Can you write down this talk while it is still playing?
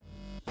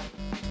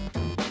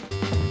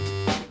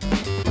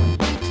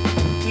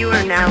You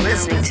are now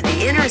listening to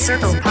the Inner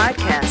Circle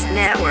Podcast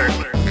Network.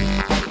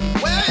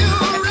 Where you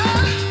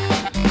run,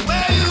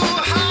 where you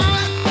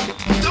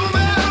hide, don't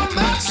matter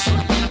much.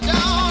 Down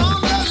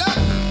on the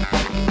luck,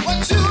 what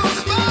you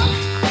smoke,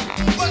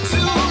 what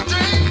you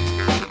drink,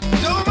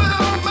 don't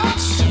matter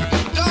much.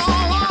 Don't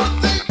wanna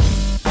think.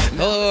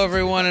 Hello,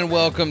 everyone, and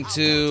welcome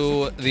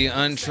to The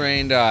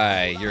Untrained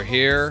Eye. You're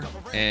here,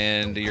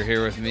 and you're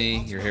here with me.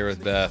 You're here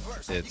with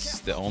Beth.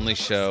 It's the only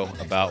show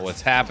about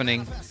what's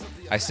happening.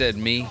 I said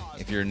me.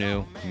 If you're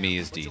new, me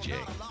is DJ.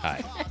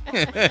 Hi.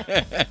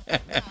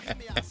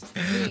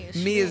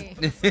 Me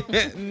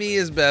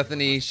is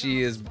Bethany.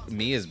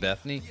 Me is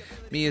Bethany.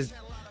 Me is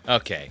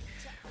okay.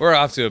 We're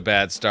off to a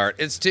bad start.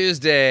 It's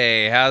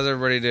Tuesday. How's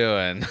everybody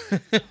doing?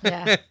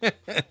 Yeah.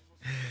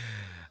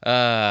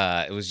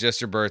 It was just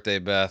your birthday,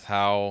 Beth.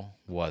 How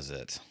was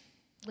it?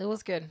 It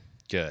was good.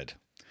 Good.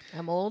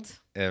 I'm old.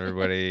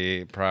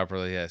 Everybody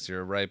properly, yes.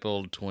 You're a ripe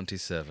old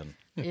 27.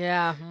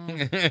 Yeah.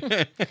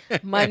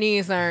 My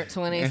knees aren't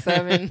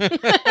 27.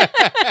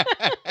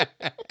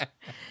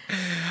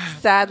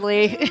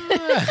 Sadly.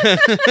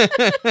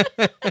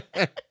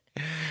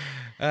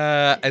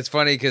 It's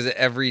funny because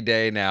every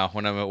day now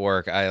when I'm at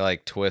work, I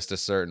like twist a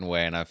certain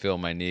way and I feel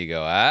my knee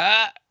go,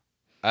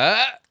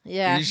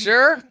 Yeah. You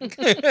sure?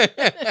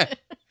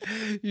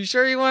 You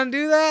sure you want to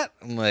do that?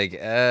 I'm like,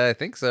 I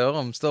think so.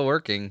 I'm still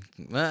working.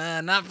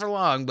 Not for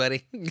long,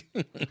 buddy.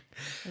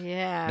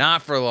 Yeah.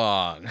 Not for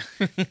long.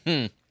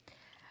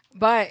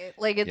 But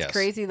like it's Yes.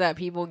 crazy that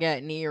people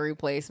get knee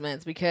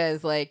replacements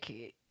because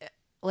like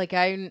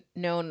I've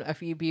known a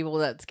few people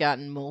that's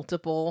gotten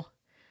multiple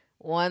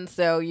ones,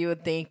 so you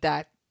would think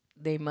that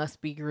they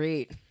must be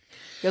great.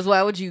 Because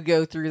why would you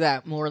go through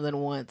that more than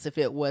once if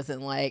it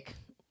wasn't like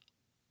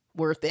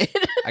worth it?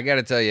 I got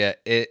to tell you,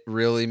 it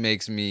really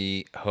makes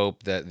me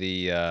hope that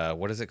the,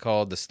 what is it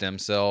called? The stem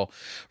cell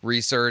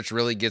research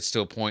really gets to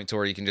a point to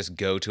where you can just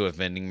go to a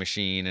vending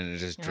machine and it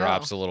just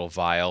drops a little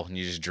vial and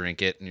you just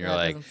drink it and you're That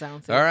like, doesn't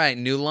sound so all right,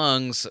 new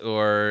lungs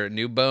or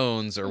new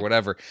bones or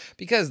whatever.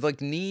 Because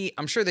like knee,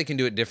 I'm sure they can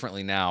do it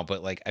differently now,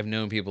 but like I've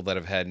known people that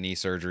have had knee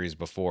surgeries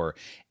before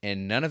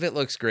and none of it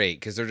looks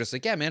great because they're just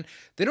like, yeah, man,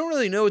 they don't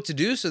really know what to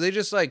do. So they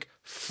just like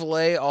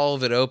flay all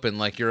of it open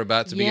like you're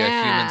about to be a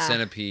human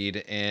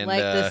centipede. And like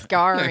the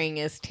scarring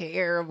is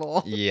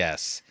terrible.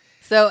 Yes.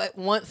 So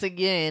once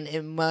again,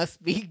 it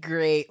must be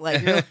great.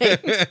 Like you're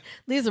like,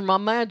 these are my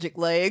magic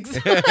legs.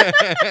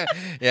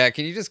 Yeah,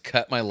 can you just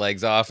cut my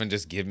legs off and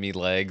just give me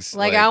legs?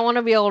 Like I want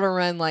to be able to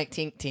run like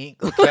Tink Tink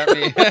cut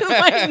me. with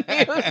my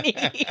new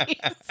knees.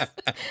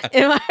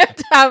 And I have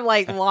to have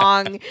like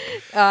long,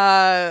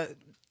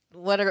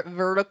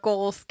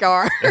 vertical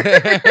scars.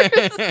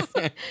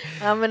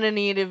 I'm gonna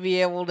need to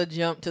be able to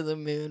jump to the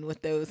moon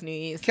with those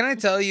knees. Can I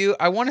tell you,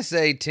 I want to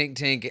say Tink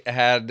Tink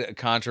had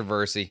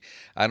controversy.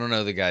 I don't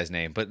know the guy's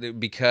name, but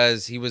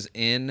because he was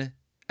in,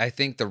 I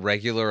think, the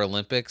regular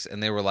Olympics,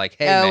 and they were like,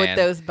 hey, man. With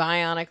those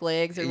bionic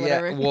legs or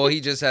whatever. Yeah, well, he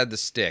just had the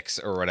sticks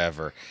or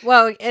whatever.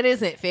 Well, it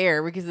isn't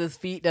fair because his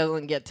feet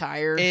doesn't get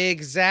tired.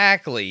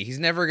 Exactly. He's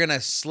never going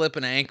to slip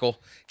an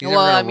ankle. He's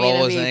Well, never going to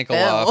roll if his he ankle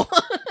fell. off.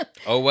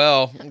 Oh,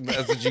 well,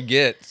 that's what you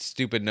get,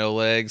 stupid no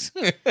legs.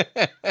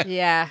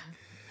 Yeah.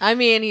 I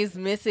mean, he's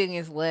missing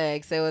his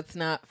leg, so it's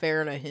not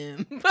fair to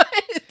him. But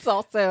it's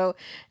also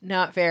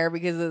not fair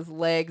because his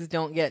legs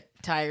don't get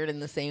tired in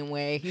the same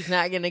way. He's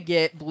not going to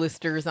get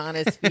blisters on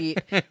his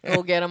feet.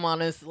 He'll get them on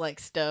his, like,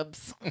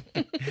 stubs.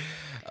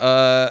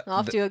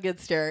 Off to a good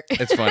start.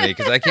 It's funny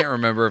because I can't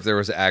remember if there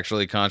was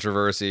actually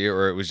controversy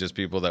or it was just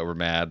people that were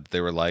mad. They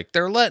were like,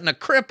 they're letting a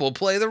cripple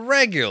play the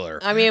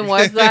regular. I mean,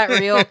 was that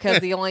real? Because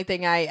the only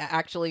thing I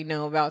actually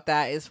know about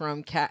that is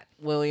from Cat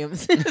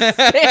Williams'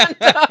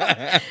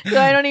 stand-up. So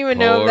I don't even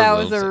know if that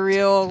was a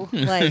real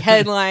like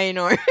headline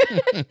or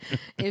if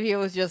he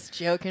was just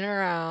joking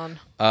around.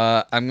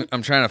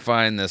 I'm trying to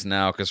find this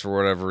now because for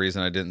whatever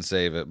reason I didn't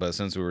save it. But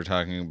since we were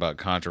talking about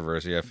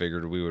controversy, I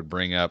figured we would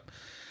bring up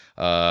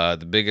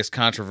the biggest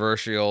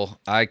controversial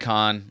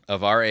icon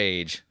of our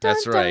age.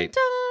 That's Dun, right.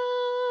 dun,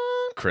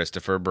 dun.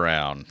 Christopher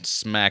Brown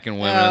smacking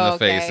women in the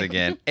face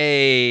again.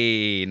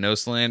 Hey, no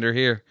slander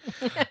here.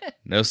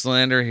 No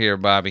slander here,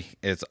 Bobby.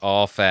 It's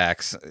all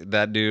facts.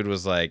 That dude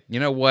was like, you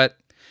know what?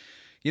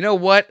 You know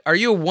what? Are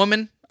you a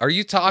woman? Are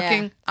you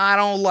talking? Yeah. I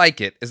don't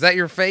like it. Is that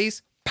your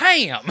face?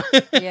 Bam!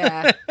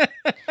 Yeah.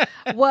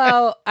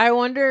 Well, I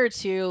wonder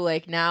too,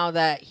 like now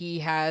that he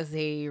has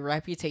a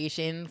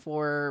reputation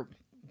for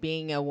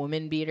being a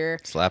woman beater.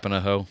 Slapping a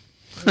hoe.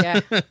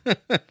 Yeah.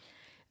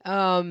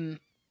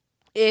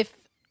 If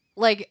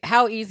like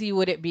how easy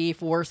would it be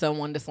for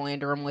someone to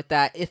slander him with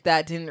that if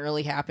that didn't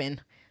really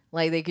happen?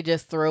 Like they could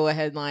just throw a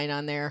headline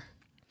on there.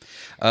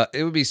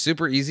 It would be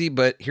super easy,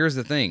 but here's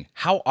the thing.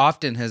 How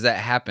often has that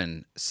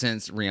happened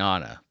since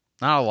Rihanna?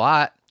 Not a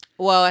lot.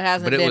 Well, it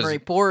hasn't But been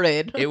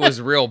reported. It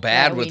was real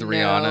bad That with we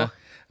Rihanna. know.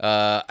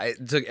 I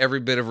took every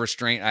bit of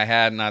restraint I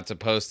had not to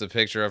post a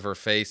picture of her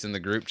face in the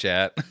group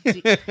chat.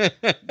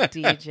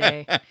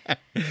 DJ.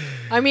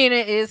 I mean,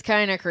 it is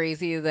kind of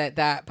crazy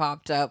that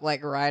popped up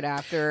like right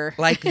after.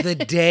 Like the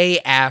day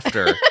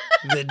after.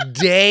 The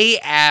day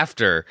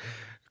after,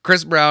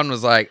 Chris Brown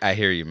was like, I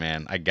hear you,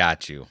 man. I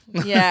got you.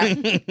 Yeah.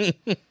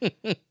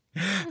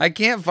 I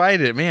can't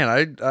find it.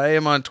 Man, I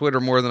am on Twitter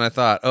more than I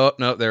thought. Oh,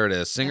 no, there it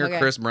is. Singer Okay.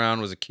 Chris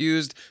Brown was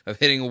accused of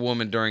hitting a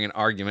woman during an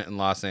argument in a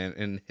Los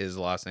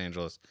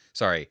Angeles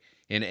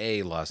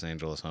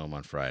home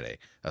on Friday,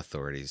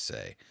 authorities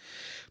say.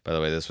 By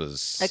the way, this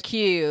was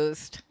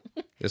Accused.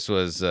 let's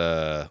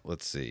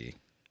see.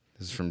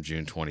 This is from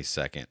June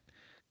 22nd.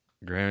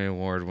 Grammy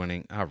Award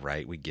winning. All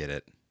right, we get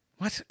it.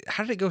 What?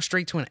 How did it go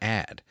straight to an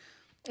ad?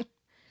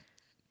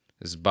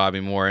 This is Bobby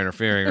Moore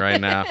interfering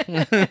right now.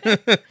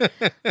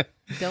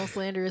 Don't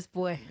slander his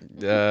boy.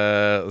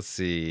 Let's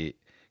see.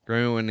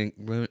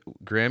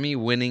 Grammy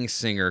winning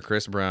singer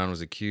Chris Brown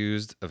was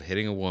accused of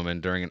hitting a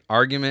woman during an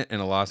argument in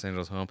a Los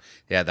Angeles home.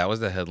 Yeah, that was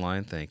the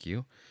headline. Thank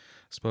you.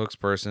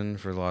 Spokesperson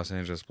for Los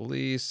Angeles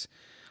Police.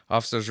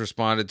 Officers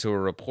responded to a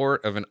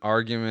report of an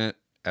argument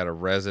at a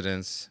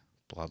residence.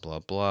 Blah, blah,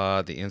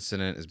 blah. The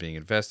incident is being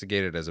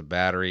investigated as a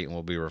battery and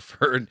will be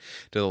referred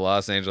to the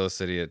Los Angeles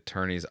City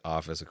Attorney's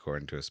Office,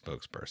 according to a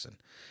spokesperson.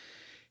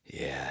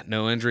 Yeah,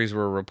 no injuries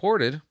were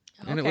reported,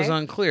 and it was Okay.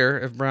 unclear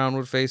if Brown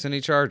would face any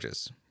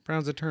charges.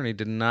 Brown's attorney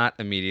did not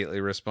immediately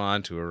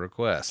respond to a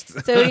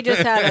request. So he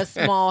just had a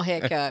small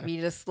hiccup. He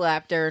just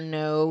slapped her,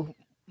 no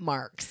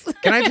marks.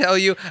 Can I tell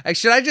you,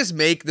 should I just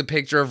make the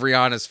picture of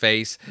Rihanna's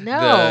face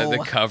No. the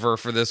cover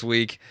for this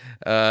week?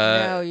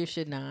 No, you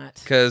should not.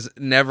 Because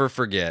never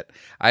forget.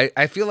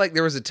 I feel like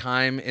there was a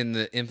time in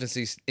the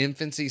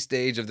infancy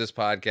stage of this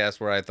podcast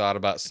where I thought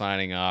about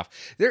signing off.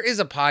 There is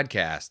a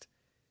podcast.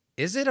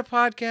 Is it a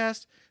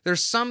podcast?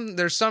 There's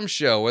some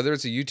show, whether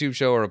it's a YouTube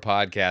show or a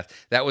podcast,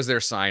 that was their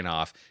sign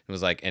off. It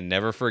was like, and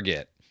never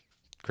forget,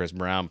 Chris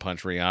Brown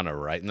punched Rihanna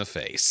right in the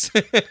face.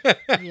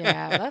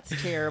 Yeah,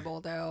 that's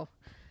terrible, though.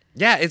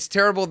 Yeah, it's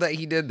terrible that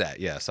he did that.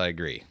 Yes, I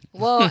agree.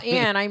 Well,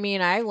 and I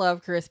mean, I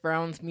love Chris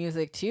Brown's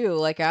music too.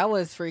 Like, I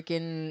was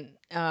freaking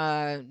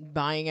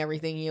buying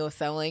everything he was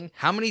selling.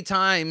 How many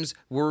times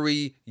were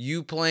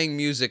you playing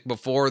music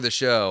before the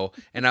show,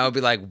 and I would be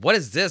like, what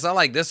is this? I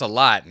like this a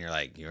lot. And you're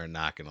like, you're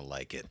not going to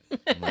like it.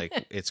 I'm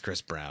like, it's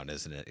Chris Brown,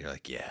 isn't it? You're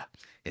like, yeah,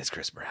 it's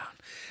Chris Brown.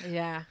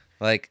 Yeah.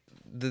 Like,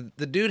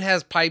 the dude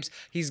has pipes.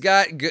 He's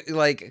got,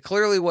 like,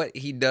 clearly what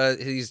he does,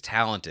 he's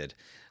talented.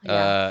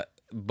 Yeah.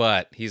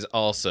 But he's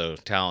also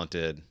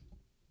talented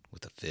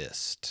with a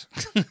fist.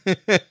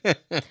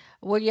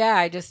 Well, yeah,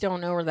 I just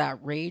don't know where that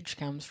rage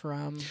comes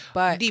from.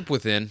 But Deep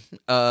within.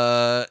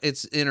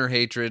 It's inner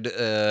hatred,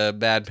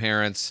 bad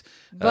parents.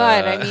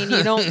 I mean,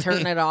 you don't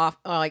turn it off,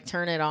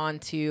 turn it on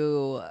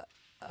to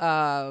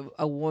a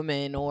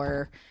woman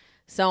or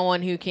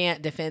someone who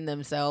can't defend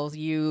themselves.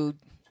 You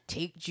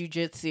take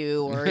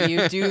jujitsu or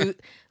you do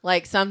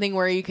like something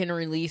where you can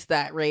release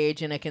that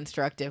rage in a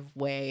constructive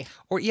way.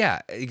 Or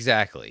yeah,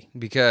 exactly.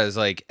 Because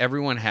like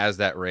everyone has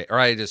that rage, or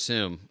I'd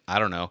assume, I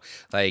don't know,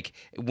 like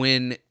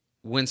when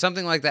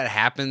something like that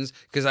happens,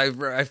 because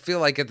I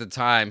feel like at the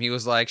time he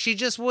was like, she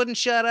just wouldn't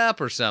shut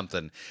up or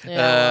something,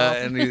 Yeah.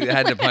 and he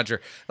had to punch her.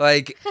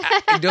 Like,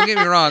 don't get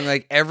me wrong,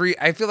 like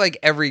I feel like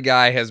every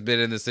guy has been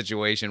in this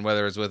situation,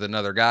 whether it's with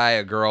another guy,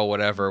 a girl,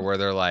 whatever, where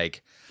they're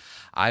like,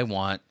 I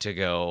want to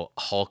go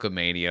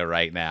Hulkamania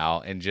right now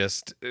and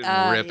just rip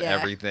yeah.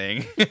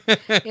 everything.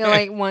 You know,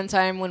 like one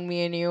time when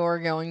me and you were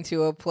going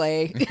to a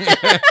play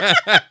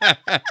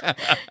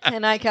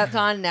and I kept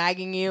on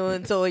nagging you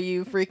until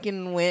you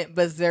freaking went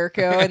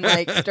berserko and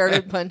like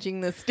started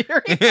punching the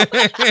steering wheel.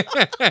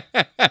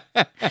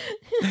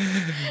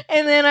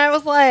 And then I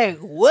was like,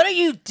 what are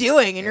you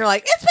doing? And you're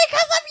like, it's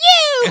because of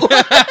you.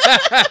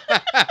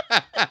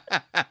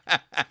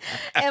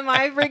 And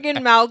my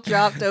freaking mouth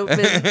dropped open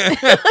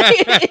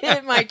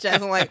in my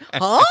chest. I'm like,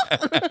 huh?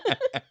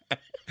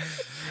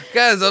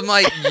 Because I'm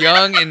like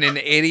young and an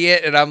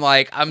idiot, and I'm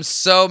like, I'm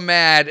so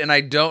mad, and I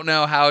don't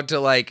know how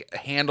to like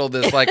handle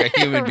this like a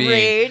human being.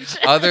 Rage.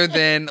 Other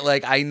than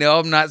like, I know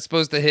I'm not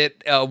supposed to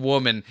hit a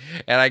woman,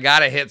 and I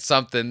gotta hit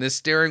something. This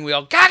steering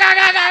wheel, ga, ga,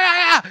 ga, ga,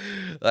 ga, ga.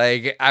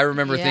 Like I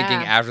remember thinking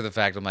after the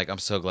fact, I'm like, I'm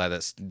so glad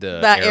that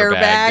That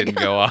airbag. didn't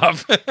go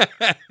off.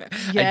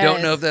 I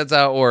don't know if that's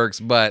how it works,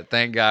 but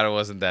thank God it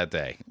wasn't that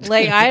day.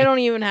 Like, I don't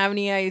even have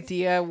any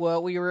idea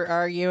what we were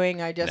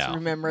arguing. I just No.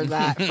 remember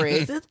that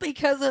phrase. It's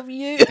because of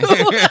you.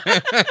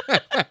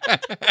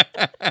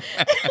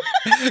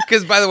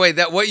 Because by the way,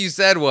 that what you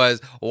said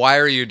was, why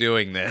are you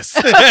doing this?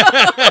 Okay.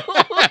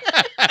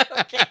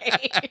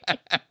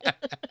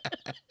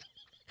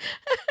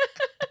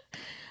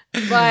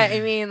 But,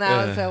 I mean,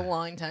 that was a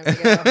long time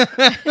ago.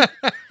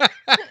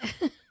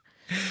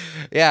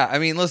 Yeah, I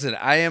mean, listen,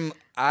 I am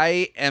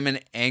an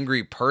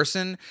angry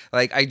person.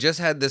 Like, I just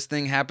had this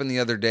thing happen the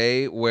other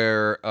day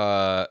where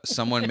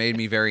someone made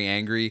me very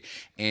angry,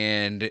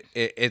 and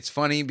it's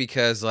funny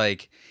because,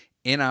 like,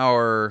 in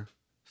our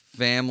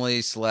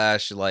family /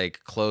 like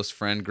close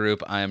friend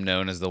group, I am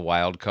known as the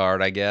wild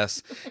card, I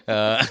guess.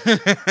 But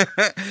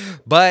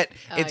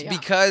it's yeah.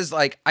 because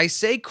like I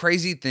say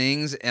crazy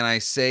things, and I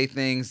say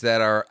things that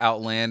are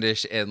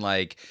outlandish and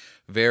like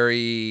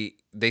they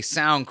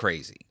sound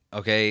crazy.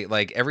 Okay,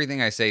 like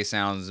everything I say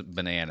sounds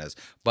bananas,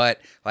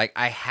 but like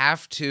I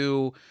have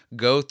to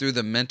go through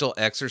the mental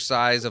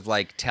exercise of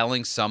like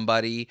telling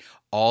somebody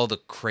all the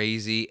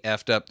crazy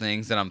effed up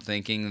things that I'm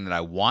thinking and that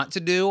I want to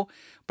do,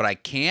 but I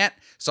can't.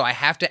 So I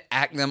have to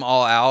act them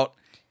all out,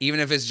 even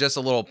if it's just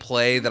a little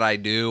play that I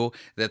do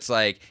that's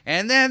like,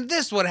 and then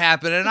this would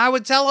happen, and I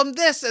would tell him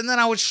this, and then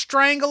I would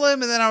strangle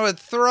him, and then I would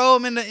throw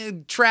him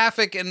into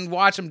traffic and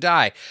watch him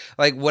die.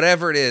 Like,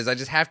 whatever it is, I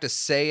just have to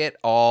say it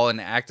all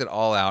and act it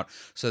all out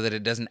so that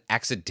it doesn't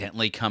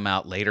accidentally come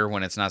out later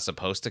when it's not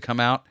supposed to come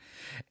out.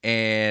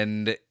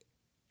 And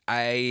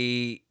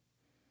I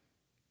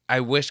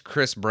wish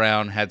Chris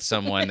Brown had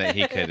someone that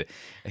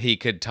he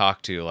could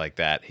talk to like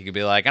that. He could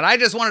be like, and I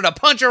just wanted to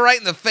punch her right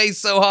in the face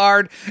so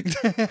hard.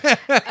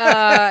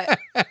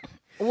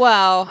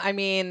 Well, I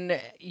mean,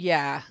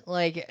 yeah,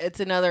 like it's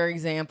another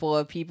example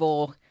of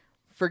people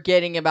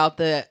forgetting about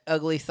the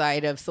ugly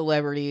side of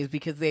celebrities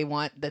because they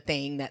want the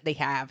thing that they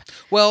have.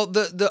 Well,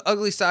 the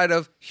ugly side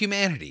of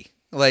humanity.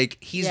 Like,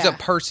 he's a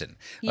person.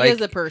 He like,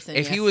 is a person,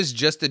 If he yes. was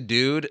just a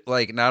dude,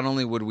 like, not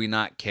only would we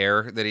not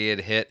care that he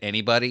had hit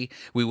anybody,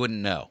 we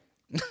wouldn't know.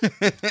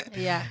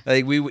 Yeah.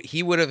 Like,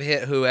 he would have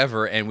hit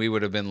whoever, and we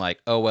would have been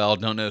like, oh, well,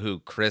 don't know who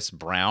Chris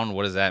Brown,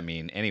 what does that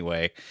mean?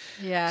 Anyway.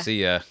 Yeah.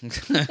 See ya.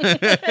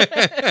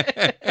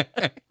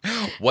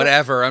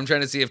 Whatever. I'm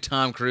trying to see if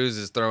Tom Cruise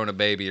is throwing a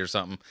baby or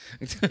something.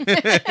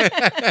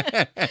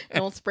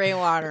 Don't spray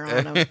water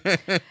on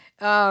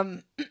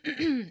them.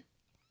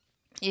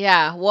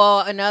 Yeah, well,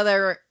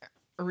 another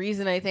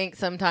reason I think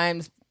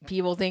sometimes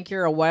people think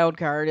you're a wild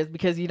card is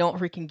because you don't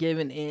freaking give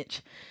an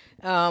inch,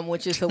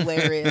 which is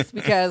hilarious.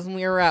 Because when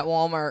we were at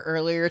Walmart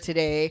earlier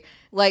today,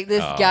 like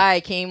this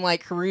guy came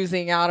like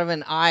cruising out of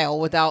an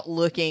aisle without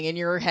looking, and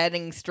you're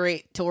heading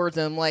straight towards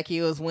him like he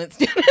was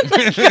Winston in the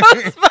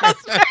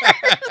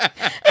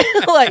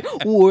Ghostbusters. Like,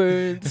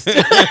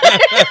 Winston.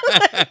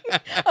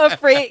 Like, a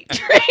freight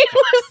train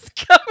was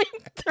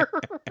coming through.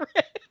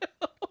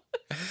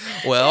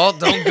 Well,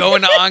 don't go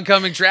into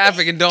oncoming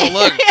traffic and don't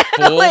look,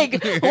 fool.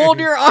 Like, hold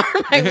your arm.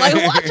 I'm like,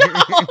 watch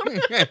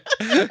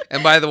out.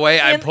 And by the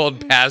way, I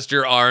pulled past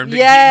your arm to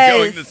Yes.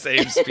 keep going the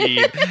same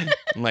speed.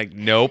 I'm like,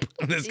 nope.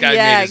 This guy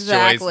Yeah, made his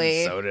exactly.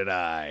 choice, and so did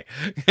I.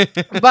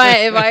 But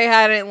if I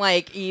hadn't,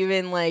 like,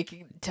 even,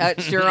 like,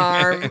 touched your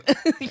arm,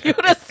 you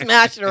would have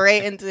smashed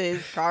right into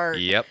his car.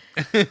 Yep.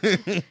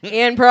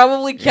 And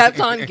probably kept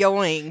on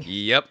going.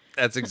 Yep.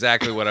 That's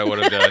exactly what I would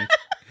have done.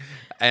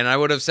 And I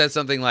would have said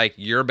something like,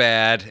 you're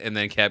bad, and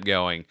then kept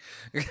going.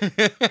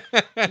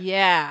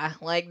 Yeah,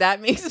 like, that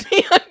makes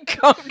me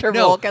uncomfortable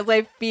No. because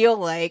I feel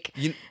like,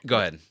 Go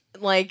ahead.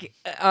 like,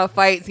 a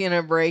fight's going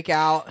to break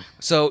out.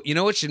 So, you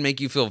know what should make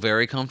you feel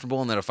very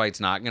comfortable and that a fight's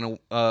not going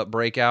to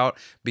break out?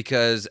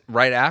 Because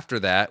right after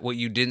that, what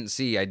you didn't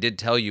see, I did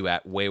tell you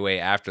at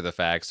way after the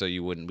fact, so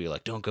you wouldn't be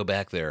like, don't go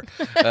back there.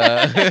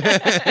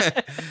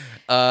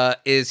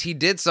 Is he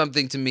did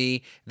something to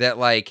me that,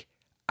 like,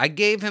 I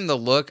gave him the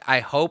look. I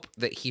hope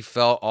that he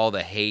felt all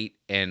the hate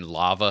and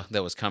lava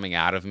that was coming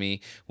out of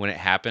me when it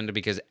happened,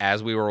 because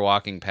as we were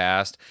walking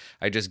past,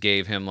 I just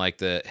gave him like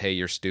the, hey,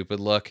 you're stupid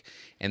look.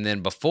 And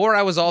then before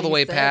I was all the You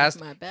way said,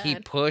 past, "My bad." he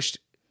pushed,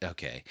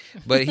 okay,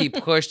 but he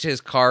pushed his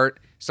cart,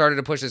 started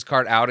to push his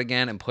cart out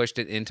again and pushed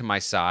it into my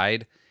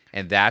side.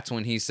 And that's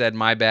when he said,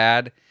 my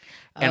bad.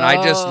 And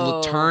I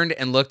just turned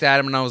and looked at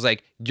him and I was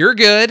like, you're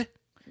good.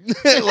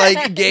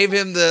 Like, gave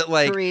him the,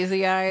 like,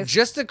 Crazy eyes.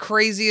 just the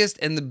craziest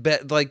and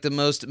the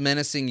most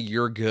menacing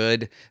 "you're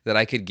good" that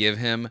I could give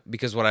him,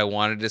 because what I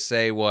wanted to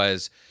say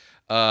was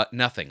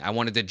nothing. I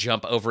wanted to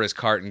jump over his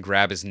cart and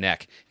grab his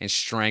neck and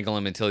strangle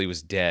him until he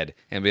was dead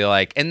and be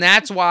like, and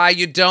that's why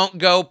you don't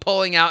go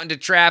pulling out into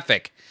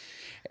traffic.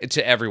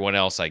 To everyone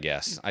else, I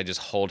guess. I just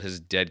hold his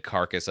dead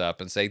carcass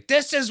up and say,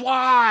 this is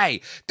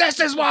why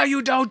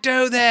you don't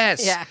do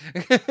this. Yeah.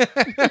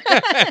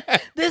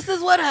 This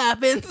is what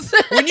happens.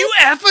 When you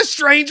F a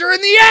stranger in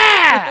the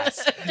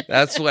ass.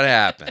 That's what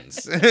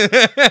happens.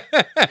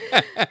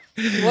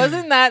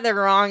 Wasn't that the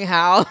wrong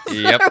house?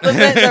 Yep. Or was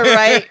it the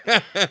right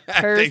I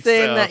person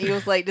think so. that he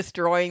was like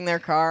destroying their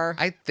car?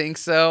 I think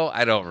so.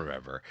 I don't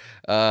remember.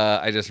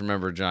 I just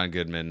remember John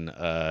Goodman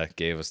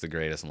gave us the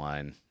greatest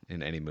line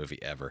in any movie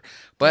ever.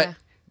 But Yeah.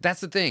 that's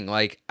the thing.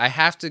 Like, I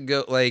have to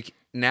go, like,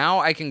 now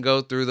I can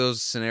go through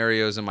those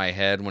scenarios in my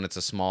head when it's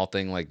a small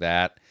thing like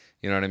that.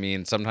 You know what I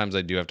mean? Sometimes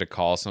I do have to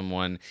call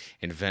someone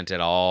and vent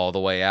it all the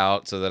way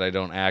out so that I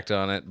don't act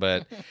on it.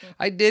 But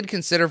I did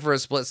consider for a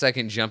split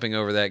second jumping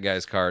over that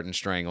guy's cart and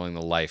strangling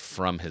the life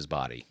from his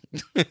body.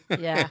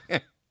 Yeah.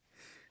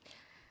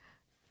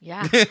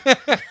 Yeah.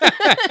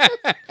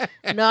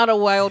 Not a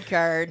wild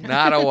card.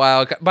 Not a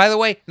wild card. By the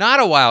way, not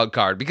a wild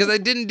card, because I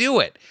didn't do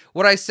it.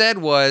 What I said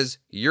was,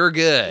 you're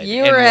good.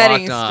 You and were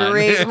heading walked on.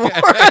 straight for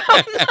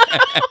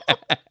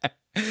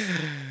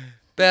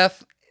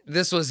Beth,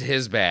 this was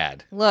his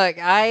bad. Look,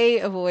 I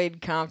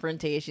avoid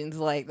confrontations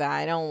like that.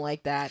 I don't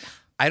like that.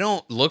 I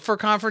don't look for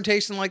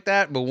confrontation like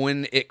that, but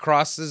when it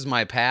crosses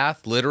my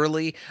path,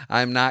 literally,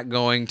 I'm not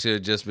going to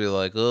just be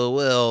like, oh,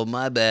 well,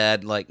 my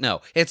bad. Like,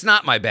 no, it's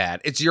not my bad.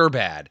 It's your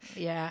bad.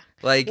 Yeah.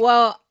 Like,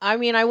 well, I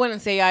mean, I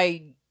wouldn't say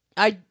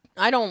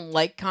I don't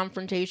like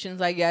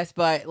confrontations, I guess,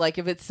 but like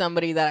if it's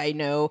somebody that I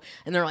know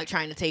and they're like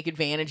trying to take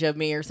advantage of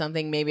me or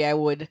something, maybe I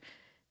would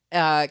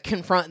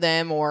confront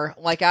them, or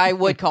like I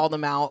would call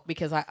them out,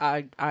 because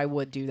I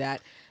would do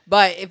that.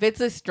 But if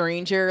it's a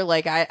stranger,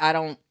 like I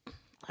don't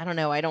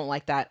know, I don't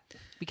like that,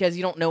 because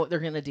you don't know what they're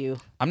gonna do.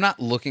 I'm not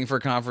looking for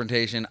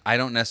confrontation. I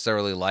don't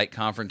necessarily like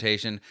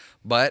confrontation,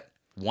 but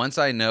once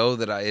I know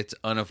that it's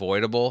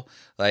unavoidable,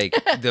 like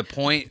the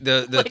point,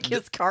 Like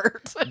his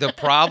cart. the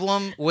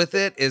problem with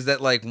it is that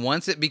like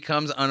once it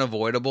becomes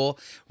unavoidable,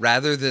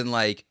 rather than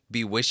like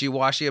be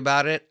wishy-washy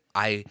about it,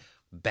 I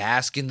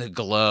bask in the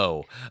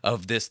glow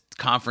of this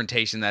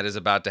confrontation that is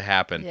about to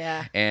happen.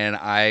 Yeah. And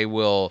I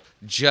will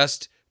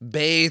just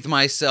bathe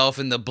myself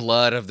in the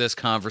blood of this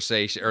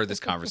confrontation,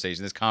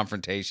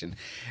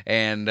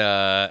 and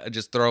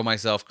just throw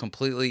myself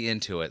completely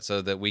into it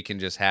so that we can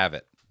just have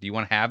it. Do you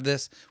want to have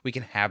this? We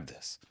can have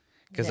this.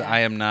 Because Yeah.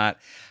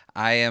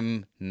 I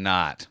am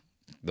not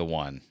the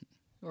one.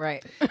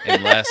 Right.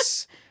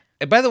 Unless,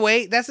 and by the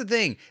way, that's the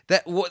thing.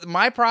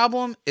 My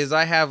problem is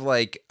I have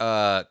like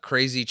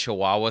crazy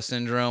Chihuahua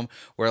syndrome,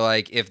 where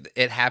like if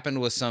it happened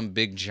with some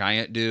big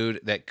giant dude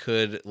that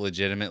could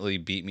legitimately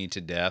beat me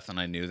to death, and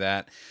I knew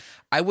that,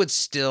 I would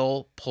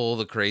still pull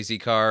the crazy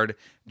card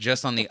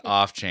just on the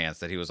off chance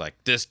that he was like,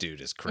 this dude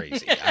is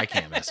crazy. I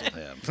can't mess with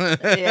him.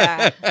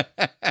 Yeah.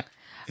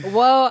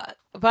 Well,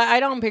 but I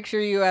don't picture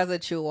you as a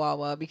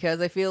Chihuahua,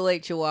 because I feel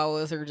like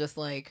Chihuahuas are just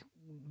like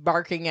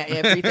barking at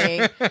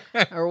everything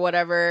or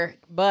whatever.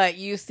 But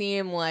you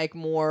seem like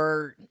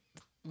more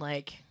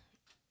like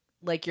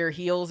your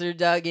heels are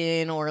dug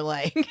in, or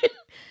like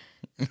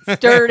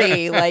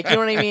sturdy. Like, you know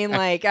what I mean?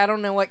 Like, I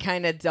don't know what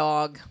kind of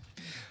dog.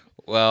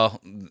 Well,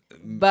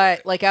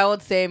 but like I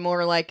would say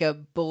more like a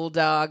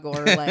bulldog,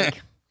 or like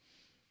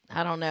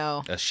I don't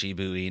know. A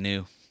Shibu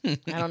Inu.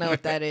 I don't know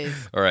what that is.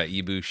 Or a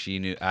Ibu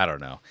Shinu. I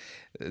don't know.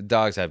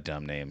 Dogs have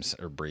dumb names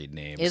or breed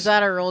names. Is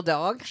that a real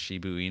dog?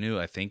 Shibu Inu,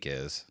 I think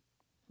is.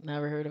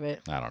 Never heard of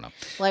it. I don't know.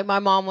 Like my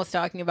mom was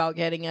talking about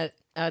getting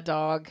a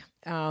dog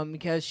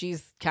because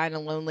she's kind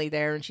of lonely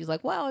there, and she's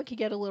like, well, I could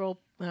get a little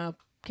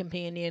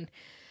companion.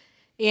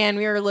 And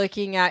we were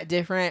looking at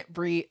different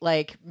breed,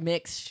 like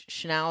mixed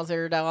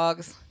Schnauzer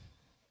dogs.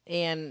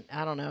 And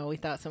I don't know, we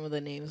thought some of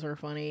the names were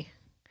funny.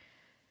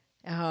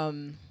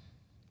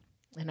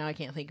 And now I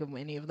can't think of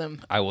any of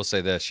them. I will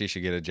say this: she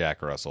should get a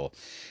Jack Russell,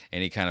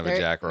 any kind of a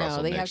Jack Russell.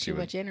 No, they mix, have too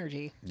much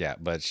energy. Yeah,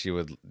 but she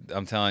would.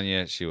 I'm telling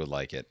you, she would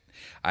like it.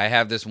 I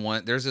have this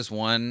one. There's this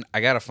one. I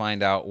got to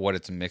find out what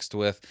it's mixed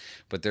with,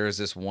 but there is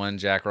this one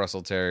Jack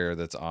Russell Terrier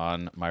that's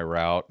on my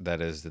route.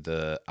 That is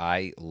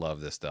I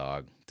love this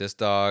dog. This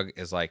dog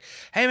is like,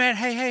 hey man,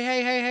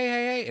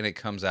 hey, and it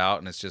comes out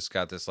and it's just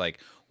got this like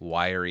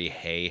wiry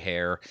hay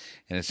hair,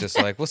 and it's just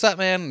like, what's up,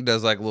 man? It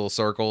does like little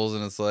circles,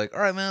 and it's like,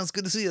 all right, man, it's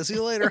good to see you. See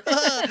you later.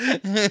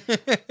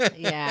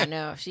 Yeah,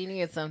 no, she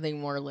needs something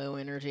more low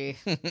energy.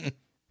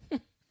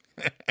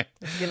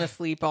 It's gonna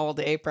sleep all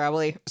day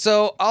probably.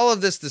 So all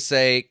of this to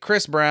say,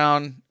 Chris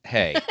Brown,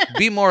 hey,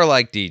 be more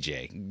like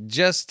DJ.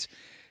 Just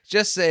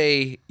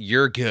say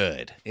you're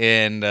good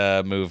and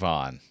move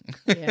on.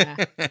 Yeah.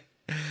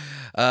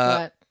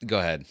 Go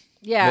ahead.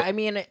 Yeah, Well, I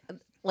mean,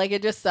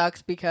 it just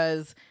sucks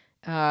because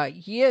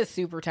he is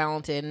super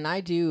talented, and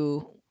I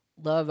do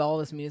love all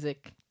his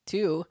music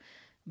too.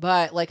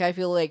 But like, I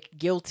feel like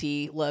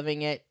guilty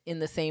loving it in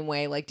the same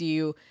way. Like,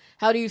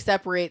 how do you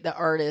separate the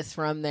artist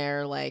from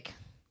their like?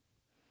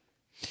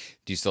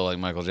 Do you still like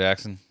Michael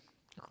Jackson?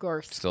 Of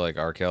course. Still like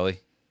R. Kelly?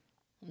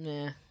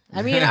 Nah.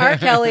 I mean, R.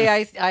 Kelly,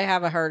 I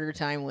have a harder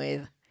time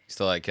with.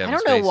 Still like Kevin I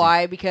don't Spacey? know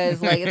why,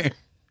 because like, it's,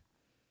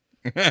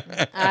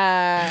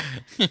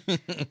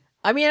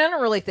 I mean, I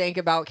don't really think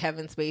about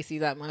Kevin Spacey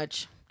that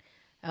much.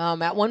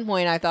 At one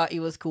point, I thought he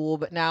was cool,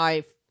 but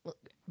now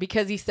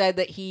because he said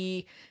that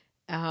he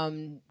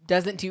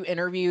doesn't do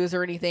interviews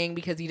or anything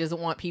because he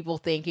doesn't want people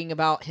thinking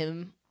about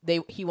him.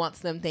 He wants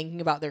them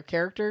thinking about their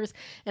characters.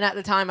 And at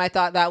the time, I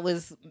thought that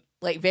was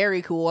like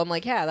very cool. I'm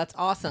like, yeah, that's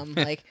awesome.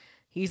 Like,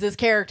 he's his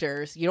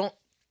characters. You're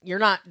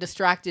not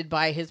distracted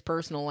by his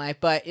personal life,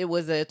 but it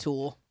was a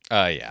tool.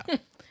 Yeah.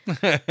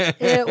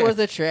 It was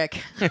a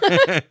trick.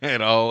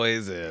 It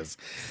always is.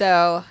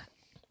 So,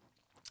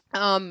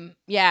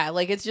 yeah,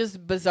 like, it's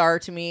just bizarre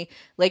to me.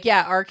 Like,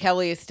 yeah, R.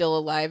 Kelly is still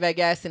alive, I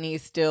guess, and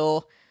he's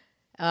still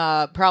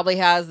probably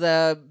has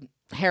a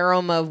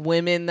harem of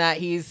women that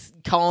he's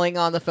calling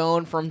on the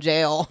phone from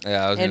jail.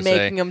 Yeah, I was and gonna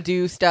making them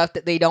do stuff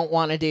that they don't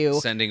want to do.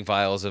 Sending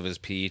files of his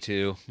pee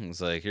to.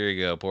 It's like, here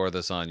you go, pour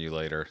this on you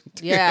later.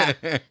 Yeah,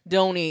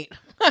 don't eat.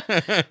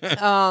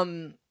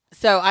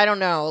 So I don't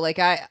know. Like,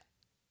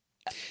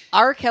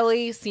 R.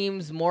 Kelly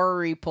seems more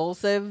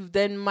repulsive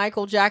than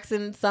Michael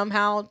Jackson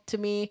somehow to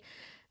me.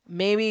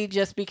 Maybe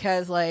just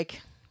because,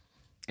 like...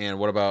 And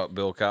what about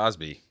Bill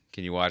Cosby?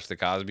 Can you watch the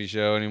Cosby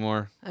Show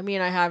anymore? I mean,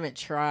 I haven't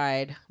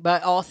tried.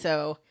 But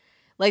also,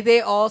 Like,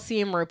 they all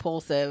seem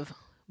repulsive,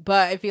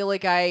 but I feel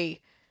like I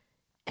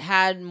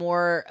had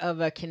more of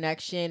a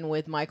connection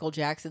with Michael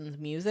Jackson's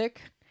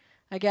music,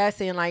 I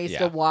guess. And I used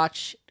to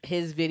watch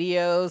his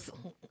videos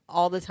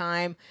all the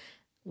time,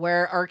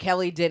 where R.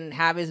 Kelly didn't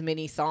have as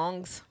many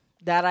songs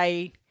that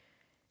I...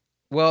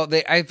 Well,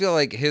 I feel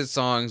like his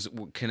songs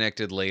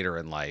connected later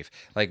in life.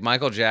 Like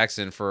Michael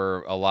Jackson,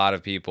 for a lot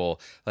of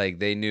people, like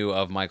they knew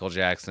of Michael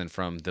Jackson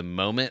from the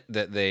moment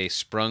that they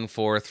sprung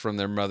forth from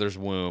their mother's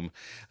womb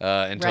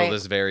until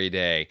this very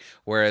day.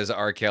 Whereas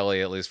R.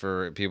 Kelly, at least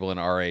for people in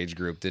our age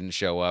group, didn't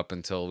show up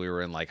until we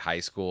were in like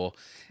high school.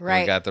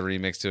 Right. We got the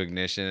remix to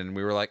Ignition, and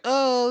we were like,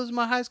 "Oh, this is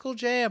my high school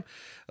jam."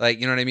 Like,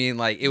 you know what I mean?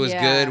 Like, it was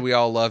good. We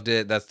all loved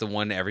it. That's the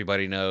one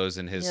everybody knows.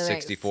 And his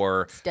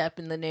 64 Step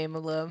in the Name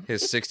of Love.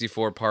 His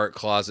 64-part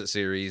Closet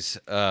series.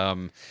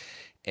 And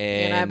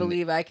I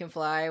Believe I Can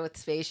Fly with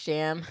Space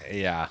Jam.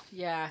 Yeah.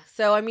 Yeah.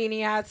 So, I mean, he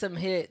had some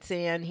hits,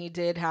 and he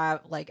did have,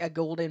 like, a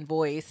golden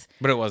voice.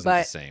 But it wasn't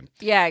the same.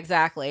 Yeah,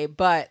 exactly.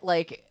 But,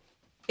 like,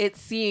 it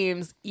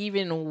seems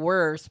even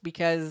worse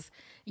because,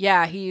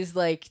 yeah, he's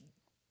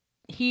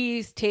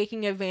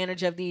taking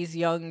advantage of these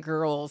young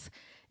girls,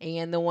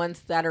 and the ones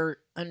that are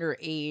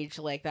underage,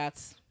 like,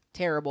 that's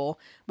terrible.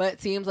 But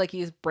it seems like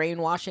he's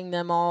brainwashing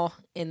them all,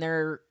 and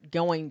they're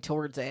going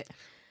towards it.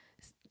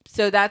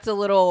 So that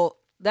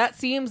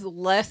seems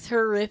less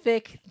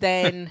horrific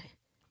than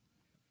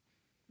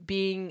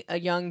being a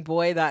young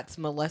boy that's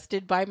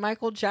molested by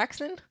Michael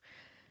Jackson.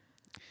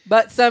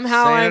 But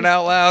somehow saying it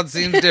out loud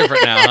seems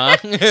different now, huh?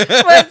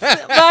 but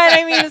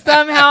I mean,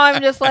 somehow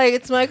I'm just like,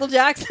 it's Michael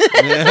Jackson.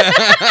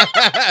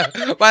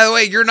 By the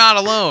way, you're not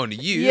alone.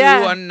 You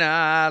are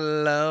not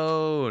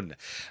alone.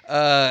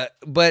 So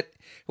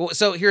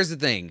here's the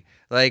thing.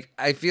 Like,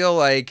 I feel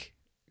like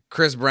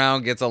Chris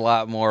Brown gets a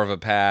lot more of a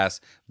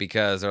pass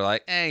because they're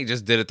like, he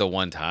just did it the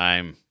one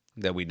time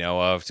that we know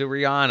of to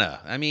Rihanna.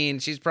 I mean,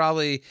 she's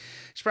probably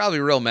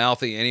real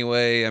mouthy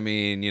anyway. I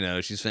mean, you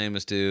know, she's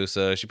famous too,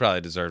 so she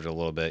probably deserved it a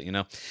little bit, you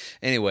know.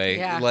 Anyway,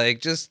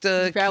 like just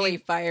she's probably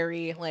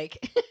fiery,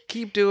 like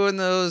keep doing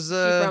those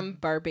she's from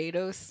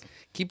Barbados.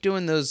 Keep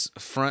doing those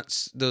front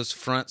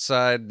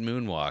side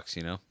moonwalks,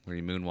 you know, where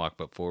you moonwalk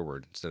but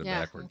forward instead of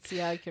backward. Let's see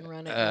how you can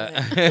run it.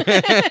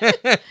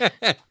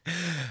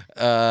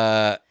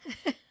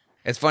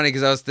 It's funny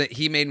because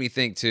he made me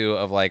think too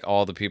of like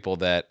all the people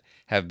that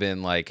have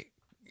been like,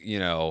 you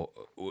know,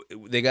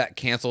 they got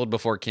canceled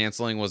before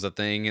canceling was a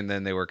thing, and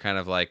then they were kind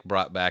of like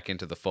brought back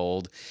into the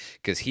fold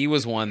because he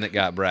was one that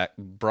got brought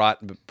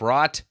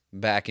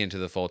back into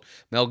the fold.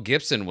 Mel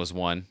Gibson was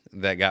one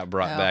that got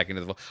brought back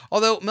into the fold.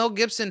 Although Mel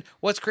Gibson,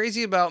 what's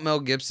crazy about Mel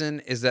Gibson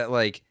is that,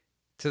 like,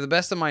 to the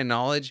best of my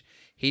knowledge,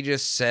 he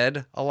just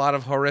said a lot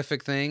of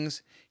horrific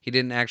things. He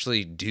didn't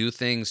actually do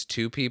things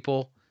to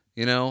people.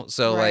 You know,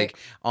 so like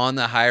on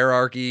the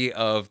hierarchy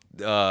of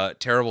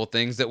terrible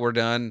things that were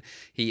done,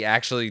 he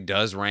actually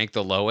does rank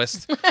the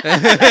lowest. He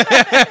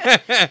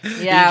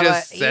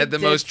just said the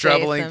most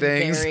troubling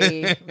things.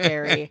 Very,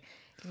 very,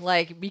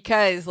 like,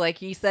 because like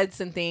he said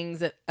some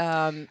things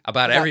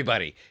about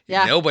everybody.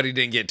 Yeah. Nobody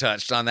didn't get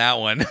touched on that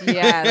one.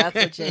 Yeah, that's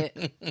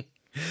legit.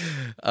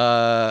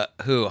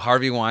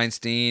 Harvey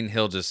Weinstein,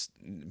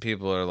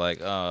 people are like,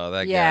 oh,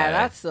 that guy. Yeah,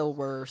 that's the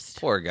worst.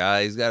 Poor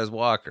guy, he's got his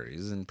walker,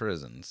 he's in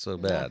prison, so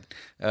bad.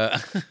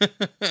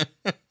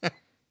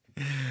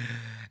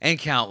 And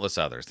countless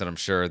others that I'm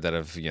sure that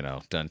have, you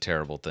know, done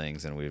terrible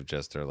things, and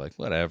they're like,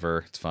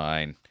 whatever, it's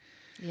fine.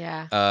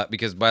 Yeah.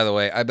 Because, by the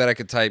way, I bet I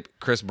could type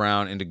Chris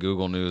Brown into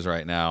Google News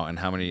right now, and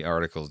how many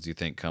articles do you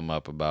think come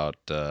up about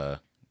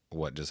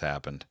what just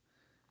happened?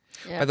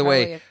 Yeah, by the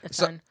way,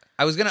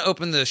 I was going to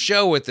open the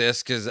show with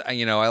this because,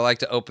 you know, I like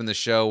to open the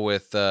show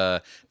with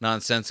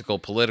nonsensical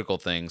political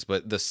things.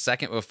 But the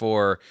second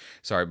before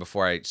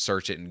I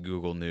search it in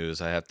Google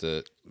News, I have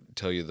to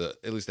tell you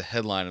at least the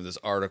headline of this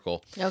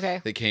article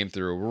that came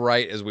through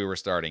right as we were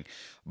starting.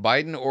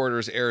 Biden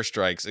orders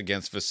airstrikes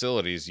against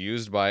facilities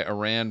used by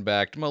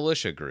Iran-backed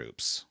militia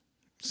groups.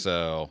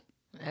 So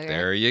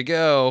there you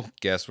go.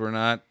 Guess we're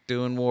not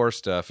doing war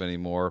stuff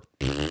anymore.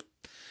 Who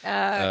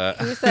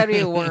said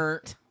we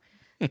weren't?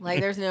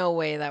 Like, there's no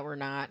way that we're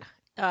not.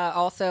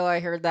 Also, I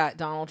heard that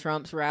Donald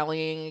Trump's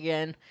rallying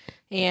again,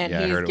 and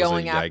he's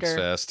going after. Yikes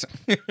fest.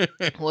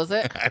 Was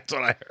it? That's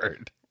what I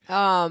heard.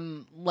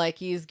 Like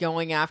he's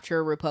going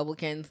after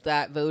Republicans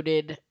that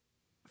voted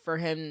for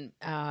him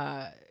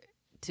to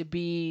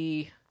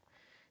be,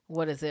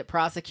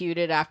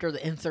 prosecuted after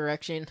the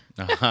insurrection.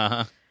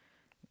 Uh-huh.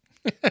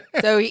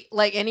 So,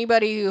 like,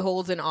 anybody who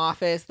holds an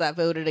office that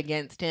voted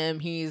against him,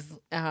 he's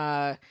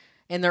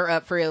and they're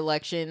up for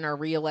election or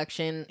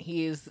re-election,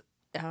 he's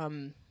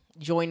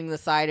joining the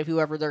side of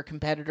whoever their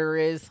competitor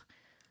is.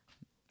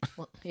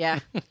 Well, yeah.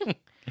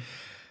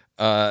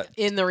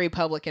 In the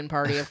Republican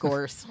Party, of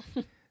course.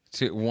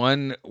 This is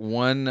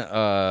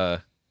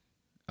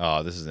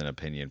an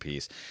opinion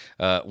piece.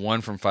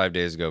 One from 5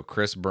 days ago.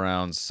 Chris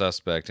Brown's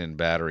suspect in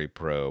battery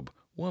probe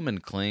Woman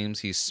claims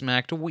he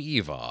smacked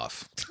weave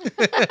off.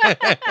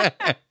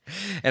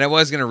 And I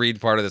was going to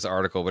read part of this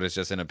article, but it's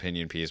just an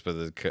opinion piece.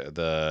 But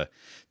the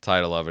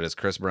title of it is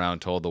Chris Brown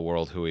told the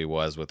world who he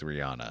was with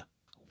Rihanna.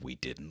 We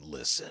didn't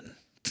listen.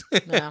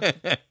 Yeah.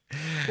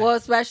 Well,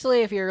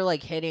 especially if you're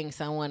like hitting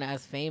someone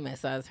as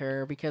famous as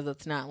her, because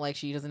it's not like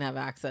she doesn't have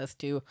access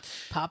to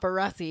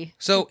paparazzi.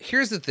 So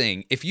here's the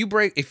thing: if you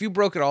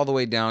broke it all the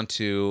way down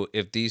to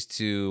if these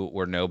two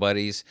were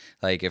nobodies,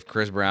 like if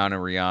Chris Brown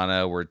and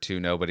Rihanna were two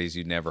nobodies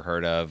you'd never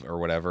heard of or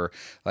whatever,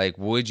 like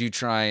would you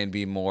try and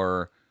be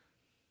more,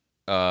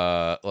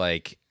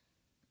 like,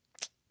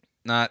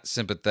 not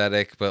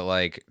sympathetic, but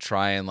like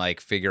try and like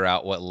figure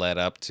out what led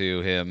up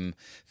to him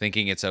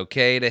thinking it's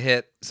okay to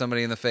hit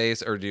somebody in the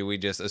face, or do we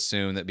just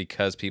assume that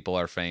because people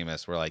are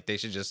famous, we're like they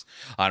should just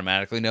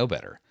automatically know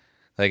better?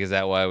 Like, is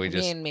that why we I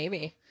just? mean,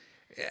 maybe.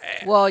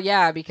 Well,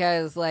 yeah,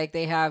 because like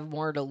they have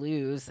more to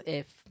lose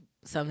if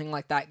something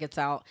like that gets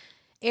out.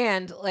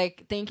 And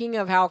like thinking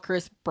of how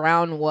Chris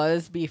Brown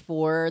was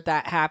before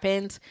that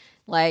happened,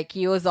 like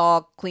he was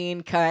all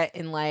clean cut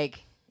and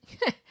like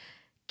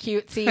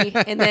cutesy,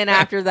 and then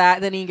after that,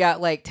 then he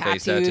got like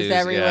tattoos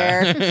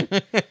everywhere,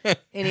 yeah.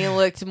 and he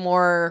looked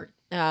more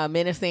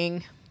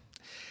menacing.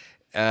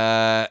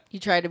 He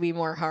tried to be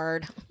more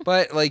hard.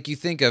 But like you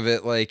think of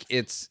it, like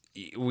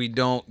we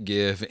don't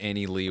give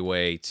any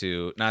leeway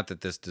to, not that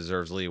this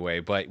deserves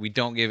leeway, but we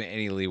don't give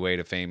any leeway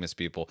to famous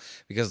people,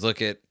 because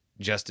look at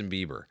Justin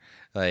Bieber.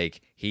 Like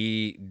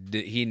he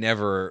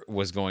never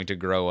was going to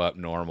grow up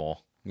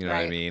normal. You know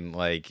what I mean?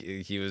 Like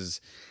he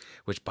was.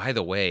 Which, by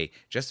the way,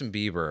 Justin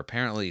Bieber,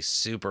 apparently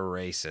super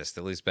racist,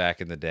 at least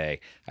back in the day.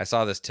 I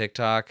saw this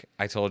TikTok,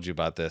 I told you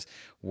about this,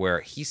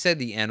 where he said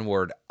the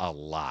N-word a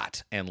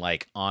lot and,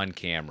 like, on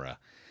camera.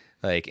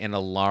 Like, an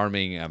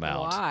alarming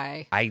amount.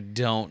 Why? I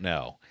don't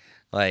know.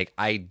 Like,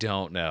 I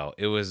don't know.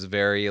 It was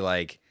very,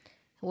 like...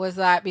 Was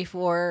that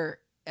before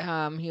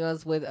he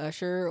was with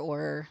Usher,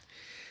 or...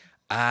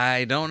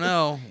 I don't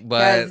know,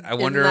 but I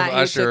wonder if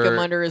Usher took him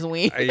under his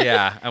wing.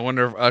 Yeah, I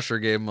wonder if Usher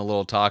gave him a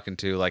little talking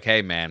to, like,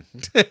 "Hey, man,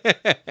 you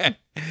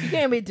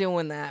can't be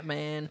doing that,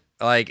 man."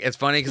 Like, it's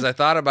funny because I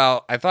thought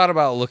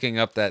about looking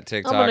up that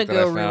TikTok. I'm gonna that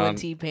go I found. ruin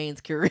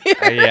T-Pain's career.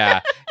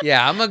 Yeah,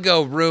 I'm gonna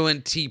go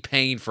ruin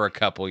T-Pain for a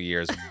couple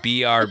years.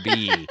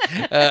 BRB.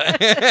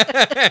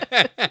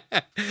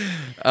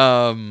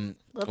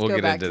 We'll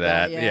get into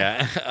that.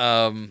 Yeah.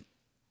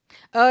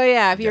 Oh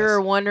yeah, if you were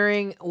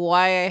wondering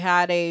why I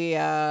had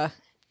a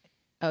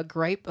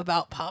gripe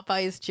about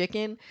Popeye's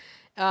chicken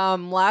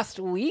last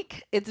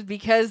week, it's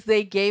because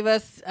they gave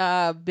us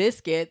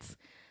biscuits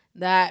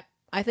that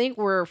I think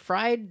were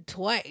fried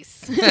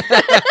twice. They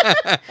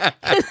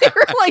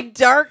were like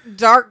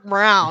dark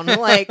brown.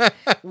 Like,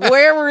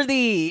 where were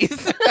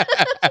these?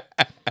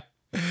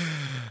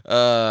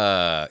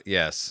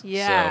 Yes.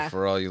 Yeah. So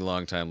for all you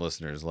longtime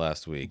listeners,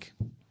 last week,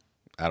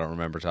 I don't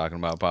remember talking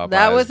about Popeyes.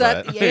 That was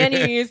and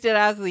you used it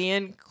as the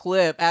end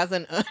clip, as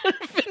an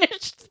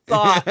unfinished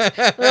thought.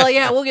 Well,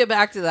 yeah, we'll get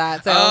back to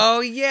that. So,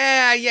 oh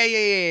yeah.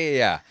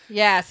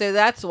 Yeah, so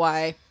that's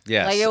why.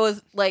 Yes. Like, it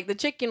was, like, the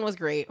chicken was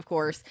great, of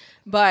course,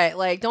 but,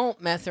 like,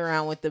 don't mess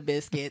around with the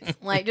biscuits.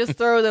 Like, just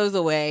throw those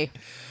away.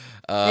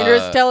 And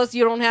just tell us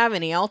you don't have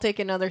any. I'll take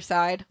another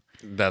side.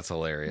 That's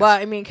hilarious.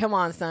 But, I mean, come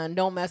on, son.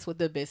 Don't mess with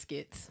the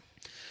biscuits.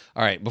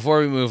 All right,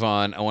 before we move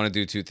on, I want to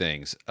do two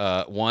things.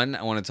 One,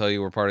 I want to tell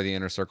you we're part of the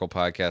Inner Circle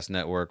Podcast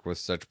Network with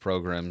such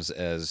programs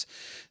as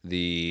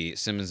the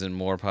Simmons and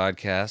More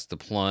podcast, The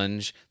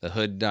Plunge, The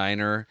Hood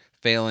Diner,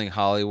 Failing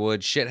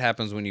Hollywood, Shit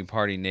Happens When You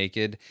Party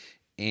Naked,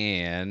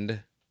 and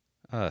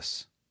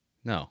us.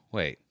 No,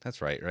 wait,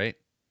 that's right?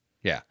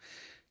 Yeah.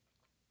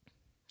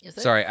 Is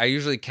it? Sorry, I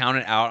usually count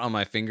it out on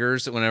my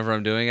fingers whenever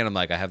I'm doing it. I'm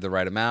like, I have the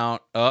right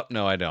amount. Oh,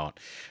 no, I don't.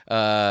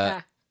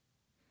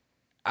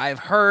 I've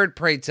heard,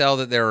 pray tell,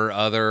 that there are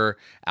other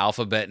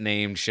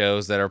alphabet-named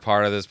shows that are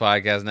part of this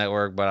podcast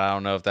network, but I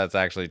don't know if that's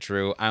actually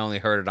true. I only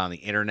heard it on the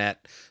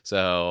internet,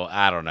 so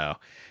I don't know.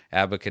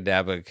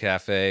 Abacadabra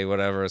Cafe,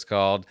 whatever it's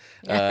called.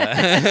 There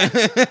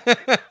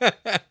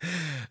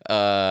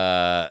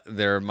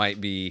might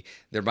be,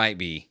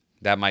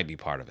 that might be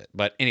part of it.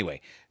 But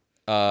anyway,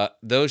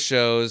 those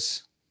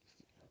shows,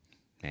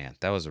 man,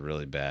 that was a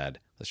really bad.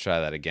 Let's try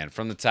that again.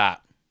 From the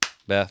top,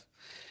 Beth.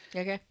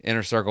 Okay.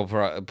 Inner Circle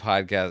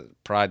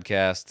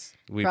podcasts.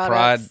 We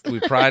Products.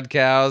 prod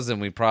cows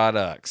and we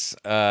products.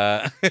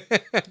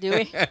 Do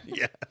we?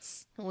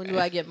 Yes. When do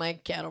I get my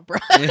cattle prod?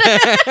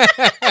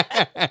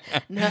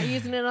 Not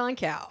using it on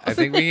cows. I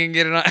think we can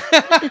get it on.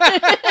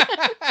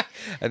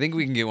 I think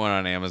we can get one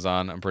on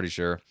Amazon. I'm pretty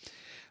sure.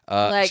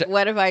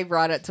 What if I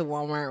brought it to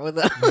Walmart with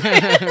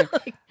a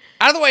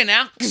out of the way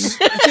now.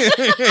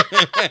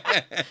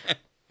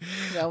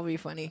 That would be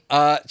funny.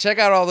 Check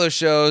out all those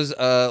shows.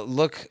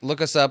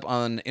 Look us up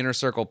on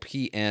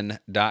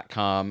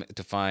innercirclepn.com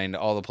to find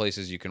all the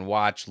places you can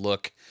watch,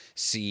 look,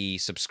 see,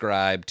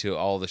 subscribe to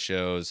all the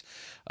shows.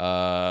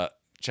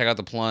 Check out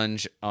The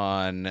Plunge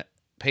on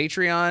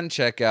Patreon.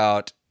 Check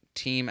out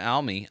Team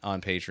Almy on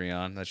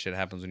Patreon. That shit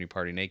happens when you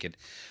party naked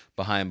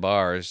behind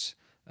bars.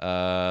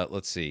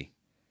 Let's see.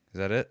 Is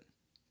that it?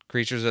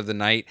 Creatures of the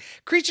Night.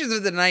 Creatures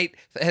of the Night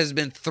has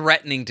been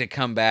threatening to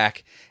come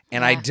back,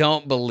 and I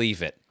don't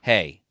believe it.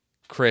 Hey,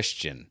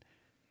 Christian,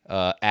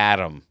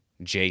 Adam,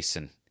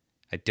 Jason,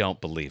 I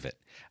don't believe it.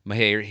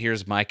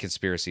 Here's my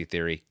conspiracy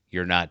theory.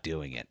 You're not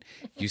doing it.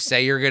 You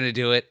say you're going to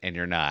do it, and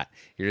you're not.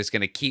 You're just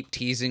going to keep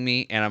teasing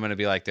me, and I'm going to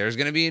be like, there's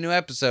going to be a new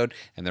episode,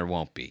 and there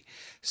won't be.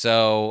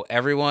 So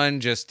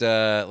everyone just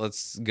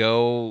let's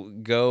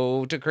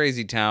go to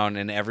Crazy Town,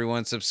 and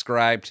everyone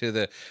subscribe to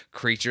the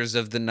Creatures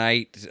of the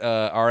Night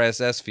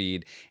RSS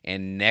feed.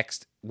 And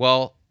let's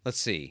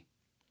see.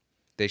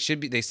 They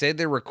said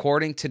they're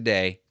recording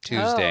today,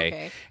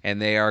 Tuesday,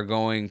 and they are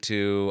going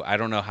to, I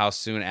don't know how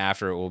soon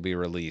after it will be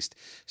released.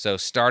 So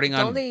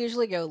Don't they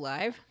usually go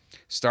live?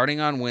 Starting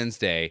on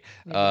Wednesday,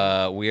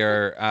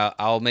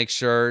 I'll make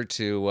sure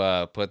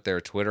to put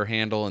their Twitter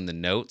handle in the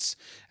notes.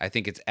 I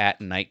think it's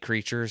at Night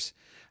Creatures.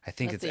 I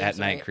think it's at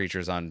Night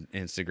Creatures on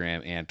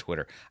Instagram and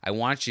Twitter. I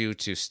want you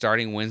to,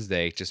 starting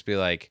Wednesday, just be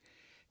like,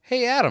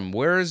 hey, Adam,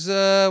 where's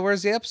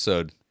the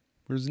episode?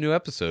 Where's the new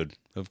episode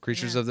of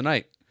Creatures of the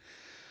Night?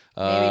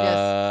 Maybe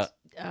just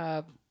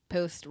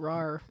post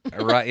RAR.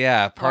 Right,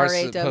 yeah.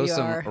 Post some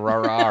RAWR.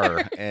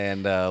 RAR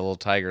and little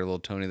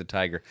Tony the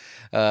Tiger.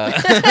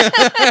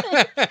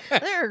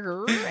 They're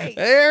great.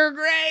 They're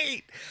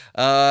great.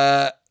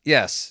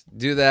 Yes,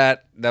 do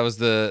that. That was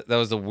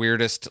the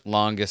weirdest,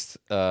 longest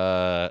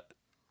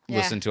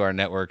listen to our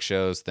network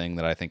shows thing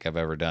that I think I've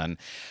ever done.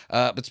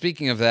 But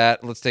speaking of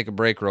that, let's take a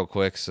break real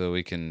quick so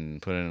we can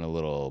put in a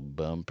little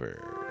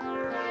bumper.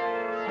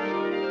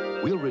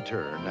 We'll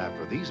return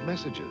after these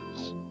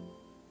messages.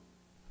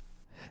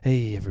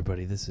 Hey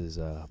everybody, this is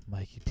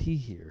Mikey T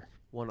here.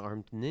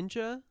 One-armed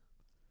ninja.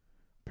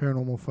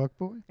 Paranormal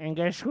fuckboy. And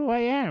guess who I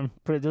am?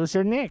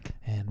 Producer Nick.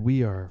 And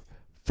we are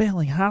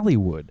Failing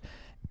Hollywood.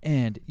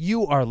 And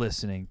you are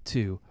listening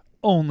to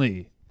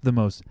only the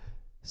most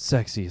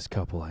sexiest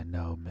couple I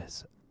know,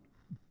 Miss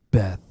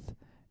Beth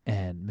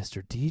and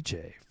Mr.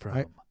 DJ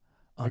from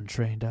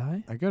Untrained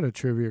Eye. I got a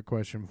trivia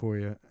question for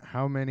you.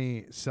 How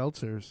many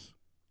seltzers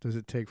does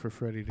it take for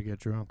Freddie to get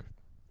drunk?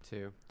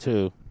 2.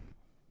 2.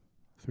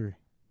 3.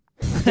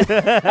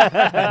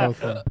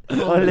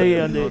 Only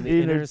on the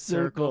Inner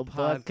Circle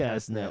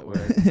Podcast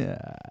Network.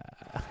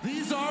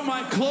 These are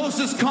my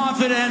closest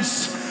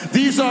confidants.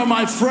 These are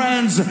my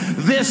friends.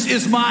 This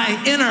is my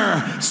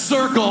inner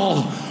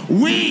circle.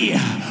 We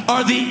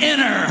are the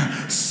inner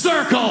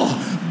circle,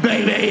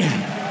 baby.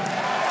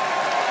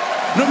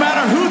 No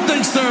matter who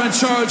thinks they're in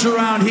charge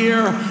around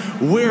here,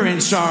 we're in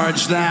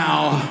charge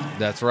now.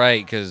 That's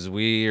right, because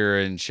we are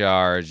in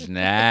charge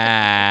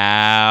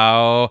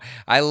now.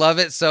 I love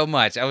it so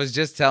much. I was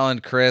just telling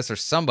Chris or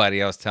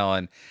somebody I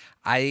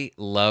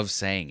love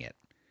saying it.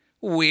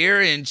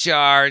 We're in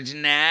charge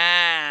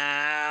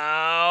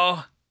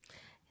now.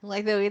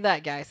 Like the way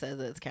that guy says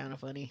it, it's kind of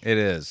funny. It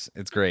is.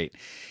 It's great.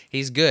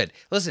 He's good.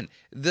 Listen,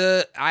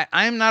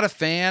 I'm not a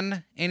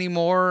fan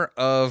anymore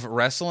of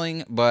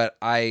wrestling, but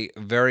I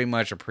very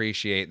much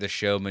appreciate the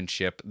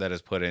showmanship that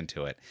is put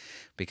into it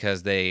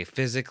because they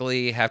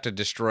physically have to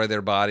destroy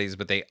their bodies,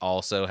 but they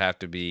also have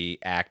to be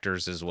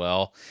actors as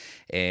well.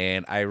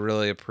 And I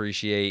really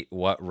appreciate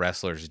what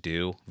wrestlers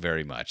do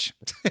very much.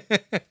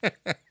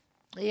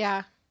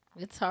 Yeah,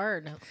 it's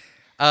hard.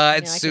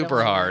 It's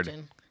super hard.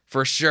 Imagine.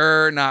 For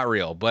sure, not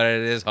real, but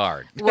it is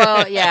hard.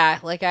 Well, yeah,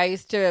 like I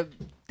used to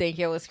think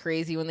it was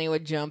crazy when they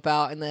would jump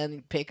out and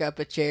then pick up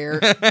a chair.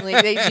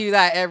 Like they do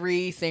that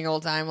every single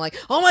time. Like,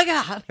 oh my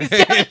God, he's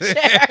got a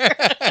chair.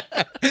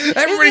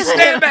 Everybody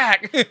stand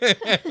back.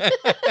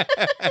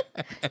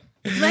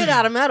 It's made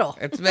out of metal.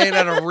 It's made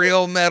out of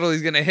real metal.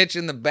 He's going to hit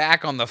you in the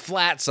back on the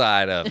flat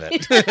side of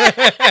it.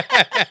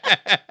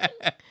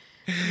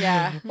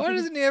 Yeah. Why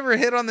doesn't he ever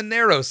hit on the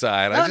narrow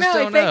side? I just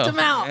don't know. He faked him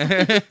out.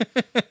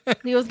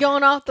 He was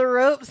going off the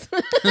ropes.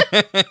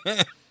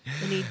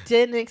 And he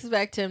didn't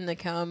expect him to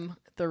come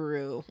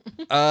through.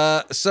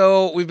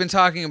 So we've been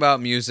talking about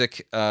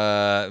music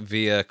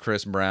via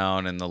Chris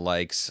Brown and the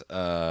likes.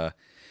 And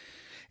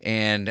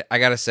I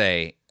got to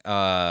say,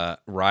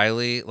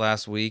 Riley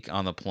last week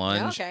on The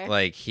Plunge,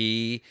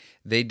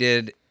 they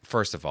did,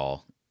 first of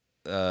all,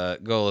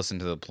 go listen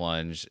to The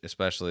Plunge,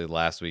 especially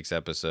last week's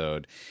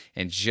episode,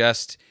 and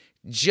just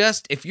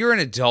if you're an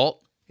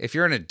adult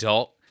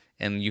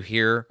and you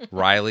hear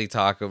Riley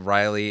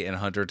and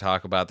Hunter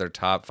talk about their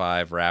top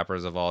 5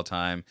 rappers of all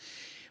time,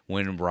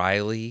 when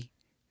Riley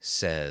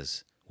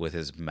says with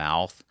his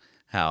mouth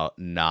how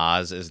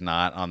Nas is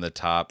not on the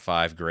top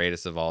 5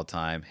 greatest of all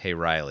time, hey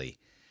Riley,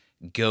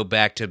 go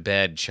back to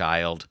bed,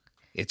 child.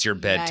 It's your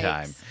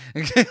bedtime.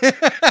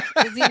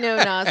 Does he know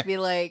Nas be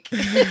like...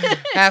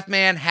 half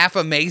man, half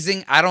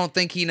amazing? I don't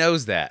think he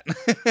knows that.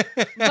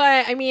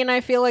 But, I mean, I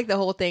feel like the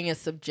whole thing is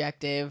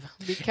subjective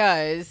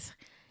because,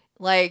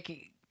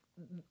 like,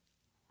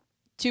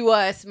 to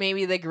us,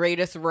 maybe the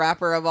greatest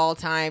rapper of all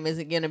time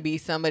isn't going to be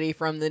somebody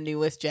from the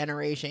newest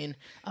generation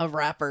of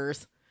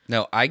rappers.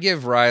 No, I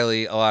give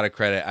Riley a lot of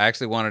credit. I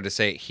actually wanted to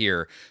say it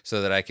here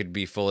so that I could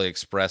be fully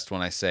expressed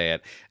when I say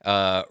it.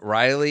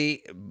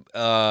 Riley,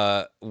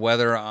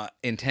 whether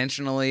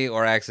intentionally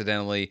or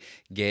accidentally,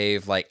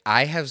 gave, like,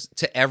 I have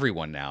to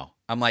everyone now.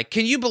 I'm like,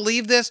 can you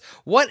believe this?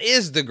 What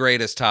is the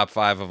greatest top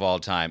 5 of all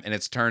time? And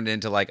it's turned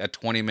into like a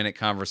 20-minute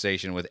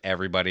conversation with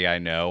everybody I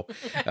know.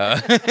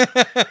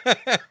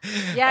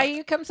 Yeah,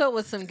 he comes up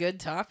with some good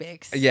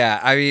topics.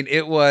 Yeah, I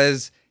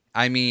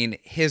mean,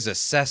 his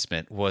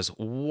assessment was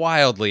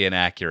wildly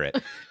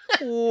inaccurate.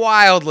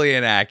 Wildly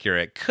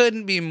inaccurate.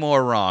 Couldn't be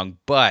more wrong,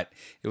 but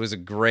it was a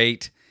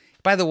great...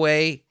 By the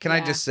way, can I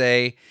just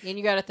say... And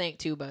you got to thank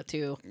Tuba,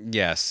 too.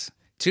 Yes.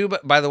 Tuba,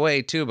 by the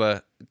way,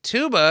 Tuba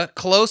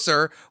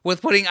closer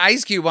with putting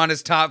Ice Cube on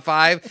his top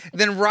 5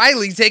 than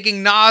Riley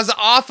taking Nas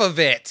off of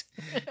it.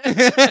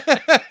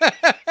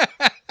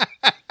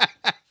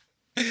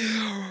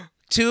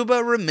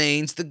 Tuba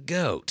remains the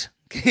GOAT.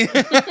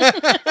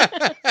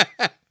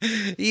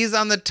 He's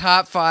on the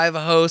top 5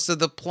 hosts of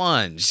The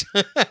Plunge.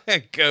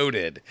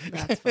 Goated.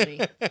 That's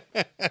funny.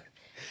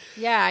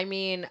 Yeah, I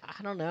mean,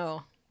 I don't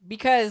know.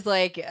 Because,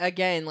 like,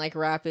 again, like,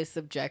 rap is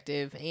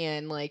subjective,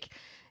 and, like,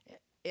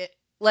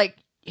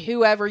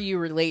 whoever you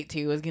relate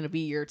to is going to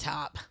be your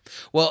top.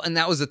 Well, and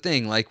that was the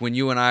thing. Like,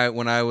 when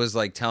I was,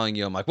 like, telling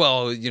you, I'm like,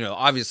 well, you know,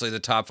 obviously the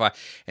top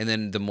 5. And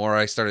then the more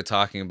I started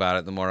talking about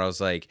it, the more I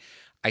was like,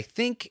 I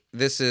think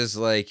this is,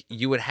 like,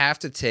 you would have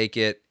to take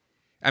it.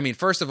 I mean,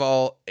 first of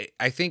all,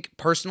 I think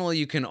personally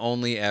you can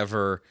only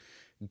ever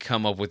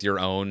come up with your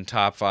own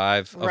top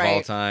 5 of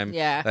all time.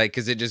 Yeah. Like,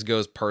 because it just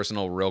goes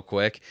personal real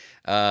quick.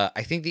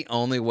 I think the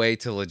only way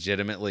to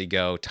legitimately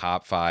go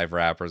top 5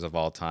 rappers of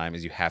all time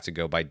is you have to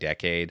go by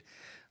decade.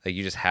 Like,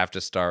 you just have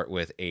to start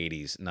with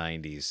 80s,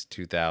 90s,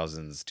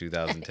 2000s,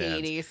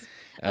 2010s.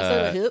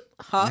 80s. Hip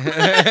hop.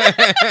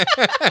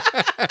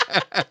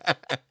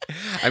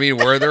 I mean,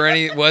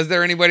 was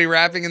there anybody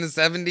rapping in the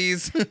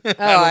 70s?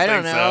 I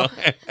don't know.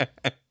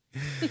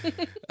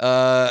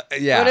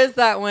 Yeah. What is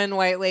that when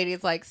white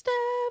ladies like step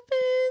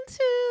into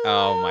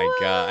Oh my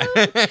god.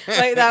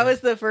 like that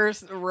was the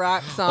first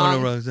rock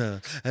song.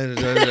 That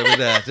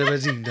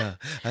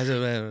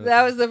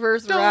That was the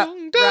first rap.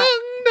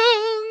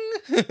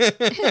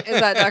 Is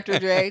that Dr.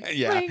 Dre?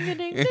 Yeah.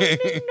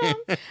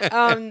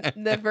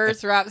 The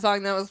first rap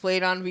song that was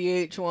played on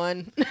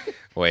VH1.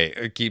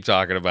 Wait, keep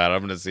talking about it.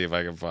 I'm going to see if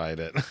I can find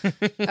it.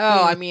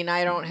 I mean,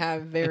 I don't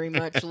have very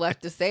much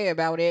left to say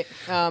about it.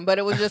 But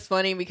it was just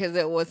funny because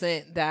it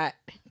wasn't that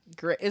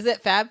great. Is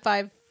it Fab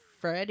Five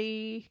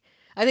Freddy?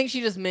 I think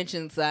she just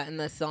mentions that in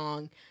the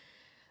song.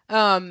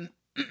 But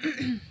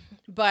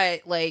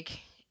like,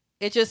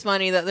 it's just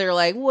funny that they're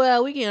like,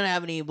 well, we can't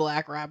have any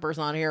black rappers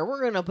on here.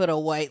 We're going to put a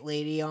white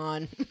lady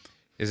on.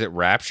 Is it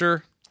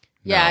Rapture?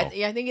 Yeah,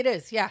 No. I think it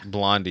is. Yeah.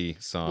 Blondie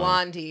song.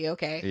 Blondie,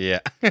 okay. Yeah.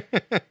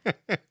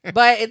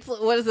 But it's,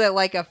 what is it,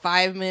 like a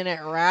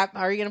 5-minute rap?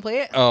 Are you going to play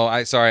it? Oh,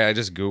 I just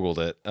Googled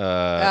it.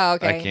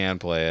 Okay. I can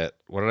play it.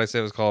 What did I say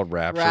it was called?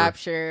 Rapture?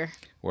 Rapture.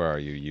 Where are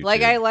you? YouTube?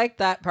 Like, I like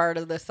that part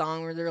of the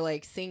song where they're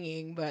like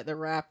singing, but the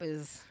rap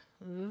is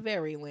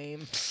very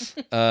lame.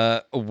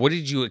 What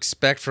did you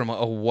expect from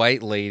a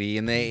white lady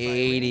in the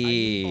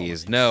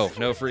 80s? No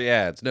free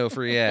ads. No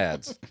free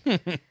ads.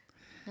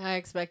 I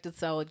expected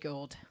Solid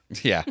Gold.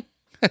 Yeah.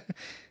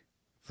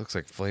 Looks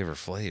like Flavor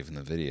Flav in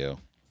the video.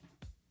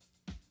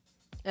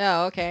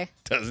 Oh, okay.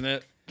 Doesn't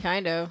it?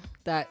 Kind of.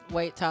 That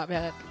white top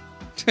hat.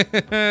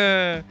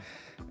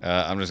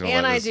 I'm just gonna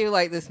And let I this... do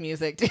like this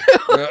music, too.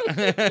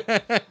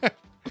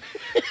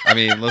 I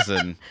mean,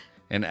 listen,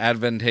 an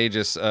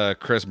advantageous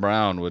Chris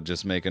Brown would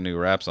just make a new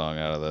rap song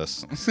out of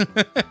this.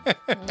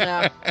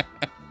 Yeah.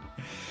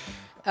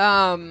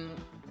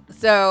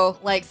 So,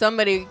 like,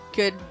 somebody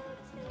could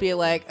be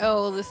like,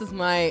 oh, this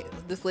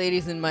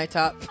lady's in my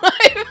top 5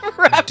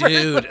 rappers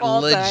Dude, of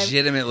all time.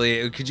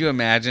 legitimately, could you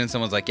imagine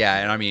someone's like, yeah,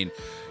 and I mean,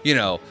 you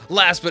know,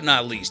 last but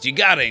not least, you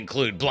gotta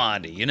include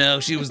Blondie, you know?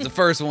 She was the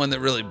first one that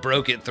really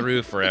broke it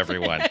through for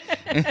everyone.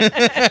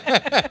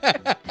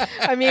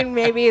 I mean,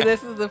 maybe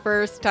this is the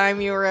first time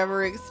you were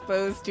ever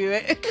exposed to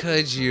it.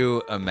 Could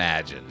you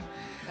imagine?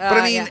 But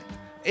I mean, yeah.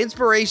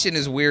 inspiration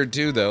is weird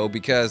too, though,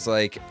 because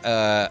like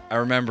I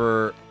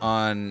remember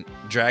on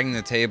Dragging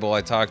the Table,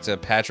 I talked to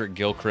Patrick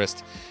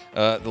Gilchrist,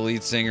 the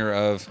lead singer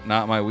of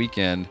Not My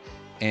Weekend,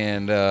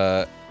 and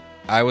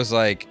I was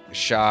like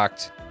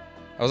shocked.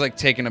 I was like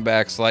taken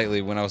aback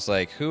slightly when I was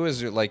like, "Who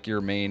is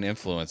your main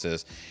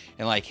influences?"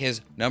 And like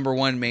his number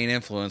one main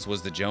influence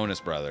was the Jonas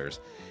Brothers,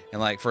 and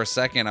like for a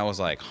second I was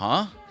like,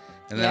 "Huh?"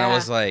 And then I Yeah.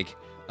 was like,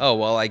 oh,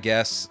 well, I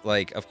guess,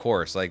 like, of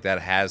course, like, that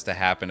has to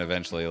happen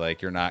eventually.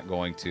 Like, you're not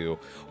going to...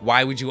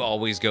 Why would you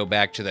always go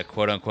back to the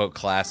quote-unquote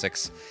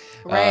classics?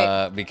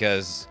 Right.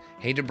 Because,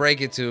 hate to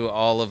break it to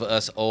all of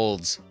us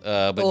olds,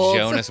 but Olds.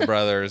 Jonas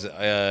Brothers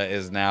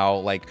is now,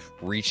 like,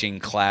 reaching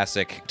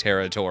classic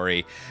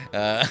territory.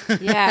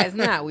 Yeah, isn't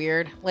that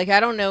weird? Like, I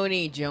don't know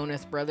any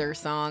Jonas Brothers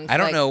songs. I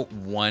don't Like, know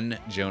one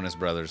Jonas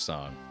Brothers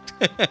song.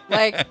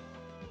 Like,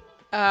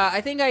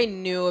 I think I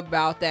knew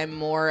about them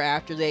more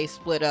after they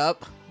split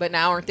up, but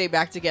now aren't they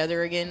back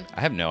together again? I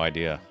have no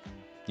idea.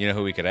 You know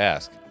who we could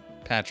ask?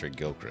 Patrick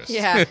Gilchrist.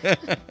 Yeah.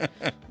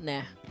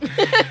 Nah.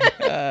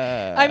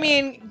 I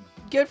mean,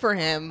 good for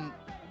him.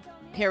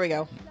 Here we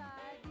go.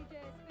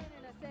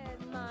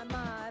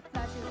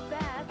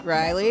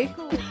 Riley.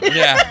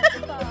 Yeah.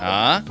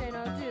 Huh?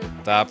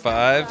 Top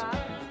 5?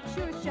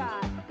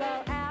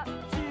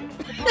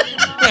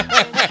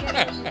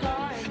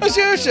 A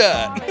shoe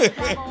shot.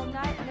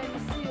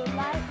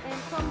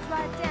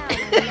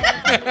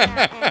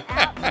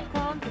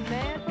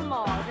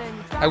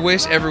 I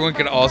wish everyone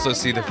could also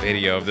see the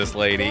video of this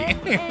lady.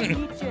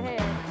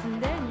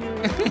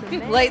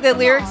 Like, the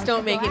lyrics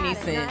don't make any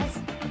sense.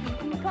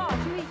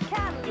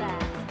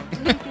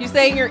 You're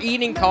saying you're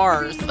eating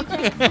cars.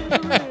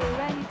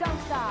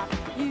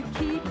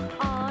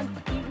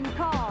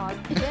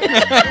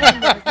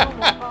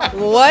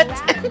 What?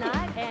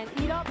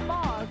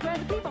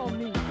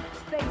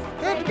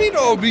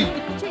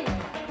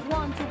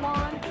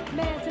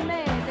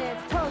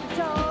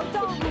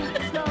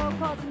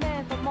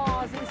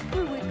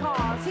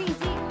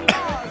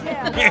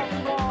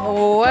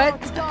 What?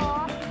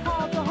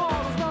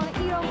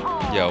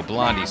 Yo,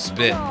 Blondie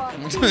spit.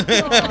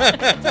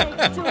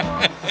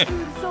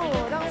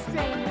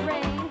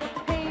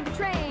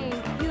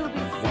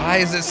 Why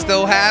is it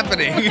still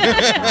happening?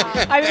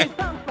 I mean,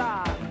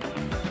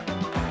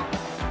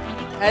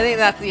 I think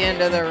that's the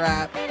end of the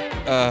rap.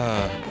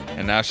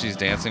 And now she's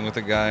dancing with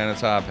a guy in a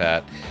top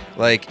hat.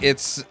 Like,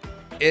 this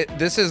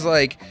is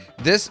like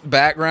this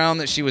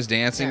background that she was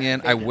dancing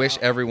in. I wish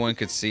everyone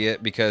could see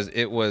it because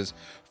it was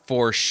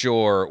for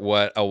sure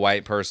what a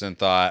white person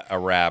thought a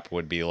rap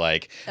would be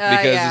like.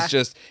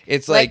 Because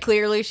it's like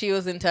clearly she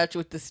was in touch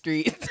with the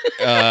streets.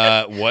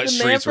 What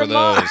streets were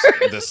those?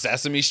 The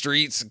Sesame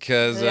Streets?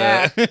 Because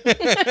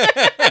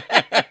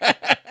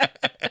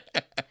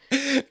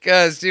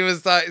because she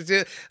was like,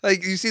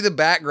 you see the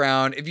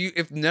background.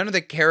 If none of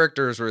the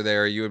characters were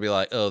there, you would be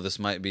like, oh, this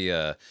might be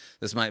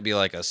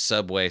like a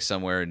subway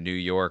somewhere in New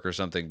York or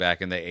something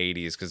back in the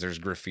 80s because there's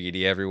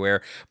graffiti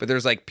everywhere. But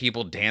there's like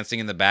people dancing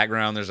in the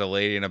background. There's a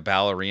lady in a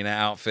ballerina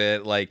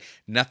outfit. Like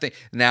nothing.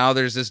 Now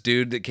there's this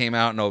dude that came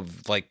out in a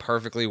like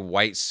perfectly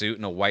white suit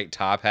and a white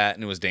top hat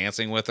and was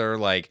dancing with her.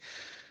 Like,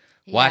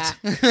 what?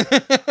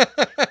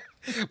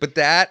 But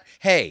that,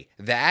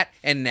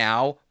 and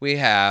now we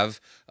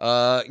have,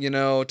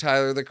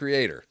 Tyler the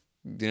Creator.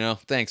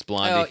 Thanks,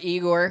 Blondie. Oh,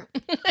 Igor.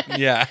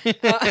 Yeah.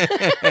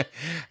 I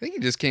think he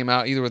just came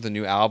out either with a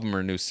new album or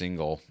a new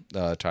single.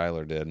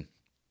 Tyler did.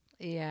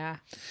 Yeah.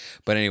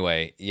 But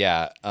anyway,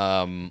 yeah.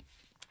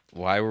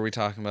 Why were we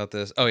talking about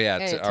this? Oh yeah,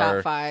 it's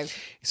top 5.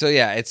 So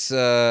yeah, it's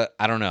I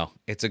don't know.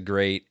 It's a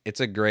great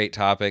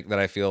topic that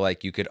I feel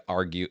like you could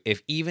argue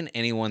if even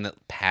anyone that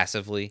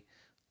passively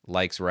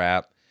likes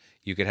rap,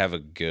 you could have a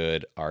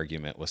good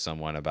argument with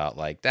someone about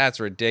like, that's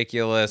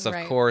ridiculous.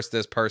 Right. Of course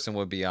this person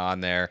would be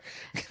on there.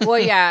 Well,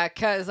 yeah,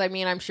 because I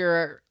mean, I'm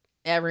sure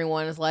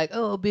everyone is like,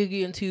 oh,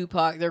 Biggie and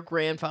Tupac, they're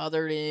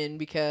grandfathered in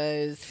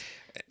because...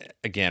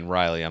 Again,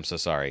 Riley, I'm so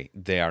sorry.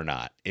 They are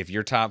not. If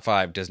your top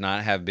 5 does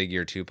not have Biggie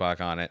or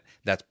Tupac on it,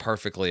 that's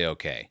perfectly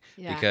okay.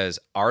 Yeah. Because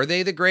are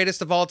they the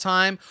greatest of all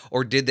time?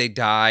 Or did they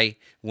die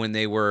when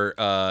they were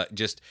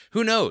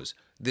who knows?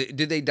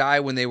 Did they die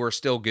when they were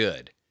still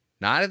good?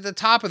 Not at the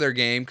top of their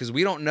game, because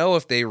we don't know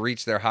if they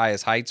reached their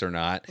highest heights or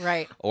not.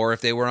 Right. Or if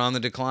they were on the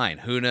decline.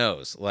 Who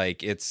knows?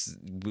 Like,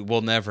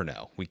 we'll never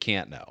know. We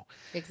can't know.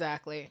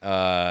 Exactly.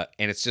 And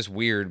it's just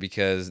weird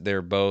because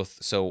they're both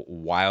so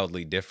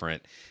wildly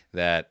different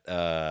that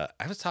I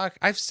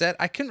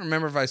couldn't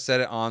remember if I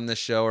said it on this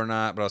show or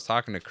not, but I was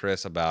talking to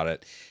Chris about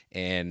it.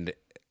 And,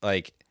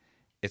 like,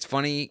 it's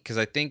funny because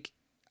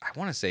I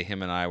want to say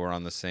him and I were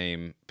on the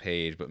same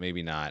page, but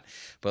maybe not.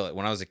 But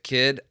when I was a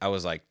kid, I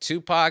was like,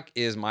 Tupac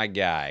is my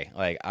guy.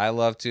 Like, I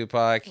love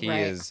Tupac.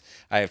 I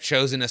have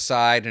chosen a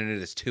side, and it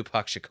is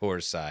Tupac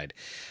Shakur's side.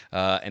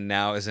 And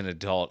now as an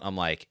adult, I'm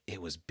like, it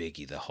was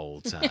Biggie the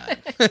whole time.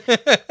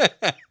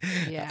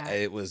 Yeah.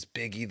 It was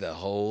Biggie the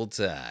whole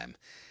time.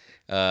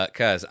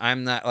 Because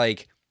I'm not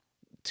like...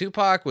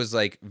 Tupac was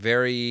like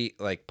very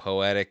like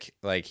poetic.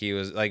 Like he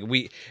was like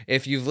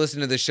if you've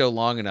listened to this show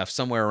long enough,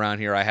 somewhere around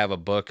here I have a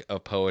book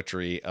of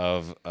poetry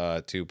of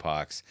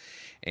Tupac's,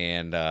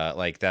 and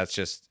like that's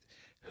just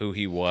who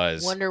he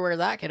was. Wonder where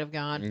that could have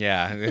gone.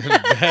 Yeah.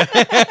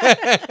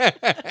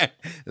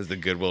 As the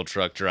Goodwill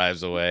truck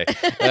drives away.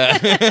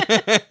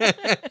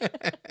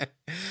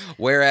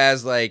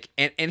 Whereas like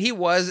and he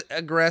was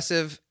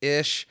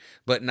aggressive-ish,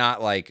 but not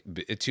like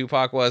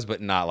Tupac was, but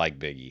not like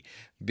Biggie.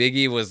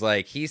 Biggie was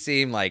like, he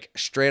seemed like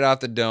straight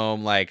off the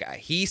dome. Like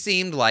he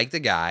seemed like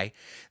the guy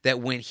that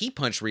when he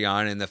punched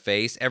Rihanna in the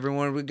face,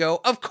 everyone would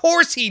go, of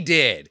course he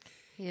did.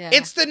 Yeah.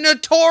 It's the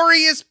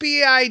notorious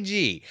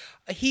B.I.G.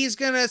 What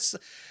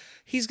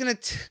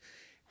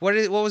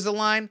was the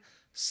line?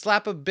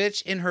 Slap a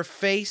bitch in her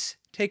face,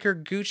 take her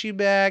Gucci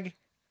bag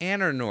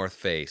and her North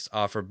Face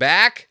off her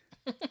back.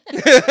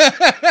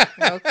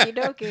 Okie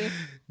dokie.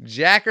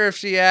 Jack her if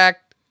she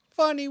act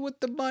funny with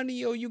the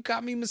money. Oh, you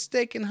got me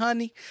mistaken,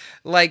 honey.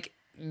 Like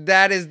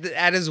that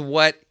is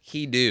what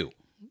he do.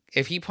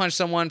 if he punched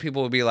someone,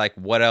 people would be like,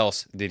 what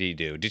else did he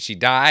do? Did she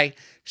die?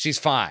 She's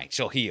fine.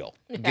 She'll heal.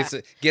 Yeah.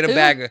 Get a Who?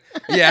 bag of,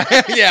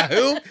 yeah,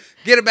 who?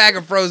 Get a bag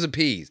of frozen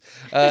peas.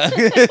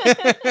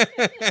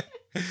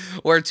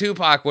 Where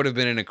Tupac would have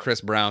been in a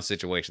Chris Brown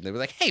situation. They'd be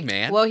like, hey,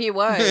 man. Well, he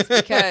was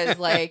because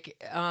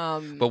like,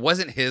 But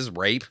wasn't his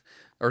rape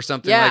or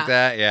something Yeah. like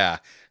that? Yeah.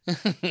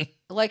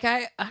 like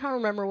I don't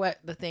remember what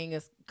the thing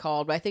is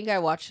called, but I think I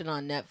watched it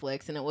on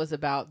Netflix, and it was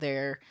about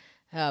their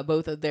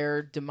both of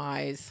their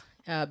demise,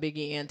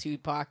 Biggie and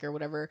Tupac or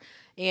whatever.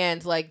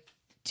 And like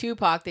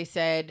Tupac, they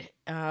said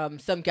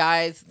some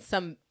guys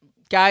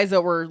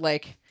that were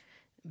like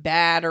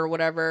bad or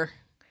whatever,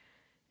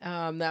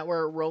 that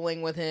were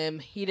rolling with him.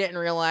 He didn't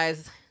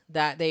realize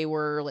that they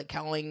were like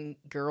calling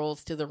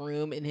girls to the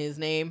room in his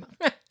name.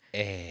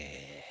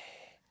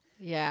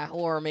 Yeah,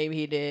 or maybe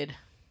he did.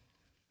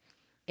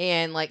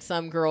 And like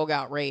some girl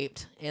got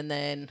raped, and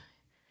then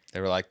They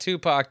were like,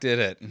 Tupac did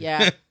it.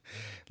 yeah,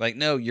 Like,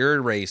 no,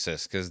 you're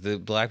racist because the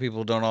black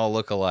people don't all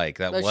look alike.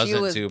 That But she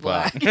wasn't was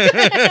Tupac.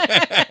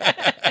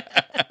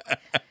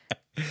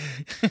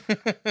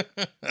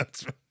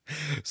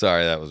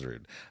 Sorry, that was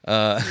rude.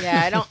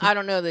 yeah. I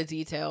don't know the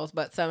details,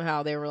 but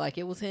somehow they were like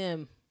it was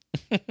him.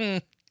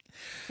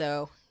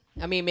 So,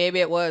 I mean, maybe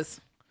it was,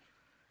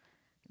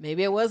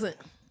 maybe it wasn't.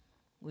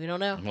 We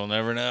don't know. We'll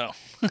never know.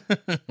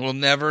 We'll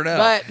never know.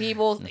 But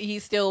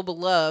he's still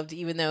beloved,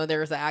 even though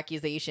there's an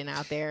accusation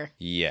out there.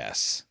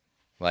 Yes.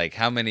 Like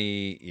how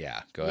many?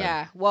 Yeah, go ahead.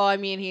 Yeah. Well, I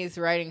mean, he's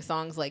writing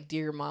songs like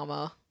 "Dear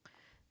Mama,"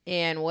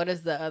 and what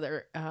is the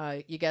other?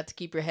 You got to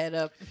keep your head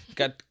up.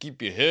 Got to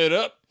keep your head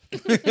up.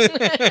 Is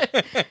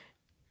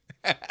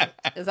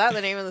that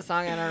the name of the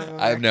song? I don't remember.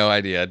 I have no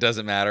idea. It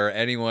doesn't matter.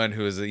 Anyone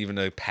who is even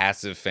a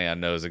passive fan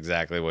knows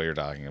exactly what you're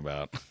talking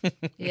about.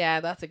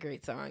 Yeah, that's a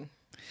great song.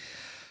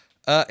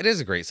 It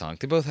is a great song.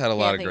 They both had a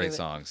lot Can't of think great of it.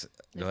 songs.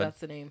 If Go ahead. that's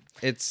the name.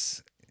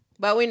 It's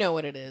But we know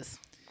what it is.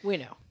 We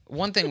know.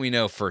 one thing we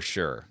know for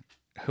sure.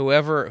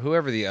 Whoever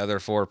the other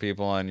four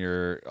people on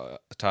your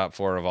top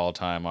four of all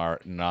time are,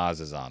 Nas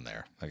is on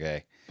there.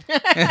 Okay.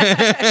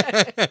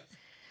 I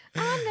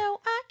know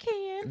I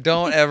can.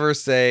 Don't ever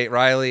say,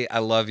 Riley, I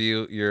love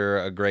you. You're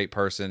a great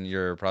person.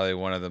 You're probably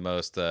one of the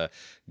most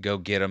go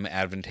get 'em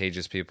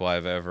advantageous people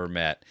I've ever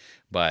met.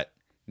 But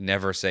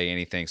never say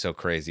anything so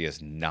crazy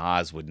as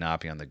Nas would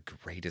not be on the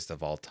greatest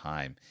of all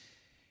time.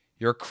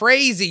 You're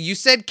crazy. You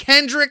said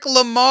Kendrick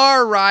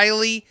Lamar,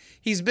 Riley.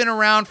 He's been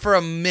around for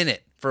a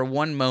minute, for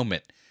one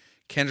moment.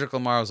 Kendrick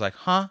Lamar was like,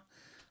 huh?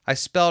 I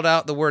spelled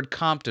out the word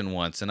Compton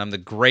once, and I'm the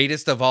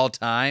greatest of all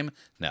time?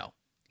 No.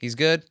 He's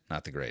good,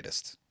 not the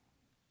greatest.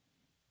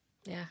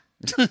 Yeah.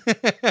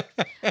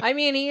 I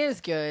mean, he is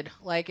good.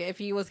 Like, if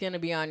he was going to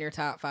be on your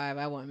top 5,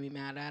 I wouldn't be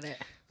mad at it.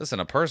 Listen,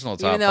 a personal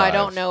top Even though 5. I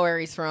don't know where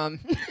he's from.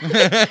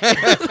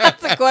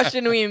 That's a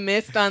question we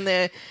missed on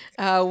the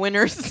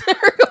winner's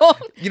circle.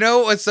 You know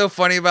what's so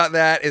funny about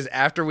that is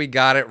after we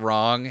got it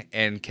wrong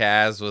and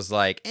Kaz was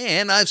like,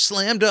 and I've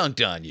slam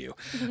dunked on you.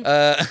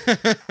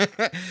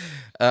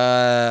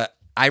 I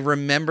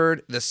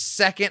remembered the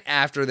second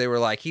after they were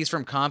like, he's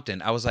from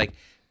Compton. I was like,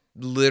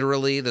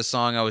 literally the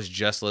song I was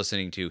just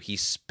listening to, he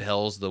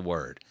spells the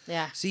word.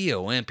 Yeah.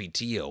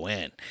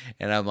 Compton.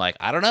 And I'm like,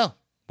 I don't know.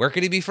 Where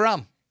could he be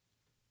from?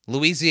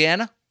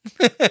 Louisiana?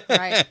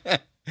 Right.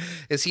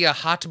 Is he a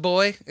hot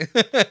boy?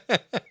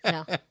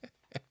 No.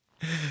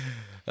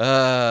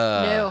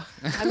 No.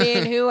 I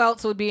mean, who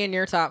else would be in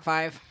your top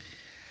 5?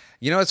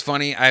 You know what's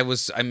funny? I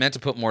meant to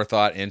put more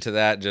thought into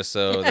that just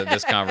so that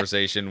this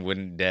conversation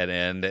wouldn't dead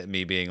end at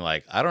me being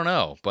like, I don't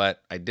know,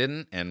 but I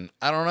didn't, and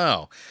I don't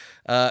know.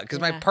 Because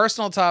my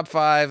personal top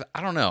 5,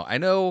 I don't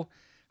know.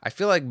 I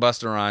feel like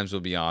Busta Rhymes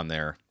will be on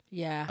there.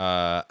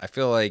 Yeah. I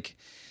feel like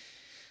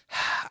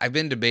I've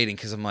been debating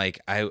because I'm like,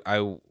 I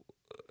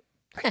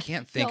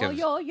can't think of.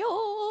 Yo.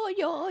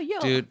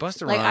 Dude,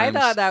 Busta Like, Rhymes. I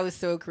thought that was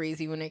so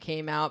crazy when it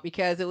came out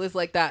because it was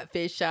like that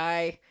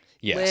fisheye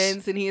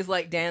lens and he's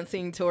like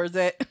dancing towards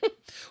it.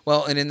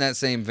 Well, and in that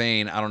same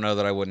vein, I don't know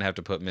that I wouldn't have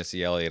to put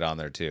Missy Elliott on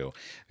there too,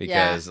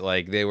 because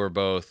like they were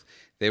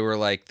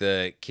like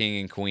the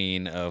king and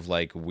queen of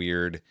like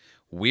weird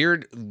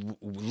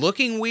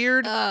looking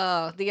weird.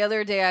 Oh, the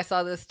other day I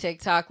saw this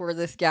TikTok where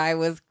this guy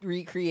was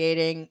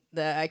recreating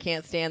the "I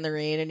Can't Stand the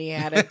Rain" and he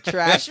had a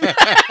trash bag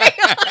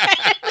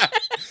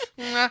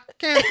I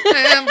can't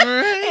stand the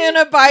rain. and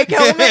a bike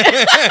helmet.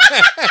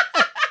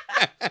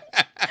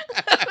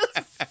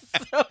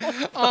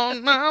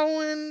 On my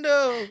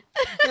window.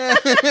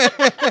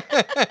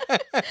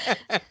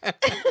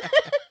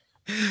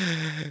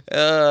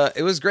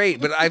 It was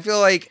great, but I feel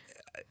like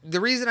the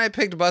reason I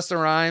picked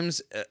Busta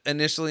Rhymes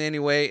initially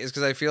anyway is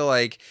because I feel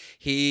like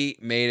he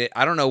made it.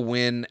 I don't know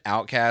when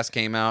Outkast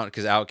came out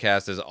because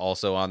Outkast is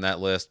also on that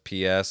list.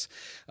 P.S.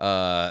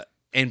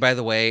 And by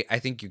the way, I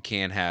think you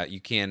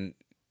can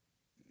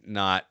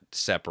not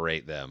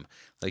separate them.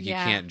 Like you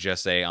can't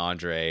just say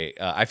Andre.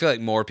 I feel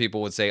like more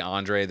people would say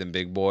Andre than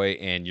Big Boy,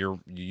 and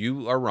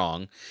you are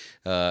wrong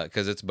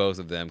because it's both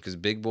of them. Because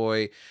Big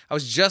Boy, I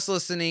was just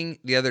listening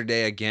the other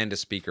day again to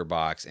Speaker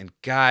Box, and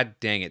god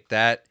dang it,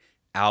 that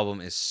album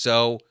is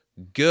so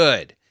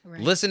good. Right.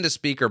 Listen to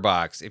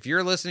Speakerbox. If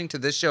you're listening to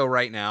this show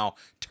right now,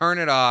 turn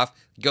it off.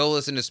 Go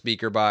listen to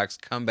Speakerbox.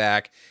 Come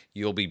back.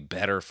 You'll be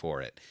better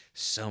for it.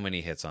 So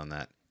many hits on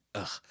that.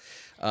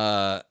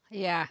 Ugh.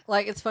 Yeah,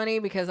 like it's funny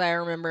because I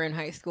remember in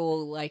high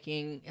school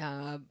liking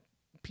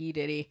P.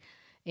 Diddy,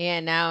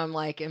 and now I'm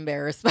like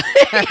embarrassed by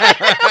it.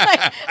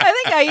 Like, I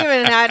think I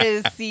even had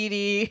his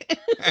CD,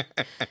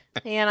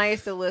 and I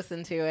used to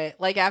listen to it.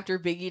 Like after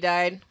Biggie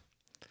died.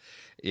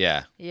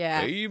 Yeah.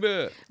 Yeah.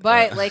 Baby.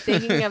 But like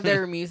thinking of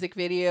their music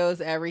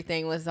videos,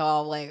 everything was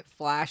all like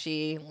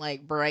flashy,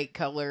 like bright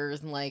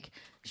colors and like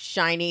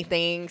shiny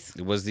things.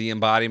 It was the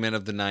embodiment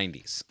of the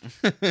 90s.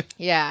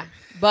 Yeah.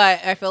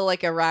 But I feel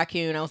like a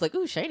raccoon. I was like,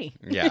 ooh, shiny.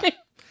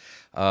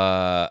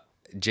 Yeah.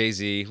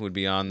 Jay-Z would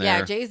be on there.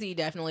 Yeah, Jay-Z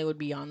definitely would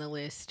be on the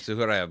list. So who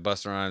would I have?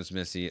 Busta Rhymes,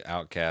 Missy,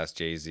 Outkast,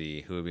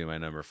 Jay-Z. Who would be my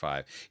number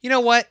 5? You know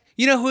what?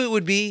 You know who it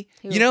would be?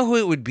 Who? You know who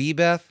it would be,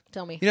 Beth?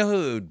 Tell me. You know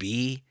who it would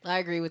be? I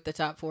agree with the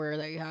top 4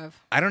 that you have.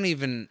 I'm not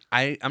even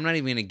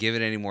going to give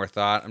it any more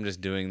thought. I'm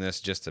just doing this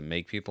just to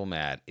make people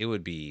mad. It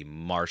would be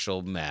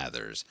Marshall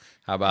Mathers.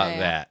 How about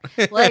that?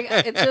 Like,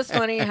 it's just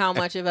funny how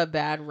much of a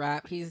bad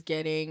rap he's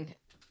getting.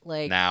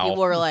 Like, now.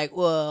 People are like,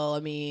 well, I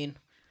mean,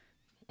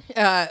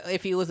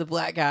 if he was a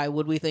black guy,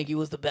 would we think he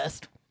was the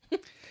best?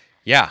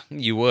 Yeah,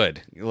 you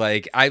would.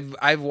 Like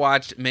I've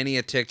watched many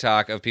a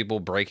TikTok of people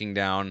breaking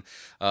down.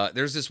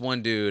 There's this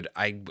one dude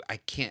I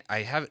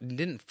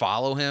didn't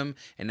follow him,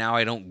 and now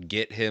I don't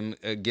get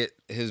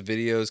his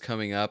videos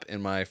coming up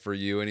in my For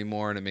You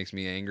anymore, and it makes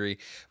me angry.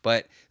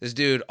 But this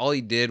dude, all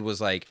he did was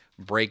like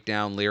break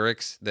down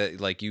lyrics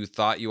that like you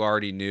thought you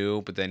already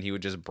knew, but then he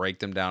would just break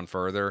them down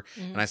further.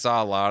 Mm-hmm. And I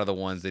saw a lot of the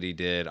ones that he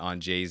did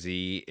on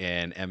Jay-Z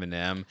and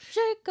Eminem.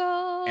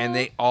 Jacob. And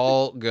they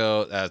all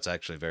go, that's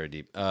actually very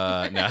deep.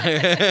 No.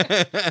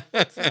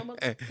 That's not my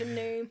fucking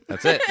name.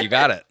 That's it. You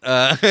got it.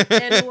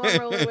 And who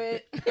I'm rolling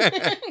with.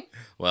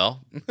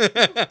 Well.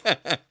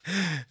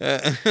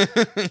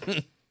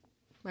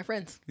 My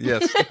friends.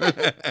 Yes.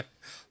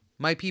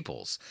 My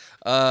peoples.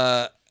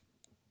 Yeah,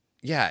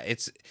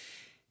 it's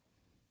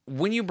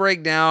when you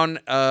break down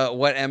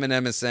what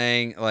Eminem is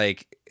saying,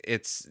 like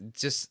it's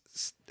just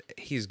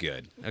he's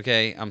good.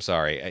 Okay, I'm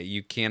sorry.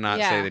 You cannot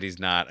say that he's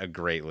not a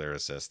great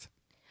lyricist.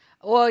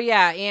 Well,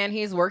 yeah, and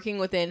he's working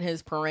within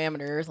his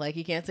parameters. Like,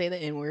 he can't say the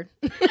N-word.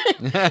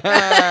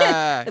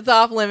 It's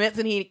off limits,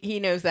 and he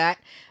knows that.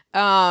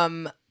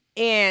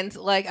 And,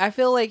 like, I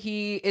feel like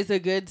he is a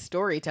good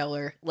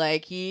storyteller.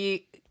 Like,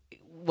 he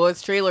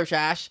was trailer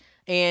trash,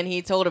 and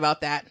he told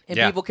about that, and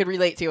people could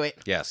relate to it.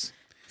 Yes.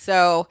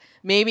 So,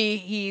 maybe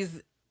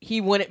he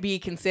wouldn't be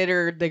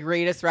considered the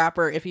greatest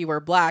rapper if he were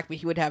black, but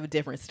he would have a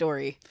different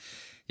story.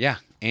 Yeah,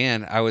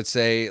 and I would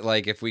say,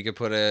 like, if we could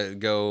put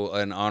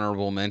an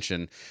honorable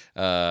mention,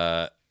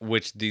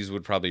 which these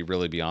would probably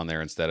really be on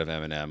there instead of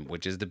Eminem,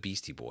 which is the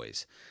Beastie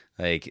Boys.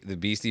 Like, the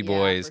Beastie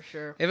Boys. For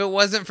sure. If it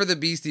wasn't for the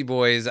Beastie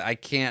Boys, I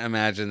can't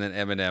imagine that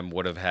Eminem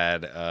would have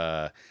had,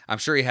 I'm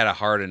sure he had a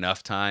hard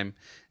enough time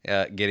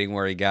getting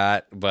where he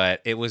got, but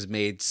it was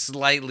made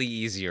slightly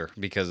easier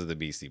because of the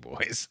Beastie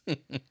Boys. And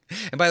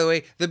by the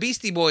way, the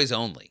Beastie Boys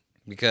only.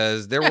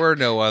 Because there were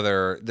no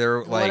other.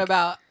 What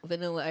about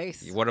Vanilla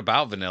Ice? What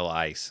about Vanilla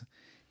Ice?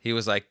 He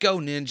was like, "Go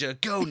Ninja,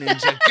 go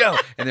Ninja, go!"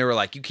 And they were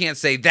like, "You can't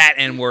say that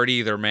N-word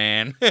either,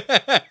 man."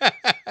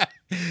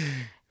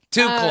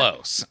 Too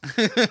close.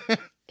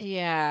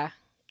 Yeah,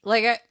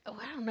 like I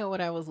don't know what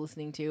I was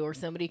listening to, or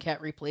somebody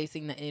kept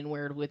replacing the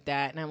N-word with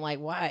that, and I'm like,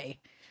 why?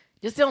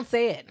 Just don't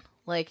say it.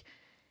 Like,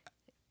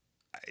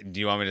 do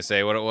you want me to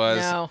say what it was?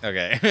 No.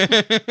 Okay.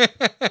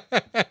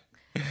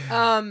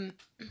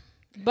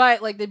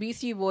 But, like, the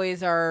Beastie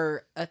Boys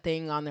are a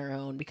thing on their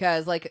own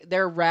because, like,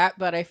 they're rap,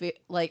 but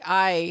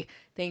I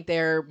think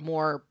they're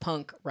more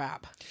punk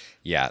rap.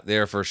 Yeah,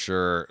 they're for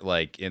sure,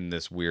 like, in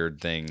this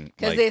weird thing.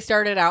 Because they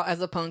started out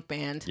as a punk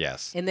band.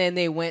 Yes. And then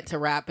they went to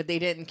rap, but they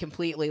didn't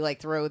completely, like,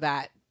 throw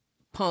that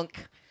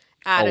punk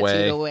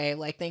attitude away.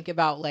 Like, think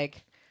about,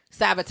 like,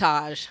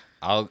 Sabotage.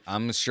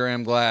 I'm sure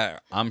am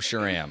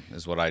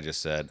is what I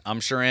just said. I'm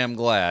sure am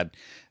glad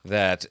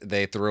that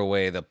they threw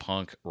away the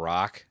punk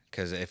rock.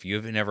 Because if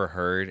you've never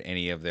heard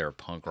any of their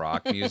punk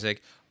rock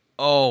music,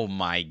 oh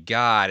my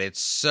God,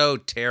 it's so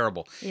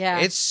terrible. Yeah.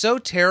 It's so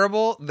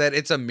terrible that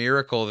it's a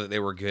miracle that they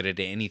were good at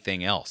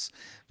anything else.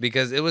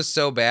 Because it was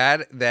so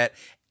bad that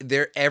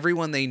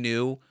everyone they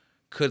knew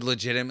could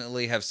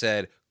legitimately have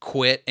said,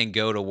 quit and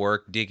go to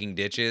work digging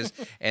ditches.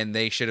 And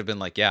they should have been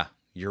like, yeah,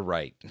 you're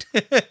right.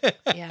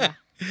 Yeah.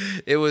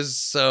 It was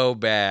so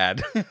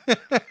bad.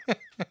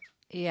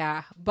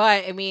 Yeah.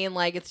 But, I mean,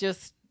 like, it's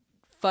just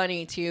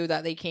funny too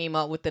that they came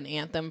up with an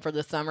anthem for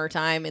the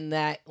summertime and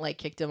that like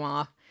kicked him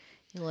off.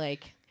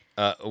 Like,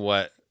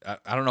 what?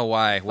 I don't know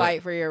why.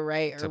 Fight for your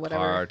right or to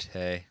whatever.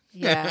 Party.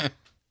 Yeah.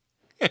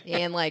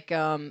 And like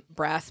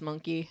Brass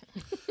Monkey.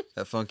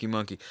 That funky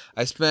monkey.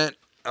 I spent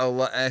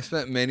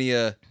many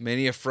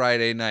a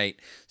Friday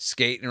night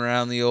skating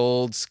around the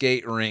old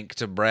skate rink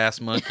to Brass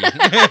Monkey.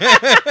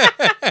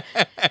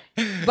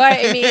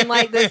 But I mean,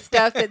 like the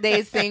stuff that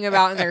they sing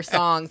about in their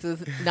songs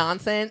is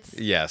nonsense.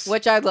 Yes.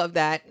 Which I love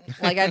that.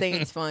 Like I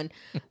think it's fun.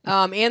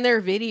 And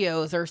their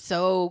videos are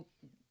so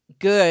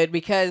good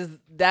because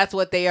that's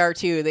what they are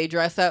too. They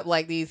dress up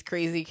like these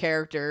crazy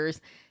characters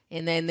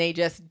and then they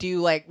just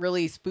do like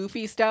really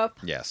spoofy stuff.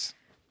 Yes.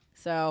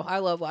 So I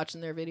love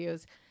watching their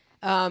videos.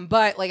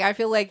 But like I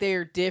feel like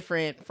they're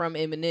different from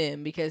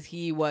Eminem because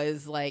he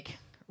was like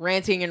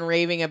ranting and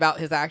raving about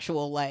his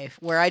actual life,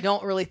 where I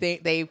don't really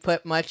think they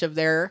put much of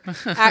their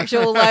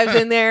actual lives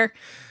in there.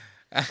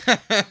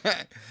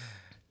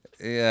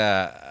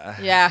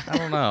 Yeah. I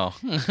don't know.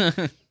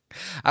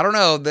 I don't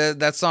know.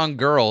 That song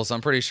 "Girls," I'm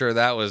pretty sure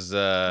that was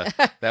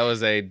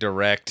a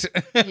direct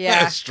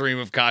stream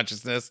of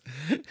consciousness.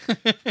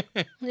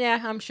 Yeah,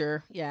 I'm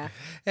sure. Yeah.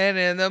 And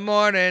in the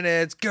morning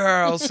it's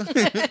girls,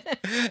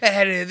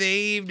 and in the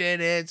evening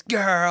it's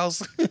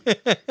girls.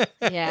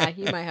 Yeah,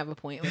 you might have a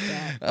point with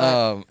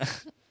that.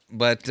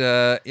 But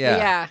yeah.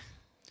 Yeah.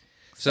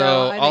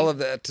 So I all think- of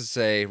that to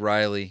say,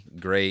 Riley,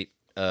 great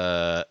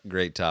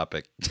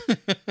topic.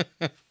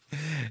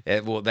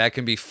 That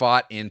can be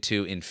fought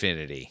into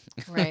infinity.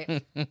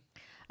 Right.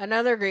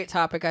 Another great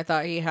topic I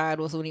thought he had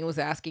was when he was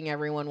asking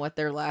everyone what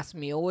their last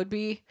meal would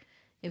be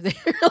if they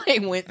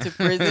like went to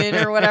prison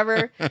or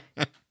whatever.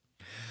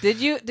 Did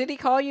he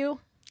call you?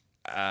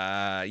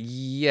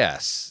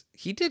 Yes,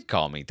 he did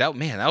call me. That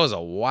was a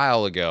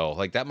while ago.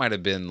 Like that might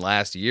have been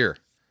last year.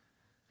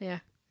 Yeah.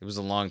 It was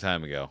a long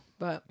time ago.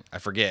 But I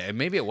forget.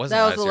 Maybe it wasn't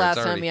that was last the year. last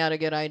It's time already... he had a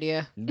good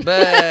idea.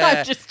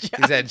 But Just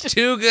he's had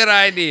two good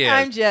ideas.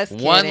 I'm just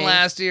one kidding.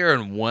 last year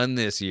and one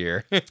this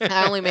year.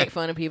 I only make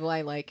fun of people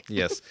I like.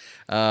 Yes.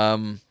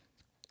 So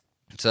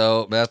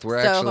Beth,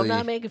 we're So actually. if I'm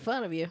not making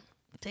fun of you,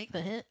 take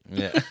the hint.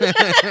 Yeah.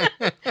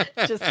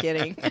 Just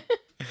kidding.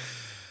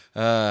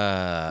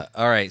 All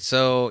right.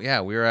 So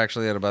yeah, we were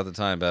actually at about the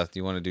time. Beth, do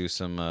you want to do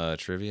some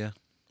trivia?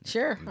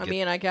 Sure. I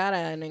mean, I got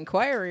an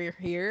inquirer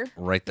here.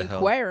 Right the hell.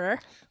 Inquirer.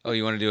 Oh,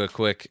 you want to do a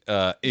quick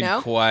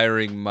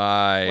inquiring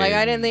minds? Like,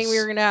 I didn't think we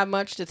were going to have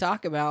much to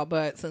talk about,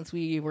 but since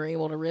we were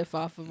able to riff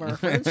off of our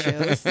friends'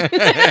 shows,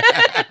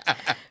 I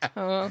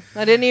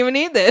didn't even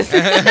need this.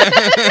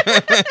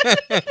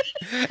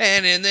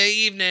 And in the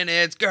evening,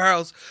 it's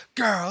girls,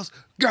 girls,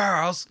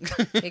 girls.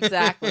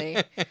 Exactly.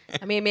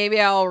 I mean,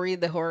 maybe I'll read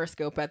the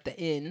horoscope at the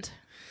end.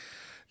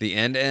 The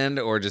end,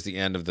 or just the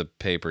end of the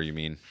paper, you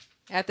mean?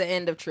 At the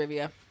end of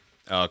trivia.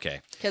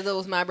 Okay. Because it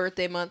was my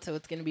birthday month, so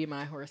it's going to be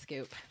my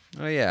horoscope.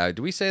 Oh, yeah.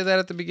 Do we say that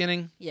at the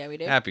beginning? Yeah, we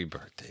did. Happy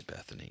birthday,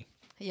 Bethany.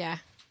 Yeah.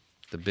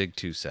 The big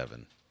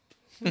 2-7.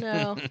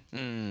 No.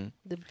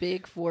 The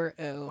big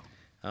 4-0.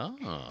 Oh.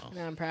 And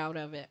I'm proud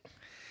of it.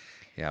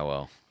 Yeah,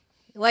 well.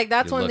 Like,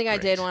 that's You one look thing I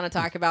great. did want to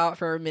talk about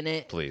for a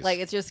minute. Please. Like,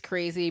 it's just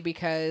crazy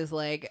because,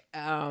 like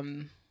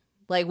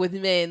with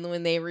men,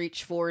 when they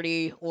reach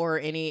 40 or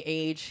any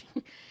age,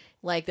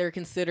 like, they're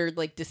considered,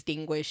 like,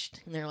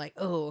 distinguished. And they're like,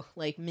 oh,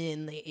 like,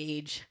 men, they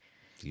age.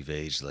 You've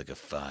aged like a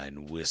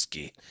fine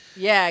whiskey.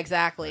 Yeah,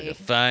 exactly. Like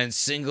a fine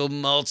single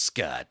malt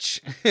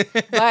scotch.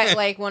 But,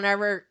 like,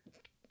 whenever,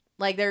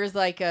 like, there's,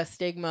 like, a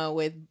stigma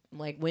with,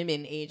 like,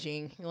 women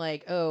aging.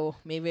 Like, oh,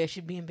 maybe I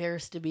should be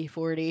embarrassed to be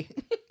 40.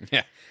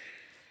 Yeah.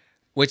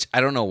 Which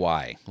I don't know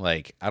why.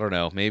 Like, I don't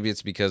know. Maybe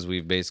it's because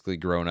we've basically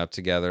grown up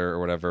together or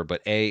whatever.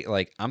 But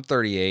like, I'm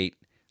 38.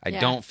 I Yeah.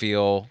 don't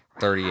feel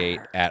 38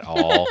 at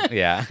all.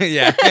 Yeah.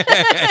 Yeah.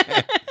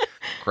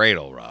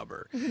 Cradle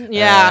robber.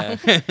 Yeah.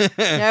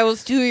 I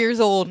was 2 years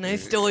old and I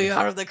stole you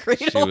out of the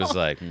cradle. She was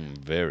like,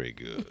 very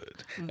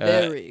good.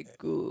 Very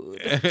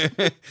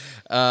good.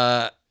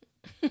 What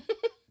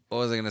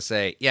was I going to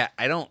say? Yeah,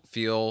 I don't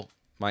feel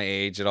my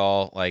age at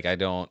all. Like, I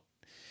don't.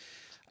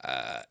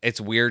 It's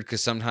weird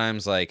because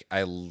sometimes, like,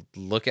 I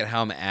look at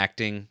how I'm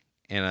acting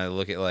and I'll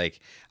look at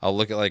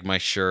like my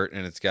shirt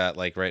and it's got,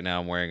 like, right now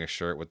I'm wearing a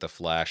shirt with the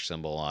Flash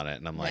symbol on it.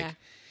 And I'm like,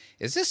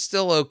 is this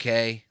still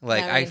okay?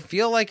 Like, I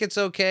feel like it's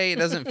okay. It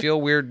doesn't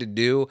feel weird to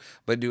do,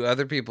 but do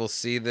other people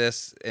see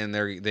this and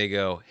they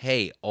go,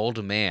 hey,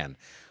 old man,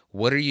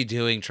 what are you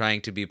doing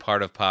trying to be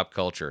part of pop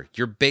culture?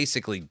 You're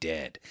basically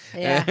dead.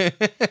 Yeah.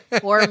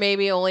 Or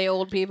maybe only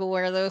old people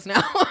wear those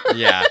now.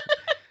 Yeah.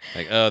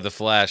 Like, oh, the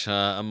Flash,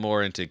 huh? I'm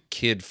more into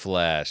Kid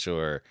Flash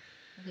or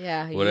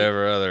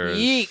whatever other.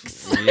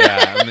 Yeeks.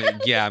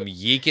 Yeah, I'm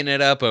yeeking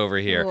it up over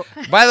here.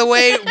 By the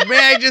way,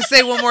 may I just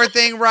say one more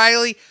thing,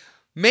 Riley?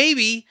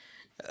 Maybe,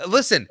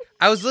 listen,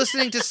 I was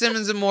listening to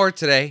Simmons and Moore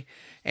today,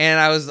 and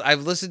I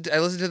listened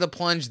to The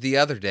Plunge the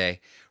other day.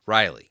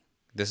 Riley,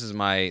 this is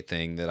my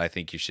thing that I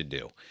think you should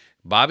do.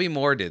 Bobby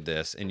Moore did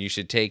this, and you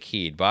should take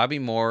heed. Bobby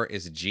Moore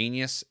is a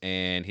genius,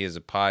 and he is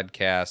a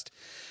podcast.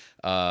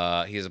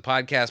 He is a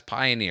podcast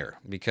pioneer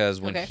because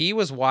when he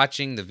was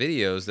watching the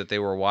videos that they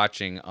were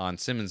watching on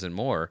Simmons and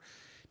Moore,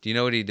 do you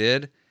know what he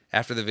did?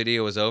 After the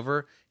video was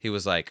over, he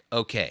was like,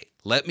 okay,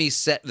 let me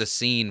set the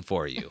scene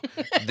for you.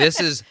 This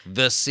is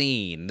the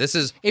scene. This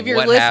is if you're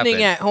what listening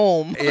happened. at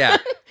home. Yeah.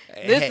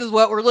 This is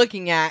what we're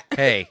looking at.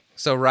 Hey,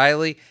 so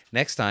Riley,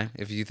 next time,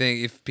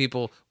 if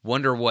people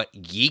wonder what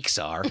yeeks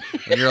are,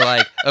 and you're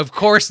like, of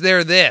course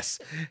they're this.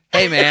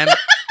 Hey, man,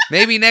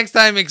 Maybe next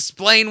time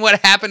explain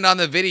what happened on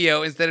the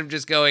video instead of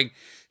just going,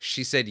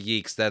 she said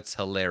yeeks, that's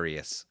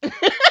hilarious.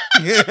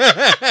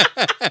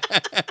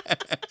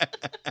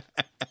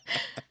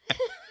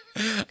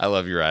 I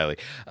love you, Riley.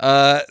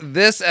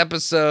 This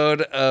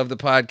episode of the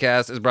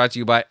podcast is brought to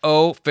you by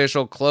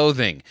Official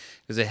Clothing.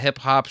 It's a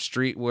hip-hop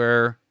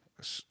streetwear...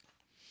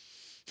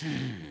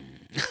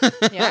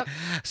 Yep.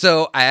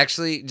 So I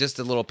actually, just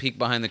a little peek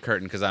behind the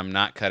curtain because I'm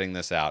not cutting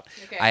this out.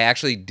 Okay. I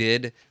actually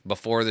did,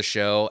 before the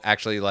show,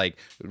 actually like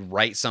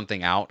write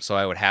something out so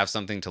I would have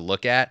something to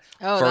look at.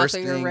 Oh, that's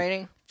what you were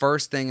writing?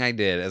 First thing I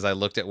did as I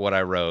looked at what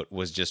I wrote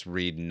was just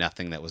read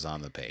nothing that was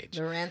on the page.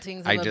 The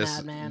rantings of a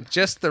madman.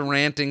 Just the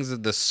rantings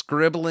of the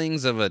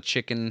scribblings of a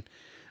chicken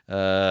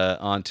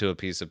onto a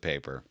piece of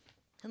paper.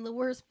 And the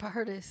worst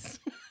part is,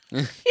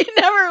 you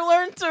never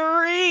learned to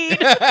read.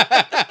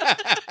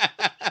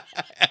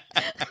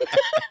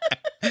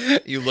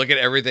 You look at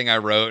everything I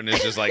wrote and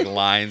it's just like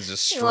lines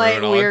just strewn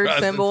Like all weird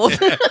across symbols.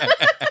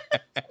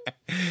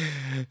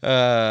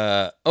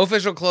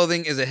 Official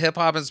Clothing is a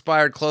hip-hop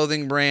inspired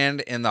clothing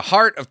brand in the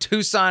heart of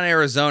Tucson,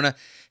 Arizona,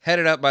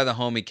 headed up by the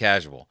homie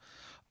Casual.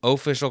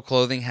 Official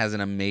Clothing has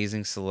an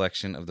amazing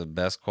selection of the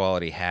best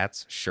quality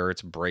hats,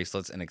 shirts,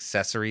 bracelets, and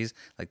accessories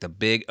like the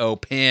Big O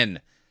pin.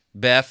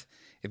 Beth,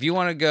 if you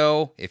want to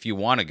go,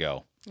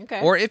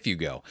 Okay. or if you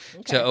go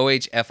to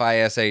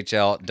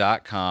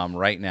ohfishl.com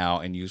right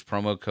now and use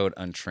promo code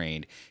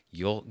UNTRAINED,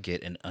 you'll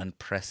get an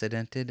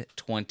unprecedented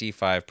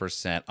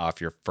 25% off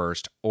your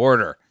first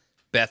order.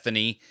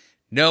 Bethany,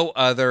 no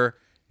other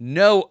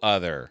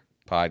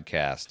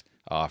podcast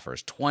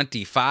offers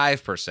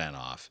 25%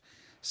 off.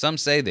 Some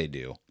say they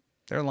do.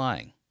 They're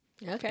lying.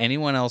 Okay.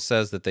 Anyone else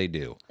says that they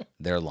do,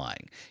 they're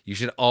lying. You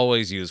should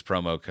always use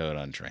promo code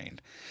UNTRAINED,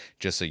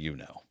 just so you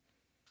know.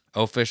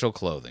 Official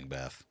Clothing,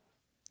 Beth.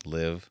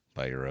 Live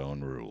by your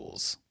own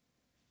rules.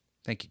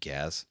 Thank you,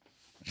 Kaz.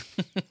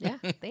 Yeah,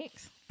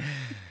 thanks.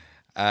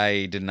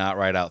 I did not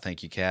write out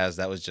thank you, Kaz.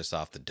 That was just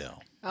off the dome.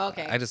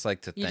 Okay. I just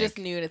like to You thank. just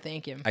knew to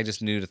thank him. I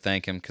just knew to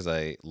thank him because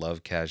I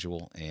love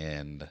Casual,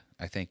 and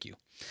I thank you.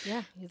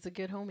 Yeah, he's a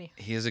good homie.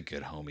 He is a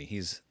good homie.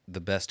 He's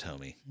the best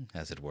homie,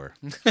 as it were.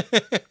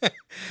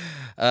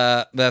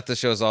 Beth, the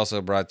show is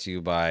also brought to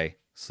you by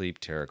Sleep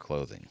Terror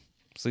Clothing.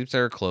 Sleep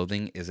Terror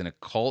Clothing is an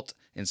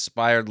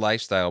occult-inspired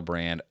lifestyle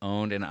brand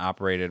owned and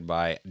operated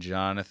by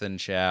Jonathan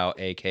Chow,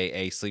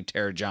 a.k.a. Sleep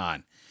Terror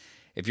John.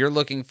 If you're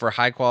looking for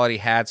high-quality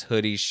hats,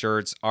 hoodies,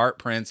 shirts, art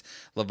prints,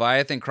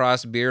 Leviathan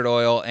Cross beard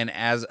oil, and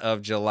as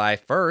of July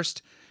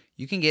 1st,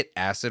 you can get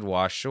acid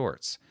wash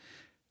shorts.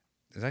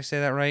 Did I say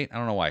that right? I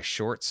don't know why.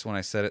 Shorts, when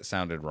I said it,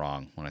 sounded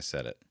wrong when I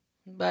said it.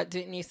 But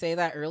didn't you say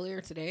that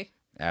earlier today?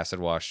 Acid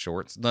wash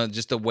shorts. No,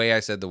 just the way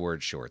I said the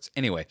word shorts.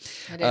 Anyway.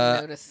 I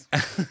didn't notice.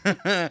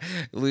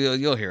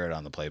 You'll hear it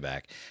on the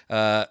playback.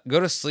 Go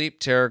to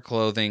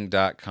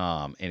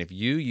sleepterrorclothing.com, and if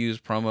you use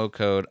promo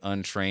code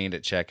UNTRAINED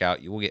at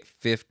checkout, you will get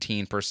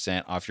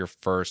 15% off your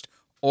first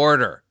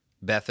order.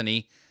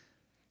 Bethany,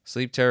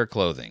 Sleep Terror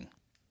Clothing.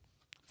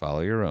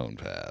 Follow your own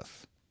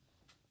path.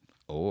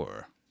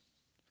 Or...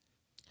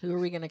 Who are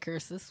we going to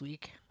curse this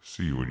week?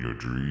 See you in your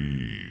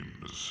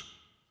dreams,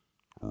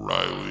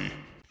 Riley.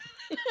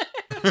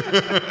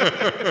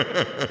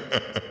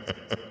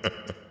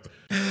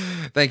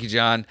 Thank you,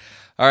 John.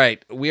 All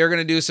right, we are going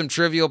to do some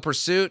Trivial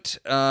Pursuit.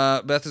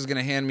 Beth is going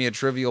to hand me a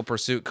Trivial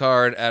Pursuit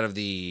card out of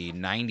the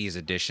 90s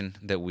edition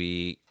that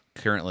we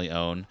currently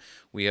own.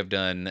 We have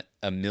done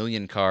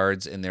 1,000,000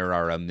 cards, and there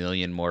are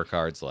 1,000,000 more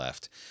cards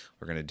left.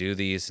 We're going to do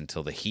these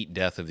until the heat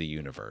death of the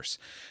universe.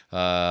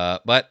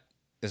 But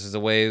this is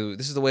the way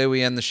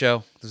we end the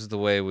show. This is the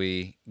way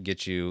we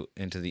get you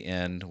into the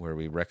end, where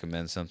we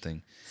recommend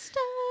something. Step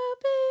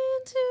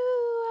into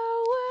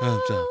our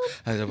world.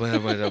 And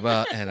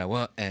I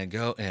want and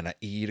go and I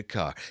eat a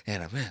car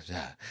and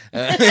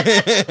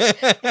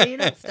And you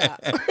don't stop.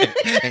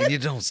 and you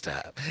don't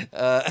stop.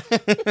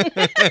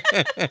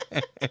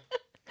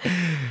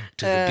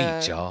 To the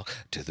beat, y'all.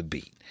 To the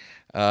beat.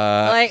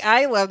 Like,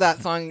 I love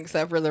that song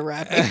except for the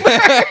rapping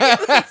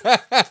part.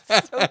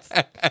 So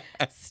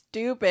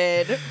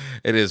stupid.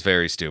 It is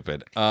very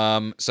stupid.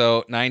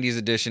 So 90s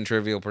edition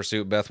Trivial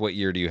Pursuit. Beth, what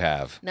year do you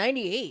have?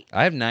 98.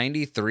 I have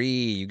 93.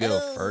 You go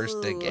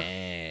first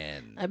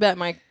again. I bet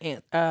my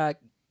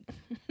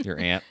Your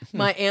aunt?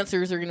 my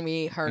answers are going to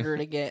be harder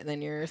to get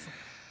than yours.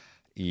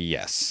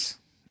 Yes.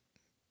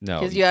 No.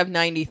 Because you have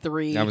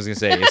 93. I was going to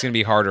say, it's going to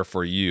be harder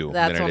for you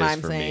That's than it what is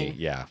I'm for saying. me.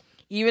 Yeah.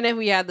 Even if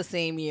we had the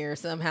same year,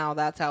 somehow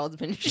that's how it's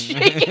been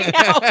shaking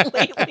out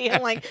lately.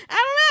 I'm like,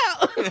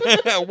 I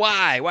don't know.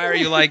 Why? Why are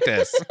you like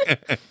this?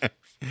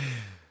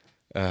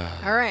 All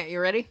right, you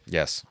ready?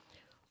 Yes.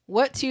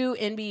 What two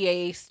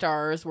NBA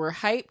stars were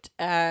hyped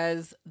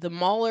as the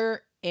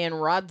Mauler and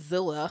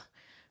Rodzilla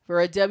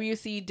for a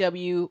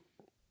WCW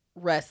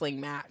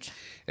wrestling match?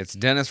 It's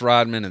Dennis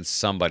Rodman and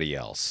somebody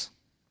else.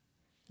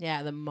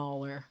 Yeah, the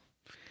Mauler.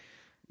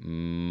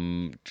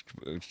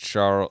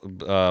 Charles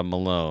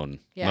Malone.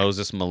 Yeah.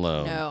 Moses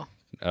Malone. No.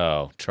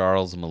 Oh,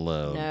 Charles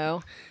Malone.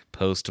 No.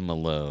 Post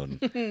Malone.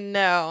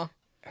 No.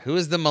 Who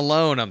is the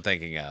Malone I'm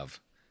thinking of?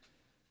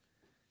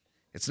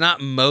 It's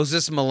not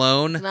Moses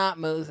Malone. It's not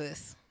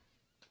Moses.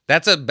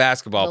 That's a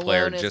basketball Malone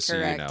player, is just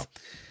correct. so you know.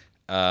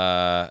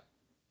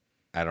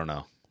 I don't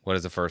know. What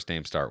does the first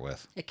name start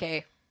with?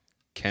 Okay.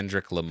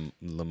 Kendrick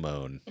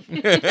Lamone.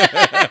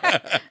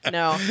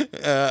 No.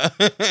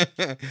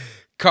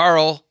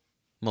 Carl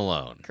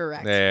Malone.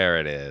 Correct. There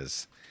it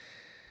is.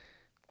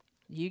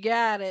 You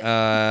got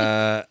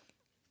it.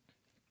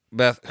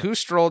 Beth, who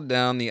strolled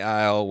down the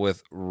aisle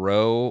with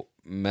Roe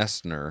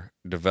Messner,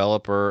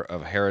 developer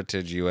of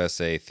Heritage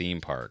USA theme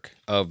park,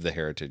 of the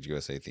Heritage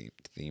USA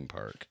theme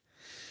park?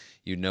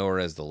 You know her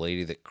as the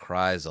lady that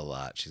cries a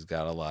lot. She's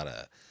got a lot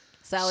of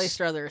Sally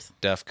Struthers.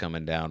 stuff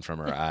coming down from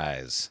her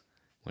eyes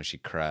when she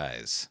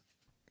cries.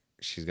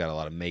 She's got a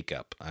lot of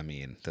makeup,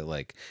 that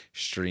like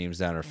streams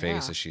down her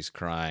face Yeah. as she's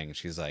crying.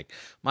 She's like,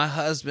 my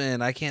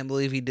husband, I can't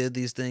believe he did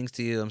these things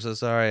to you. I'm so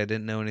sorry. I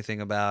didn't know anything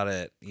about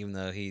it, even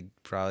though he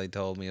probably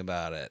told me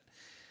about it.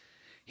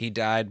 He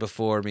died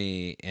before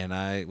me, and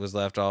I was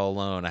left all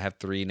alone. I have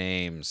 3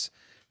 names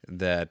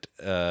that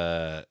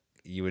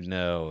you would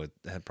know.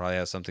 It probably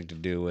has something to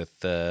do with...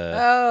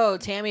 Oh,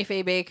 Tammy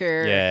Faye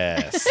Baker.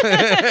 Yes.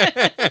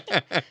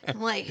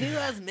 I'm like, who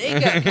has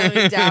makeup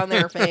coming down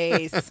their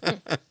face?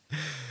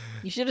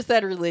 You should have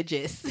said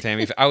religious.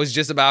 Tammy, I was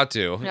just about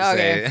to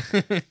Okay.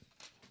 say...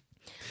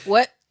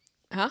 What?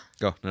 Huh?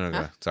 Go. No.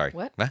 Huh? Sorry.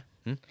 What?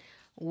 Hmm?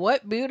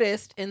 What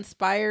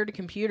Buddhist-inspired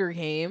computer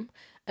game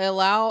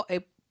allow a...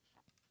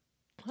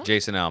 Huh?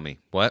 Jason Alme.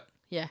 What?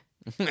 Yeah.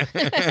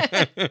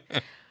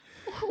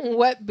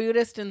 What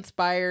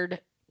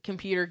Buddhist-inspired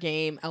computer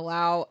game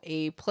allow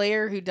a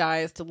player who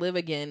dies to live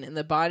again in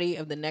the body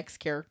of the next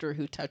character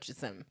who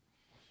touches him?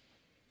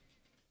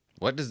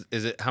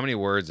 Is it? How many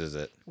words is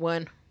it?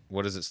 1.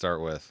 What does it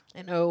start with?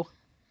 An O.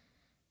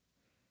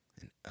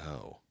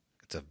 Oh,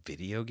 it's a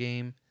video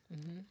game?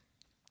 Mhm.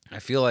 I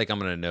feel like I'm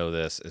going to know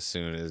this as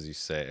soon as you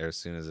say, or as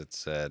soon as it's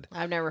said.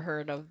 I've never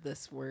heard of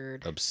this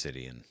word.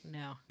 Obsidian.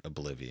 No.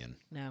 Oblivion.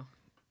 No.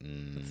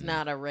 It's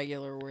not a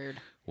regular word.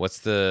 What's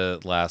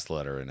the last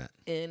letter in it?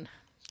 In.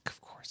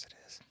 Of course it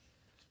is.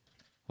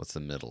 What's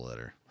the middle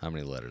letter? How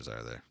many letters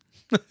are there?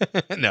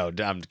 No,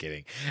 I'm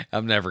kidding.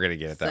 I'm never going to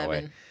get it that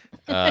way.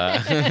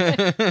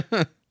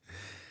 7.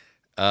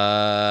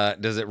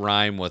 Does it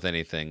rhyme with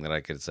anything that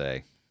I could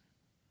say?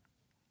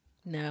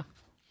 No.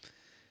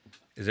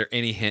 Is there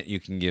any hint you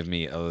can give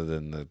me other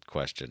than the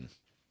question?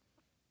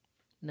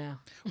 No.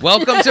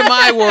 Welcome to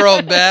my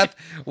world, Beth.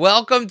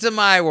 Welcome to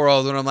my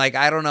world when I'm like,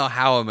 I don't know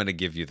how I'm going to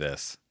give you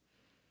this.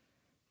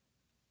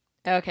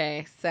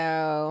 Okay,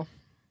 so...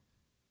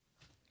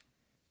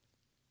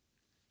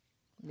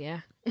 Yeah.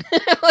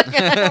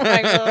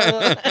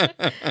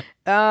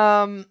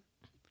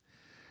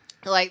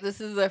 Like,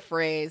 this is a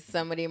phrase.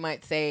 Somebody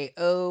might say,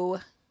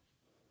 oh...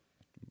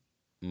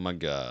 My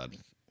God.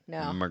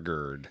 No. My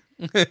gird.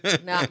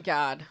 Not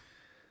God.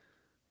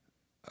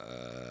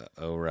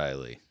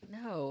 O'Reilly.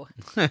 No.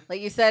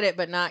 Like, you said it,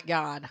 but not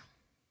God.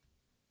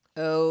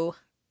 Oh.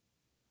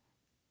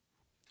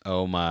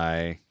 Oh,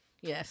 my.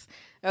 Yes.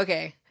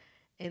 Okay.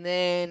 And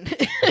then...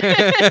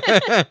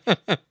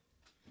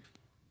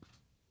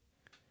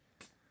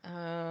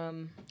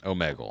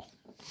 Omegle.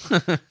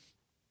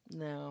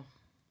 No.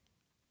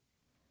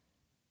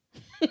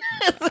 This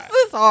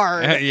is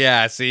hard.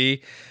 Yeah,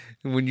 see?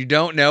 When you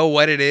don't know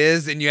what it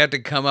is and you have to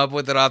come up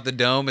with it off the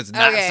dome, it's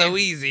not Okay. so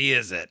easy,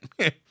 is it?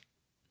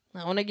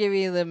 I want to give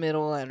you the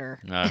middle letter.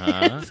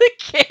 Uh-huh. It's a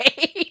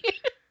K.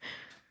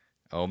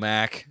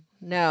 Omac.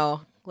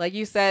 No. Like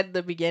you said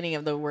the beginning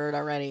of the word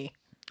already.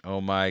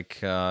 Oh, my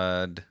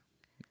God.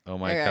 Oh,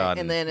 my Okay, God.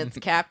 and then it's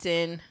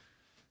Captain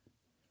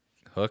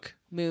Hook.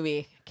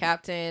 movie.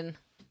 Captain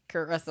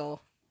Kurt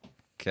Russell.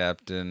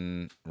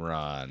 Captain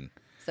Ron.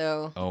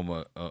 So,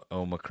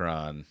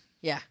 Omicron.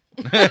 yeah.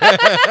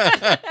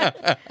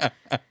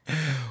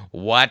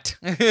 What?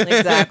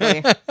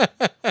 Exactly.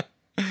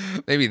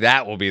 Maybe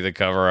that will be the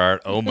cover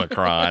art.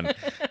 Omicron.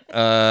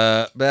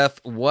 Beth,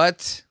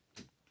 what?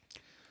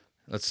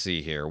 Let's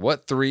see here.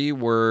 What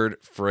 3-word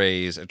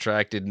phrase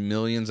attracted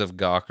millions of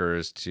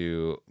gawkers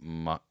to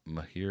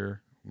Mahir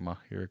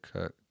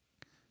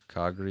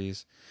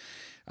Kagris?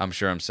 I'm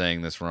sure I'm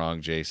saying this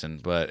wrong, Jason,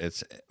 but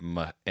it's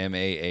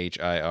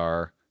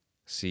MAHIR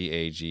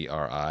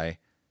CAGRI.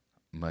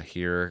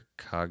 Mahir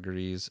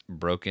Kagri's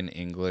broken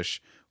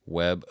English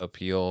web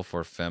appeal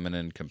for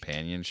feminine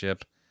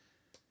companionship.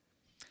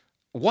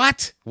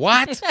 What?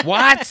 What?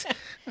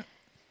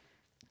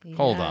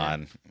 Hold Yeah.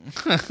 on.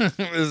 This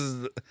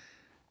is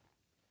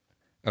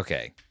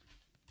okay.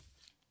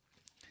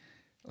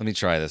 Let me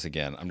try this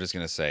again. I'm just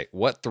going to say,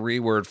 what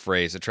 3-word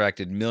phrase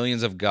attracted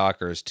millions of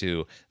gawkers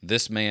to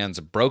this man's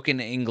broken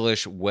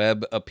English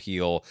web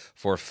appeal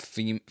for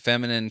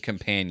feminine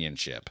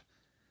companionship?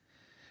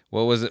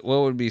 What was it?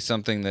 What would be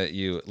something that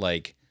you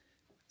like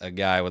a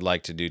guy would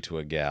like to do to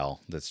a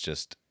gal that's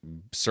just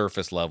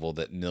surface level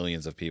that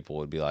millions of people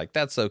would be like,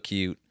 that's so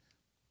cute,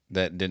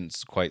 that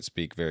didn't quite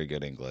speak very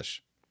good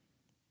English?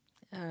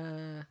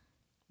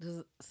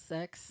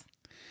 Sex?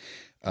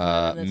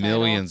 Not in the title.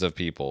 Millions of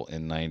people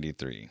in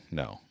 93.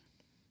 No.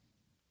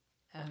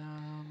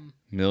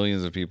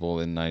 Millions of people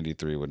in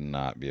 93 would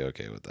not be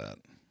okay with that.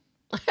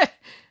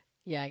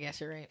 Yeah, I guess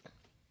you're right.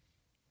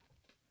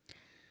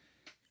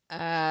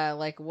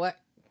 Like what?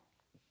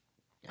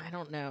 I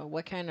don't know.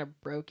 What kind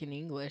of broken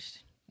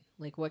English?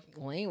 Like what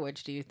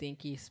language do you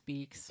think he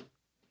speaks?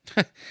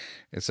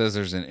 It says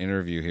there's an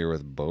interview here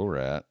with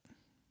Borat.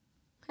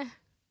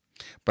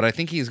 But I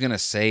think he's going to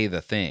say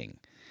the thing.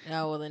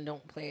 Oh, well then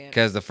don't play it.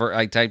 Because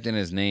I typed in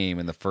his name,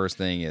 and the first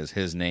thing is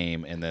his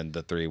name, and then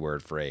the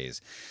 3-word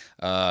phrase.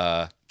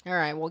 All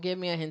right, well, give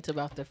me a hint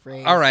about the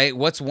phrase. All right,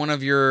 what's one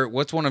of your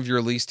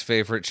least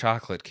favorite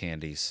chocolate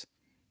candies?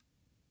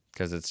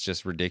 Because it's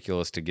just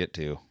ridiculous to get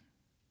to.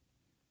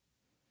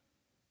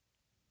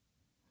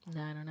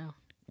 No, I don't know.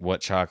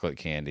 What chocolate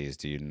candies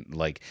do you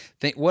like?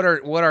 Think what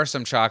are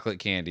some chocolate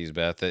candies,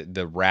 Beth?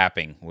 The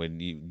wrapping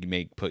would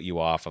put you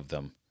off of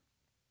them.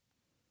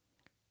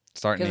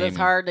 Because it's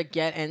hard to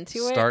get into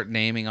it. Start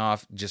naming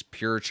off just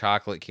pure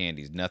chocolate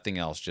candies. Nothing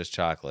else, just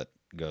chocolate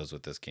goes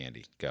with this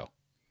candy. Go.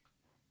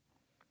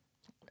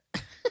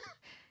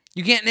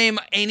 You can't name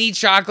any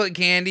chocolate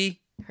candy.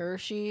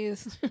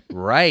 Hershey's.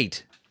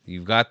 Right.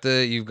 You've got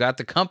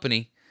the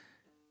company.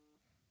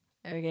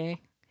 Okay.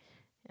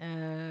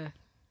 I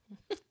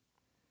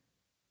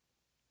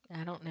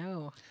don't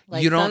know.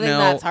 Like you don't something know.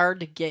 That's hard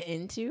to get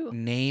into.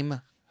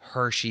 Name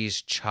Hershey's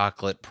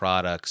chocolate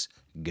products.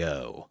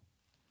 Go.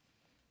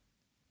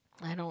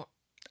 I don't.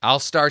 I'll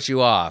start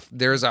you off.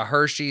 There's a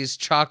Hershey's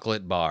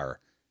chocolate bar.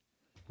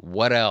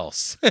 What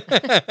else?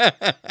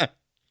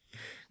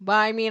 But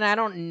I mean, I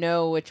don't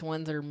know which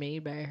ones are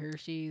made by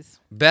Hershey's.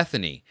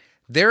 Bethany,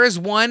 there is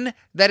one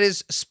that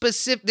is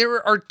specific.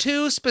 There are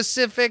 2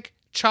 specific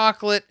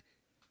chocolate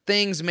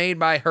things made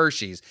by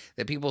Hershey's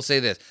that people say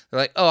this. They're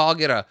like, oh, I'll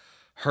get a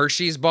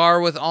Hershey's bar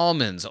with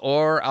almonds,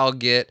 or I'll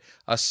get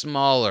a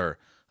smaller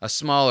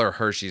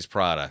Hershey's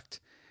product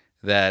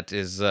that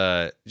is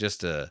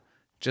just a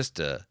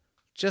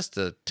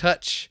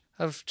touch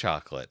of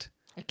chocolate.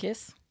 A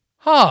kiss?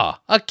 A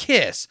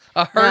kiss.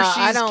 A Hershey's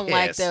No, I don't kiss.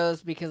 like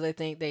those because I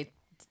think they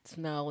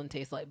smell and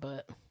taste like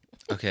butt.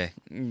 Okay,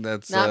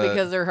 that's not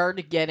because they're hard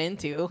to get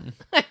into.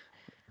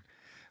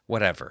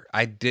 Whatever.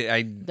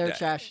 They're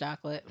trash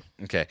chocolate.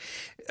 Okay.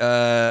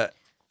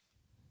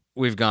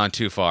 We've gone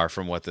too far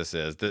from what this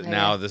is.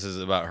 Now this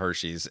is about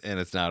Hershey's, and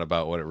it's not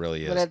about what it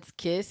really is. But it's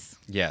kiss?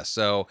 Yeah,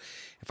 so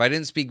if I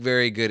didn't speak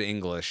very good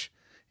English,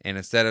 and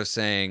instead of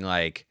saying,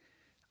 like,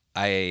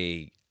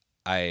 I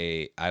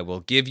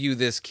will give you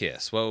this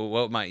kiss,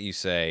 what might you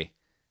say?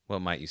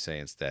 What might you say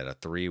instead? A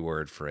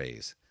 3-word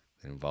phrase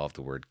that involved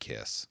the word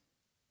kiss.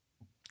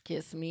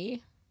 Kiss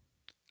me?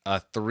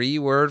 A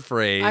 3-word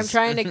phrase. I'm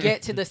trying to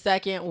get to the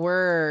second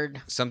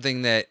word.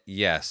 Something that,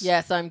 yes.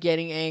 Yes, I'm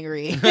getting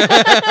angry.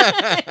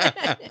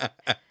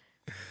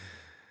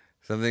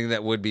 Something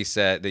that would be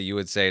said, that you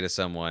would say to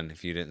someone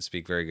if you didn't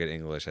speak very good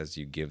English as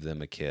you give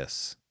them a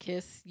kiss.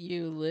 Kiss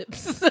you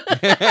lips.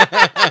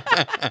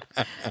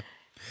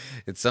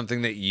 It's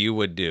something that you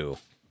would do.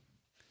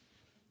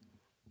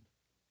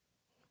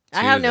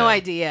 I have no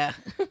idea.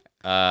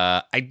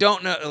 I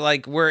don't know.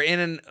 Like, we're in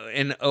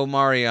an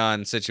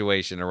Omarion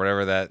situation or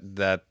whatever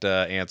that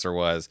answer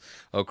was.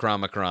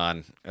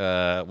 Ochromicron.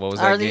 What was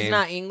that Are game? these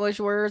not English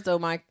words?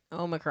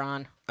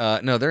 Omicron.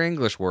 No, they're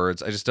English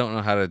words. I just don't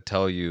know how to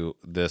tell you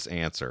this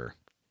answer.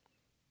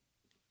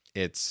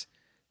 It's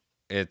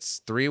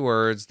 3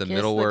 words. The Kiss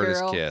middle the word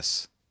girl. is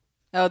kiss.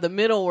 Oh, the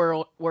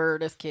middle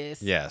word is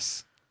kiss.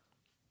 Yes.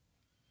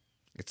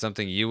 It's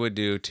something you would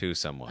do to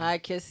someone. I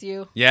kiss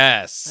you?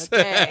 Yes.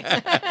 Okay.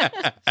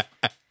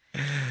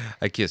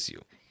 I kiss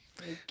you.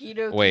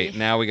 Okie-dokie. Wait,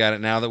 now we got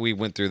it. Now that we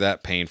went through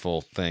that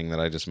painful thing that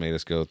I just made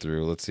us go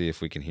through, let's see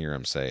if we can hear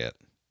him say it.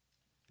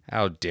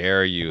 How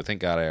dare you?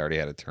 Thank God I already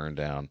had it turned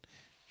down.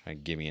 Try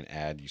and give me an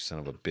ad, you son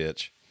of a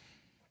bitch.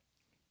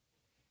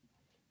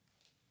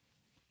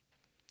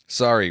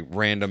 Sorry,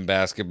 random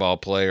basketball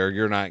player.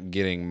 You're not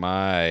getting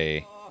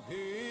my...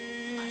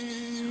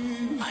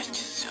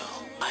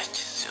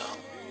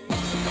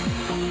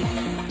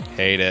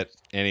 Hate it.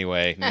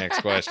 Anyway,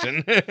 next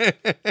question.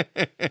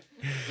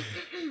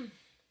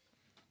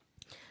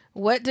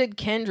 What did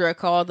Kendra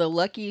call the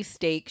lucky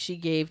steak she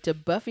gave to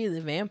Buffy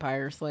the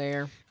Vampire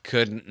Slayer?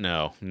 Couldn't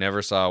know.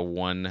 Never saw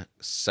 1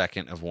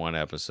 second of one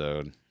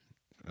episode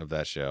of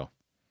that show.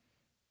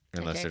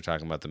 Unless Okay. they're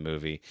talking about the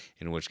movie,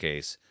 in which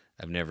case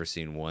I've never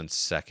seen 1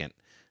 second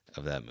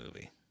of that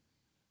movie.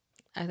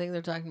 I think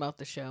they're talking about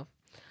the show.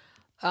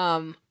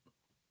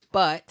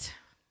 But,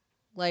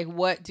 like,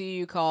 what do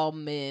you call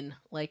men?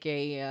 Like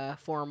a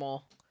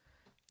formal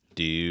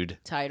Dude.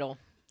 title.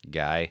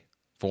 Guy.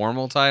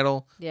 Formal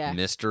title? Yeah.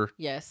 Mr.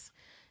 Yes.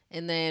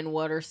 And then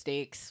what are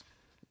steaks?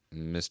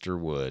 Mr.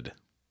 Wood.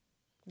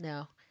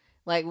 No.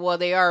 Like, well,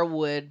 they are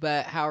wood,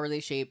 but how are they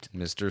shaped?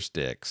 Mr.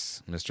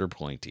 Sticks. Mr.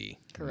 Pointy.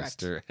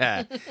 Correct.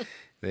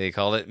 They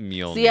call it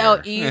Mjolnir. See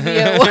how easy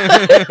it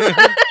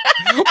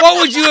was? What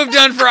would you have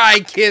done for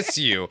I Kiss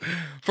You?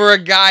 For a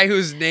guy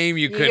whose name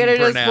you couldn't could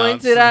have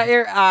pronounce. just pointed at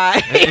your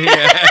eye.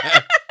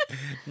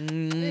 Yeah.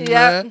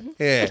 Yep.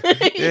 Yeah.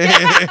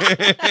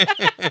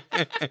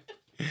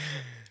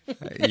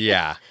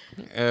 Yeah.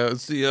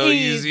 See how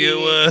easy it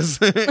was.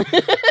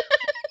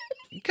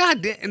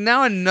 God damn.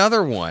 Now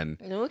another one.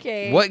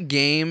 Okay. What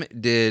game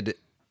did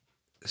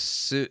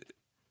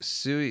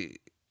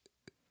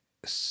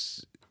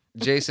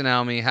Jason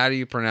Alme, how do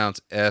you pronounce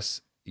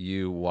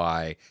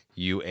Suyuan?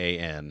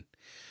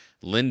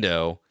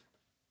 Lindo,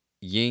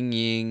 Ying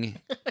Ying,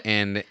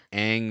 and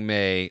Ang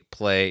Mei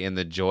play in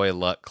the Joy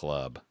Luck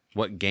Club?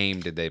 What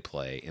game did they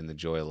play in the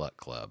Joy Luck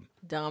Club?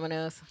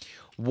 Dominoes.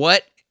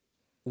 What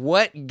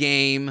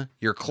game?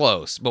 You're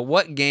close, but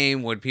what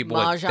game would people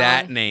with Mahjong.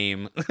 that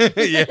name?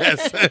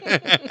 Yes.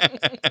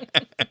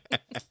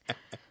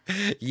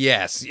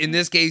 Yes. In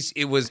this case,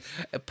 it was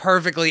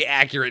perfectly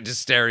accurate to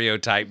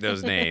stereotype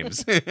those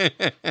names.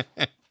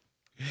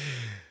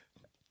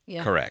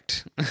 Yeah.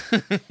 Correct.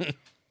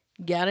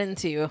 Got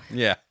into.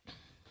 Yeah.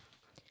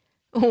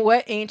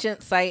 What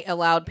ancient site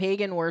allowed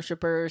pagan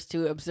worshippers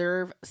to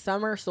observe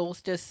summer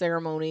solstice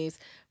ceremonies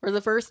for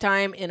the first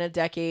time in a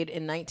decade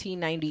in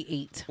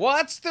 1998?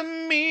 What's the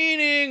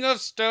meaning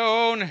of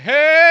Stonehenge?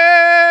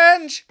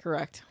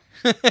 Correct.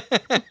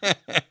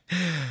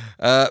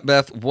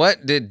 Beth,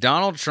 what did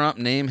Donald Trump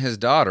name his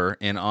daughter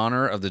in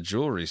honor of the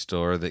jewelry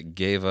store that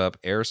gave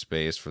up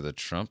airspace for the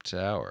Trump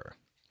Tower?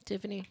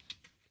 Tiffany.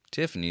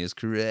 Tiffany is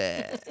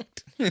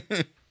correct. All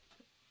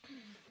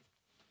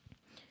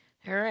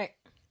right.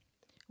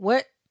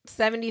 What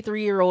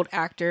 73-year-old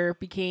actor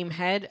became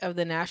head of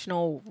the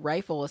National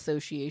Rifle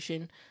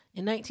Association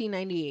in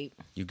 1998?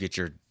 You get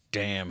your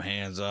damn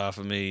hands off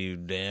of me, you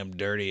damn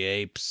dirty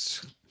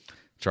apes.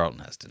 Charlton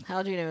Heston.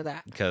 How'd you know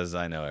that? Because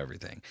I know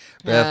everything.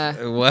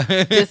 Beth, what?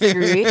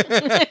 Disagree.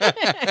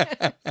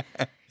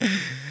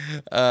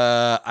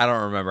 I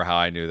don't remember how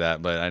I knew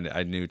that, but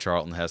I knew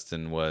Charlton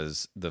Heston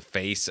was the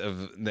face of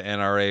the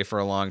NRA for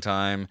a long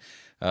time.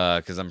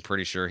 Because I'm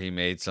pretty sure he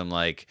made some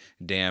like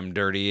damn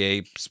dirty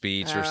ape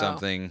speech or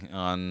something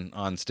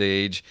on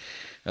stage.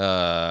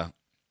 Yeah.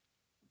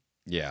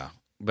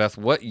 Beth,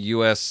 what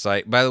U.S.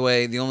 site? By the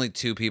way, the only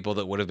two people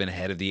that would have been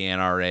head of the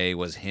NRA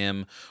was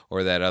him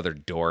or that other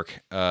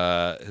dork.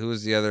 Who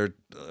was the other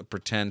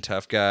pretend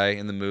tough guy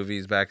in the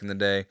movies back in the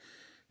day?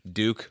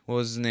 Duke. What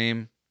was his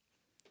name?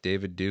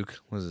 David Duke.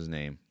 What was his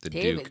name?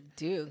 David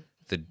Duke.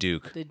 The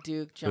Duke. The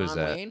Duke. Who's John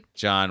that? Wayne.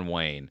 John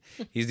Wayne.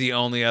 He's the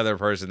only other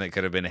person that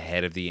could have been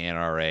head of the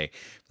NRA.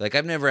 Like,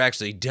 I've never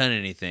actually done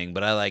anything,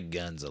 but I like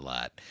guns a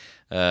lot.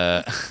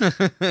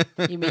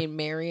 You mean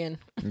Marion?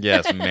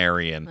 Yes,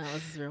 Marion. That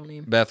was his real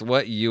name. Beth,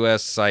 what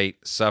U.S. site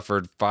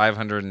suffered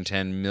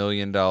 $510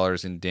 million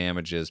in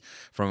damages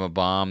from a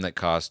bomb that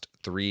cost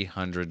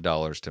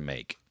 $300 to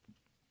make?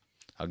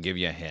 I'll give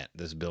you a hint.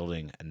 This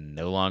building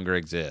no longer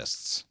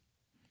exists.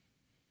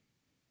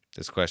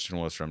 This question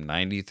was from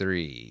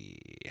 93.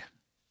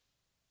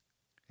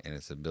 And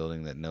it's a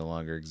building that no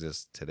longer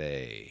exists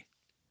today.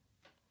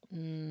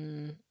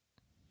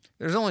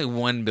 There's only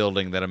one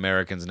building that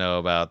Americans know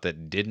about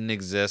that didn't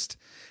exist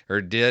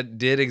or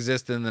did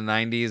exist in the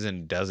 90s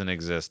and doesn't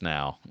exist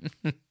now.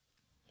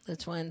 The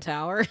Twin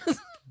Towers.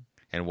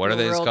 And what The are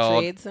they World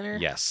called? Trade Center?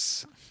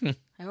 Yes.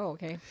 Oh,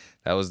 okay.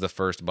 That was the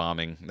first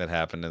bombing that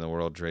happened in the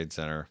World Trade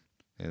Center.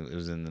 It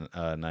was in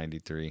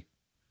 93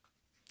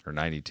 or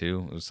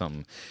 92. It was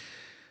something.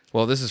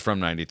 Well, this is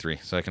from 93,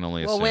 so I can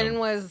only assume. Well, when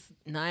was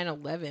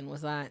 9/11?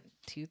 Was that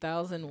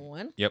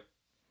 2001? Yep.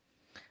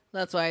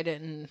 That's why I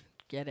didn't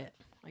get it,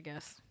 I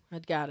guess.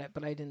 I'd got it,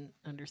 but I didn't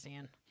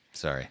understand.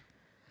 Sorry.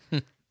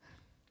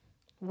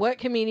 What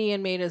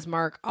comedian made his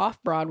mark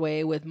off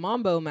Broadway with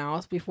Mambo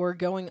Mouth before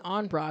going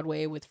on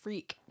Broadway with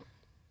Freak?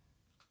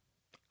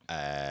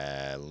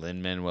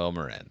 Lin-Manuel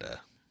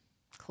Miranda.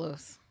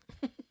 Close.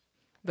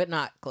 But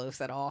not close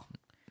at all.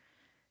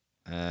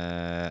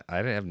 I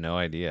have no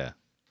idea.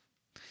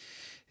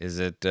 Is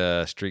it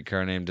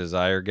Streetcar Named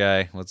Desire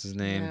guy? What's his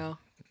name? No.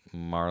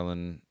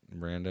 Marlon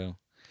Brando?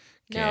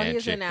 No, Can't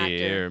he's you an actor.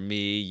 hear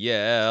me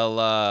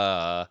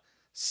yell,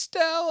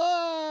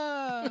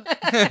 Stella?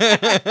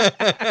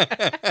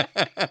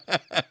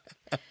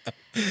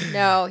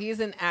 No, he's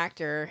an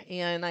actor.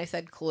 And I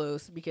said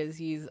close because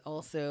he's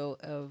also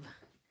of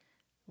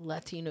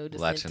Latino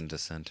descent. Latin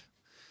descent.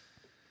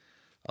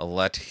 A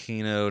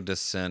Latino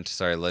descent.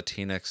 Sorry,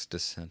 Latinx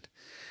descent.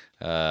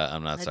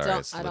 I'm not sorry.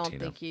 It's I Latino. don't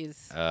think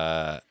he's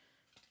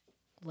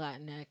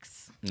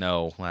Latinx.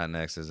 No,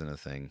 Latinx isn't a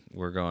thing.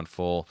 We're going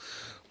full,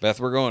 Beth.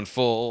 We're going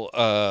full.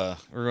 We're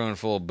going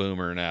full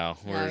boomer now.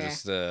 We're Okay.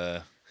 just.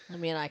 I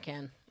mean, I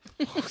can.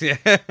 Yeah.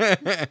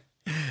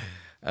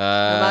 I'm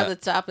at the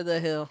top of the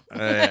hill.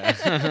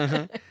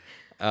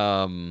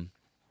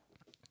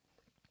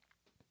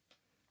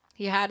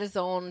 He had his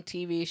own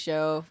TV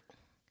show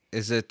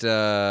Is it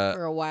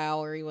for a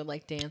while where he would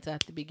like dance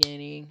at the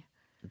beginning.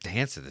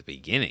 Dance at the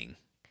beginning?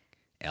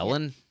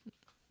 Ellen?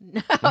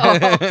 No,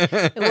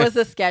 it was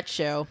a sketch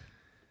show.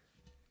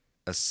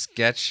 A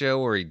sketch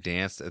show where he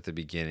danced at the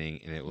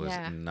beginning, and it was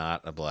Yeah.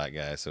 not a black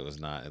guy, so it was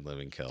not in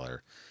Living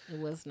Color. It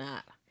was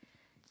not.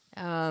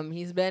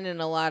 He's been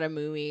in a lot of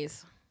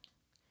movies.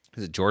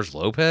 Is it George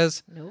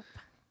Lopez? Nope.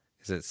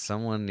 Is it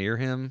someone near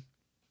him?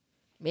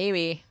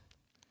 Maybe.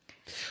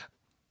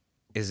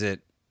 Is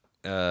it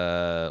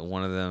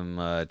one of them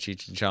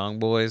Cheech and Chong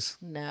boys?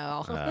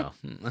 No.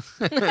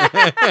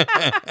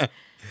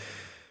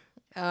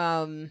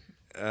 Oh.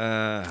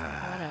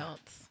 What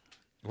else?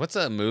 What's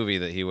a movie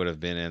that he would have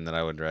been in that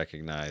I would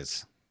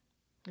recognize?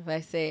 If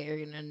I say it,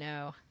 you're gonna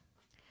know.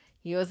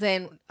 He was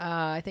in,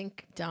 I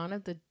think, Dawn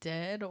of the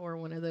Dead or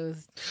one of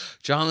those.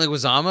 John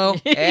Leguizamo?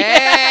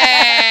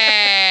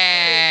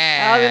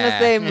 I was gonna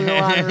say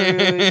Moulin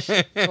Rouge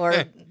or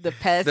The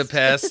Pest. The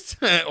Pest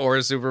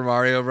or Super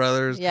Mario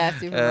Brothers. Yeah,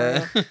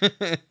 Super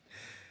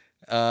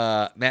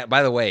Mario. Matt,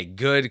 by the way,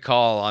 good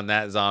call on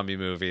that zombie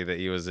movie that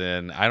he was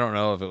in. I don't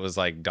know if it was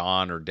like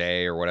Dawn or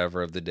Day or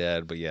whatever of the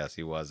Dead, but yes,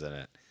 he was in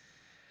it.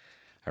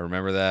 I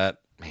remember that.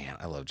 Man,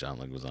 I love John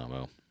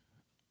Leguizamo.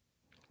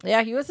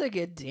 Yeah, he was a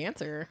good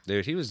dancer.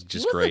 Dude, he was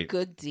just he was great. a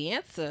good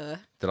dancer.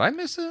 Did I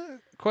miss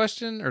a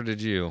question or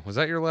did you? Was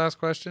that your last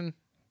question?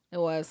 It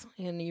was,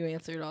 and you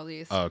answered all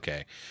these.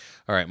 Okay.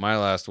 All right, my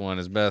last one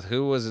is Beth,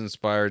 who was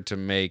inspired to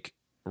make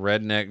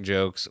redneck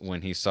jokes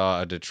when he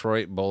saw a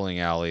Detroit bowling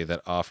alley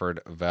that offered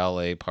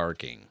valet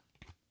parking?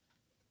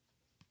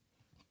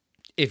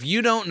 If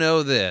you don't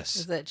know this,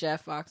 Is that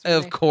Jeff Foxworthy?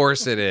 of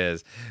course it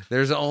is.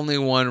 There's only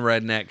one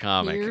redneck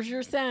comic. Here's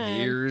your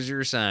sign. Here's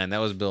your sign. That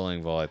was Bill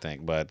Engvall, I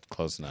think, but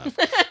close enough.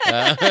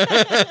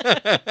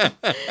 I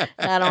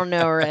don't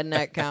know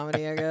redneck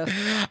comedy, I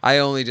guess. I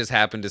only just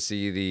happened to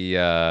see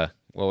the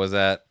what was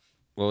that?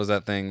 What was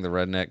that thing? The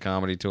redneck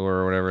comedy tour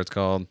or whatever it's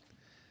called.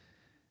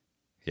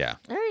 Yeah,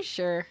 Are you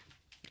sure?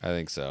 I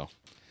think so.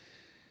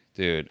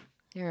 Dude.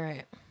 You're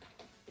right.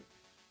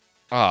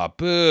 Ah,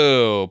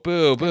 boo,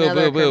 boo, boo,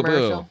 Another boo, boo, boo.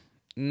 commercial?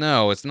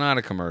 No, it's not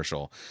a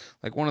commercial.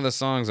 Like one of the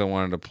songs I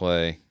wanted to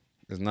play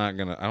is not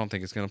gonna. I don't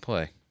think it's gonna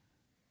play.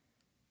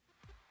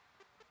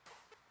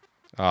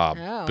 Ah, Oh,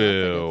 that's a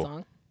boo. good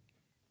song.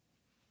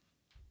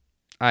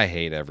 I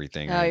hate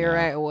everything. Oh, you're now.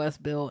 right. It was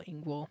Bill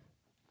Engvall.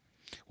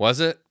 Was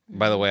it?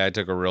 By Mm-hmm. the way, I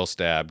took a real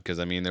stab because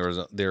I mean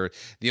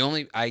the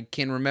only I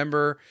can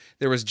remember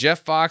there was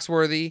Jeff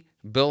Foxworthy,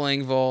 Bill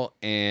Engvall,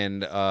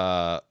 and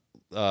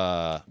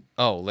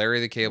Larry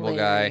the Cable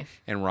Guy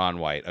and Ron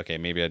White. Okay,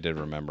 maybe I did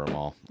remember them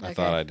all. I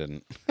thought I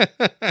didn't.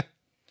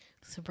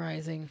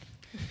 Surprising.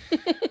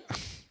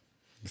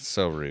 It's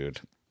so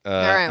rude. All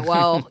right.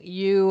 Well,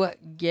 you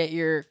get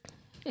your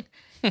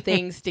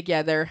things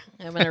together.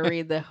 I'm going to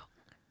read the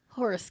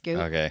horoscope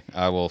Okay,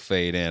 I will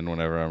fade in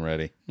whenever I'm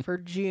ready. for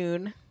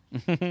June.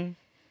 And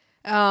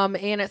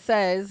it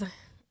says,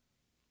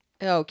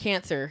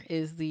 Cancer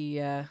is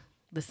the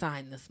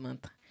sign this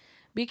month.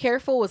 Be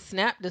careful with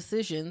snap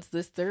decisions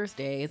this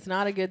Thursday. It's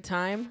not a good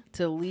time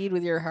to lead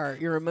with your heart.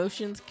 Your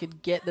emotions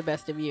could get the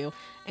best of you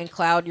and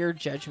cloud your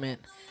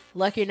judgment.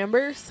 Lucky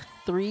numbers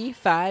 3,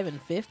 5,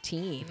 and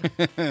 15.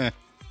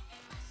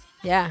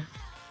 Yeah.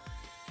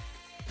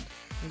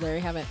 There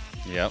you have it.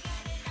 Yep.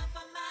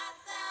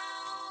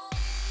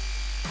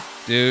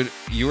 Dude,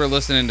 you were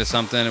listening to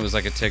something. It was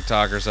like a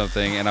TikTok or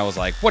something, and I was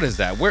like, "What is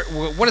that?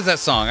 What is that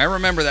song? I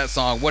remember that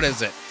song. What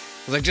is it?"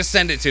 I was like, "Just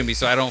send it to me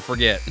so I don't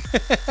forget."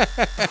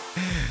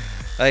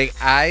 Like,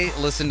 I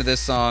listened to this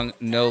song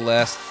no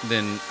less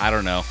than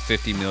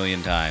 50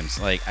 million times.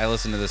 Like, I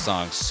listened to this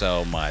song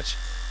so much.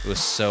 It was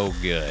so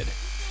good,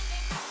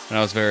 and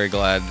I was very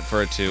glad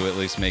for it to at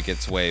least make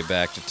its way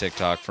back to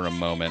TikTok for a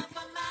moment.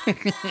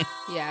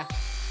 Yeah.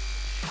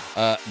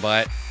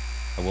 But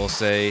I will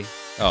say.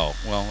 Oh,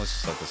 well, let's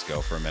just let this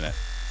go for a minute.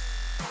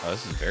 Oh,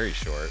 this is very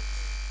short.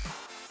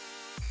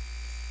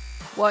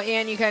 Well,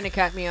 and you kind of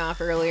cut me off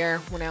earlier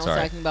when I was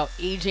Sorry. talking about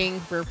aging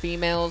for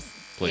females.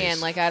 Please.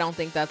 And, I don't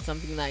think that's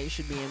something that you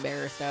should be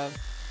embarrassed of.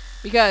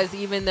 Because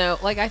even though,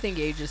 I think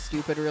age is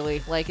stupid,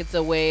 really. It's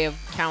a way of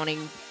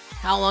counting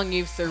how long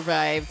you've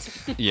survived.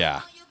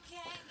 Yeah.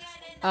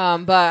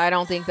 But I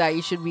don't think that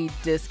you should be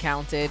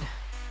discounted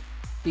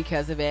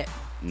because of it.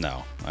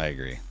 No, I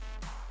agree.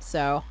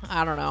 So,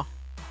 I don't know.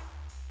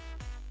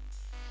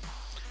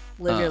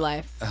 Live your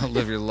life.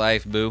 Live your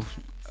life, boo. Do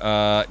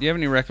you have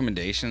any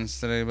recommendations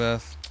today,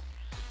 Beth?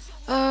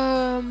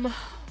 No.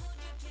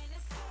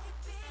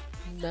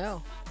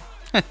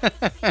 I'm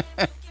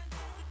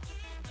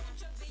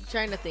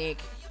trying to think.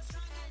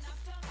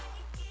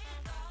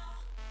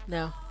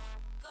 No.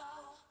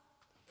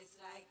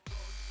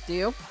 Do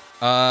you?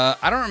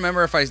 I don't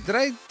remember if did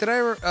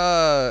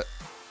I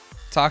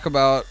talk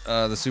about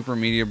the Super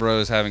Media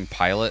Bros having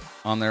Pilot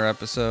on their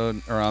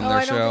episode or on their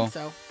I show? don't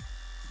think so.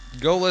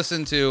 Go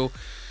listen to.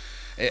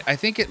 I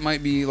think it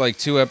might be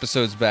 2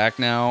 episodes back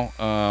now.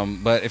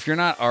 But if you're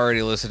not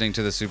already listening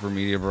to the Super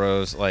Media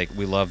Bros,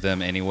 we love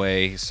them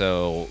anyway.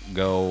 So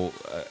go.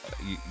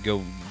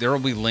 There will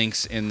be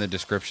links in the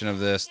description of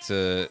this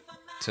to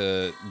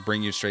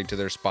bring you straight to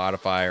their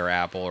Spotify or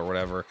Apple or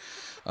whatever.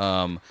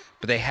 But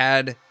they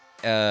had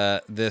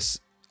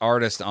this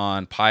artist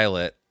on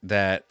Pilot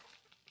that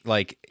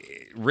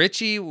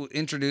Richie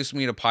introduced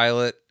me to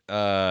Pilot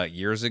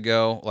years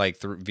ago,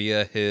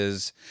 via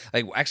his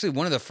actually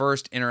one of the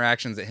first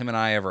interactions that him and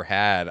I ever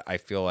had. I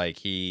feel like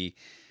I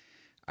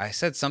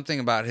said something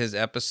about his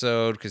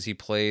episode because he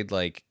played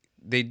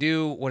they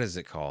do, what is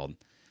it called?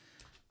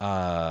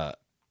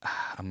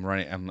 I'm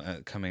running.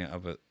 I'm coming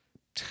up with.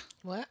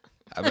 What?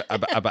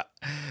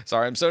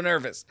 Sorry, I'm so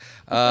nervous.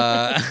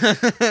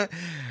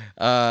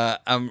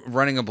 I'm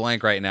running a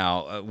blank right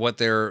now. What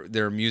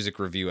their music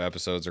review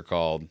episodes are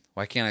called?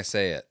 Why can't I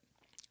say it?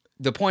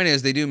 The point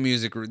is, they do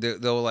music.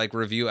 They'll like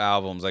review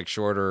albums, like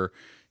shorter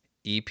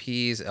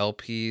EPs,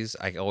 LPs.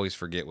 I always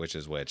forget which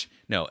is which.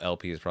 No,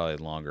 LP is probably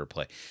longer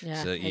play.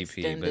 Yeah, so EP, but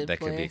extended that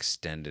could be play.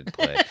 extended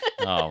play.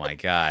 Oh my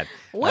god.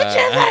 Which is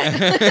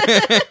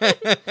it?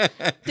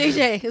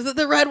 DJ, is it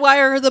the red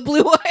wire or the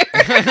blue wire?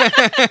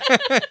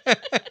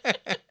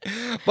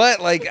 But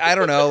like I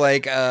don't know,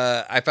 like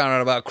I found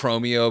out about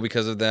Chromeo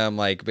because of them.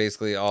 Like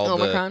basically all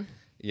Omicron?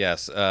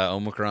 Yes,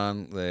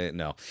 Omicron.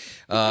 No,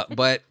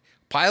 but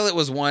Pilot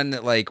was one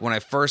that like when I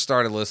first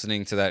started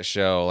listening to that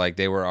show, like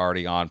they were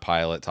already on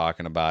Pilot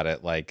talking about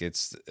it. Like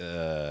it's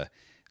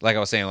like I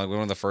was saying, like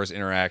one of the first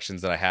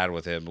interactions that I had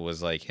with him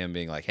was like him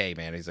being like, "Hey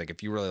man," he's like,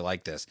 "if you really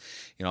like this,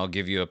 you know, I'll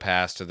give you a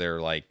pass to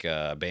their like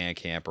band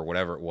camp or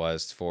whatever it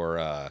was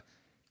for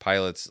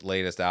Pilot's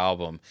latest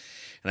album."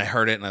 And I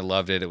heard it and I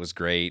loved it. It was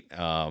great.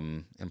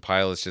 And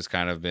Pilot's just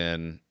kind of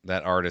been,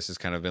 that artist has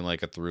kind of been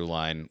like a through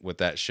line with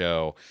that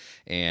show.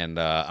 And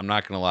I'm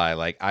not going to lie,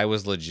 like I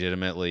was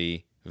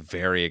legitimately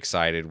very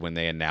excited when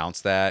they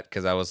announced that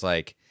because I was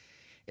like,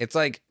 it's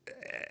like,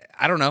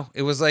 I don't know.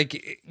 It was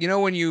like, you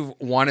know, when you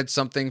wanted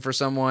something for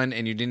someone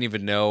and you didn't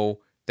even know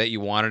that you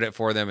wanted it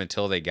for them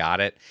until they got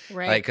it.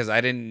 Right. Like, because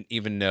I didn't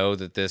even know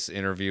that this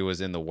interview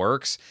was in the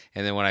works.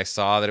 And then when I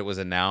saw that it was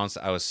announced,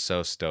 I was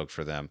so stoked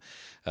for them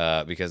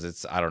because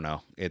it's, I don't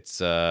know,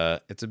 it's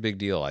a big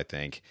deal, I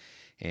think.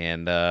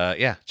 And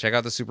yeah, check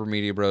out the Super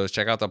Media Bros.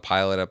 Check out the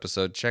Pilot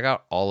episode. Check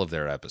out all of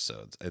their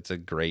episodes. It's a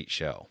great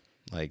show.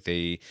 Like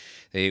they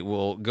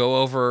will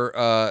go over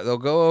they'll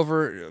go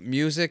over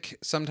music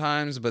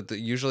sometimes, but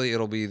usually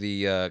it'll be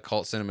the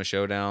Cult Cinema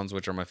Showdowns,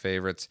 which are my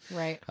favorites.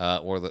 Right.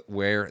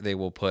 Where they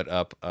will put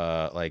up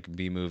like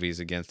B movies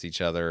against each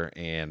other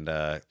and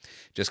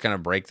just kind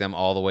of break them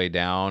all the way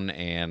down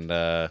and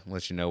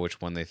let you know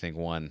which one they think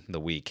won the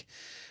week.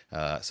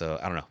 So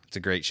I don't know. It's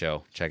a great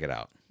show. Check it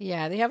out.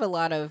 Yeah, they have a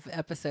lot of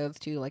episodes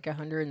too, like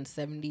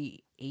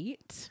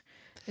 178.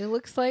 It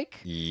looks like.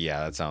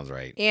 Yeah, that sounds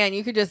right. And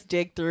you could just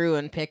dig through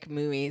and pick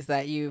movies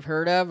that you've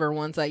heard of or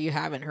ones that you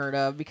haven't heard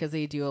of because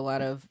they do a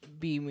lot of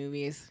B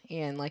movies.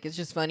 And like it's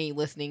just funny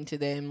listening to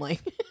them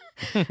like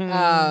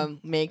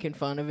making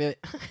fun of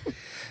it.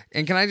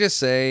 And can I just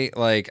say,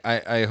 like,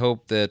 I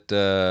hope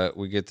that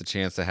we get the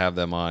chance to have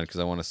them on because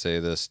I want to say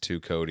this to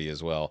Cody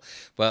as well.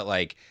 But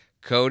like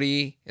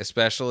Cody,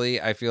 especially,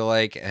 I feel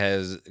like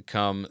has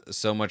come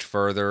so much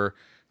further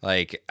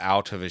like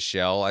out of his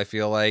shell, I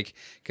feel like,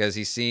 because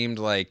he seemed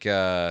like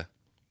I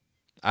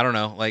don't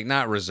know, like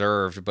not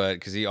reserved, but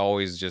because he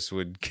always just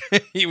would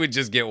he would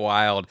just get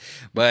wild,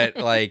 but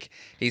like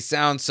he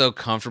sounds so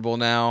comfortable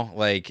now.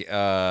 Like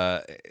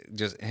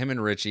just him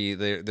and Richie,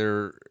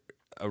 they're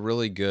a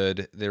really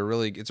good,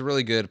 it's a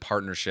really good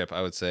partnership,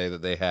 I would say,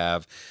 that they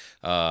have.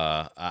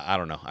 I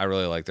don't know, I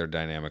really like their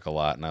dynamic a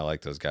lot, and I like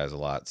those guys a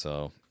lot,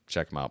 so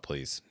check them out,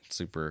 please.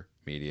 Super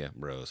Media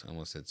Bros. I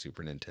almost said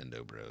Super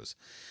Nintendo Bros.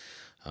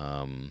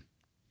 Do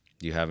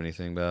you have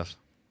anything, Beth?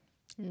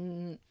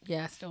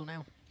 Yeah, still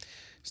no.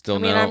 Still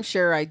no? I mean, I'm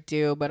sure I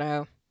do,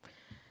 but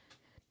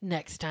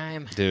next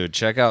time. Dude,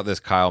 check out this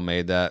Kyle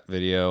Made That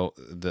video,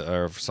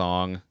 or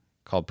song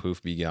called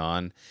Poof Be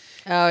Gone.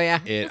 Oh, yeah.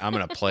 I'm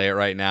going to play it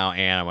right now,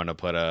 and I'm going to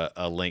put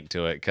a link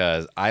to it,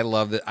 because I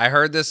love it. I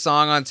heard this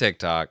song on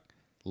TikTok.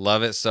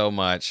 Love it so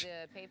much.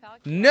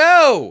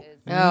 No!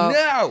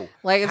 No!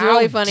 Like, it's How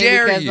really funny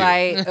dare because you?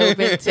 I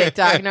opened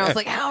TikTok and I was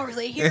like, how are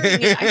they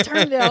hearing it? I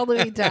turned it all the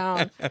way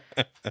down.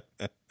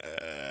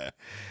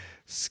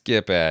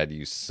 Skip ad,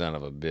 you son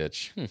of a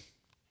bitch.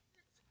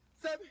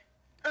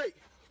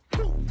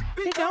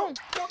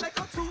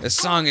 This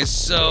song is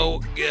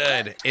so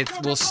good. It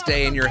will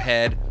stay in your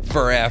head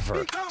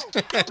forever.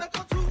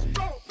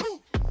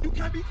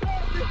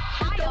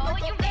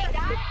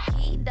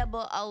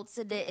 All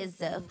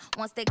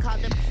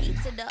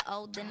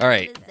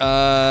right.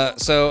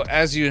 So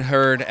as you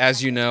heard,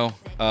 as you know,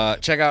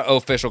 check out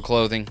Official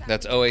Clothing.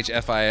 That's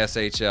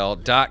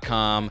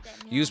OHFISHL.com.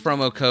 Use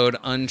promo code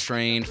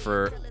UNTRAINED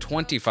for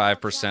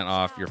 25%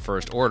 off your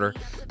first order.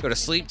 Go to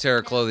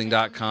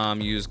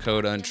SleepTerrorClothing.com. Use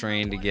code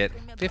UNTRAINED to get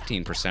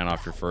 15%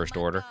 off your first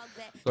order.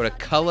 Go to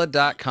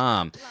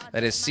Cullah.com.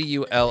 That is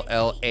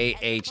CULLAH.com.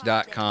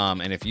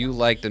 And if you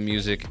like the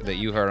music that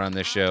you heard on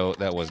this show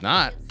that was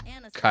not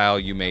Kyle,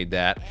 you made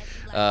that,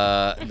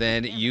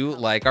 then you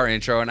like our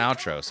intro and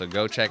outro. So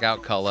go check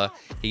out Cullah.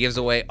 He gives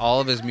away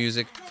all of his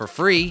music for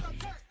free.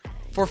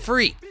 For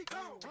free.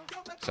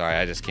 Sorry,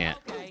 I just can't.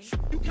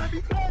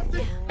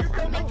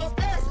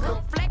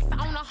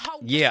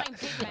 Yeah.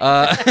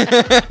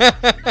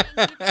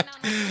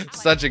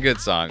 Such a good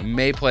song.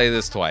 May play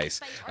this twice.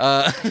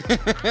 Check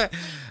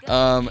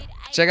out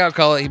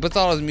Cullah. He puts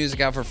all his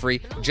music out for free.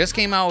 Just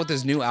came out with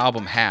his new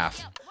album,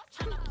 Half.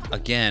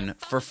 Again,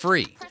 for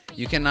free.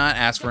 You cannot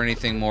ask for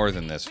anything more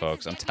than this,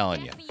 folks. I'm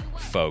telling you.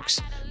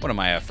 Folks. What am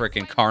I, a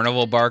freaking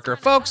carnival barker?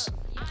 Folks.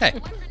 Hey,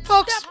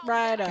 folks.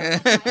 Right on.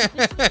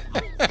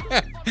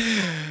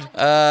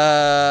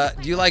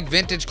 Do you like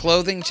vintage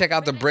clothing? Check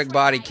out the Brick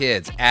Body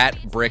Kids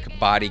at Brick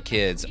Body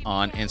Kids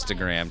on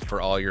Instagram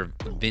for all your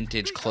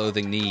vintage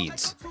clothing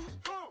needs.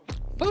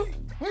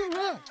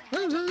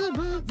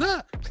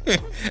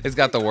 It's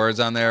got the words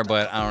on there,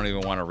 but I don't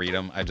even want to read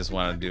them. I just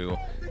want to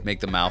make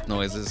the mouth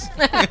noises.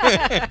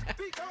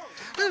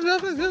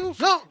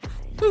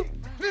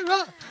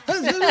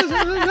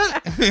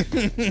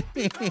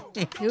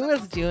 Who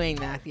was doing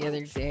that the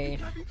other day?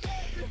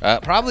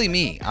 Probably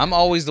me. I'm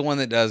always the one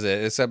that does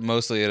it, except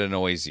mostly it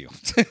annoys you.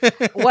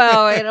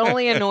 Well, it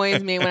only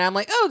annoys me when I'm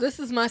like, oh, this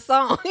is my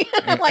song.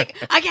 I'm like,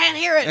 I can't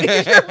hear it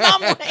because you're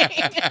mumbling.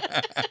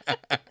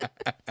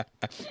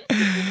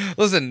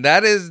 Listen,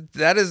 that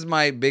is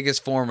my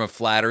biggest form of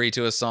flattery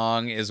to a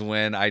song is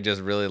when I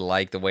just really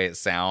like the way it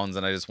sounds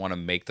and I just want to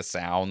make the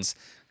sounds,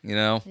 you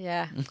know?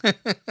 Yeah.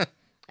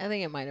 I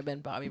think it might have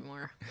been Bobby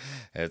Moore.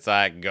 It's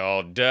like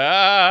gold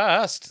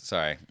dust.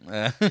 Sorry.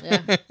 Yeah.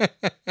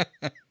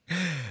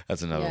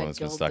 That's another one that's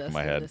been gold stuck in dust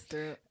my head. his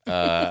throat.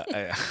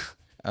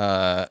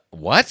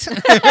 What?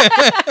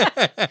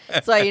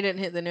 That's why you didn't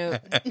hit the note.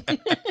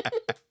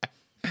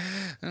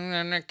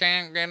 And I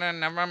can't get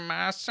enough of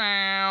my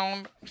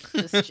sound.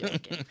 Just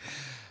joking.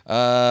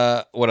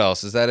 What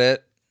else? Is that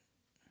it?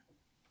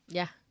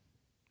 Yeah.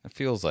 It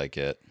feels like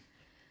it.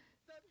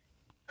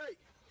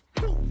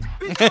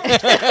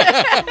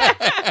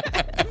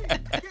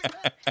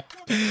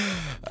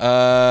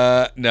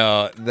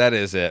 No, that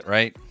is it,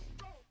 right?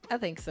 I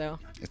think so.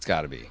 It's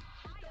got to be.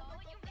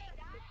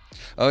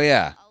 Oh,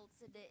 yeah.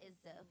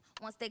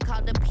 Once they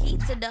call the P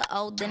to the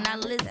O, then I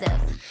live.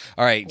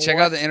 All right, check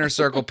out the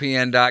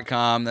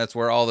InnerCirclePN.com. That's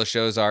where all the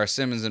shows are.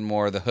 Simmons and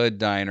More, The Hood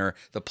Diner,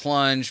 The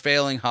Plunge,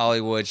 Failing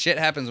Hollywood, Shit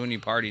Happens When You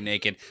Party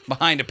Naked,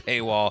 Behind a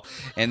Paywall,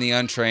 and The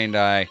Untrained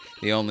Eye,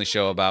 the only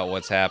show about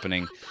what's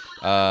happening.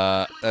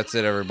 That's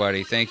it,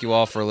 everybody. Thank you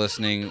all for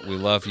listening. We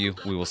love you.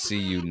 We will see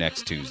you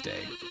next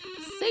Tuesday.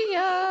 See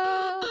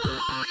ya.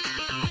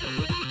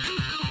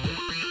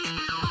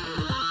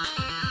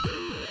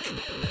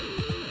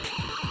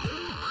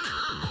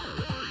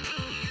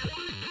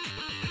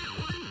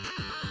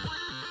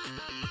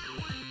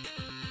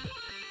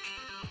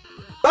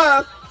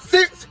 Five,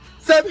 6,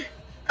 7,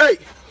 8.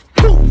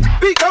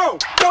 Be gone,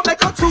 don't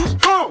make her too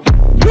strong.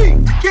 We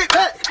get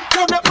back,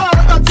 don't let power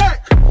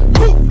attack.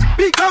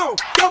 Be gone,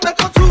 don't make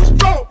her too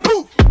strong.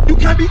 Poof, you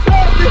can't be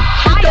classy.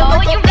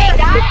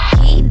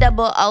 P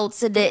double O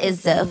to the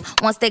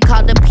isf. Once they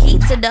call the P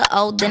to the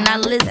O, then I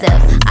live.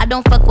 I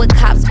don't fuck with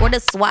cops or the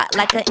SWAT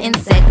like an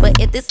insect. But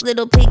if this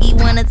little piggy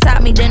wanna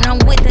top me, then I'm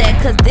with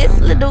that. Cause this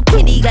little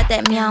kitty got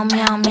that meow,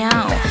 meow,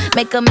 meow.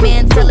 Make a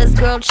man tell his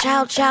girl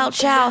chow, chow,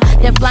 chow.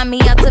 Then fly me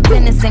out to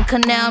Venice and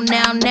Canal,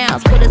 now, now.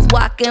 Put his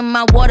walk in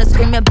my water,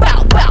 screaming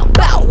bow, bow,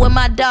 bow. Where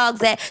my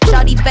dogs at?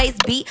 Shawty face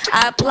beat,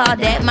 I applaud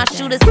that. My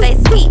shooters say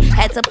ski,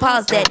 had to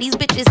pause that. These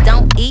bitches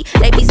don't eat,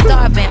 they be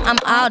starving. I'm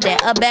all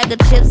that, a bag of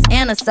chips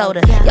and a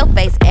soda. Your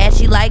face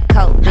ashy like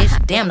coke,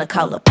 bitch, damn the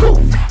color. Poof.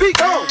 Be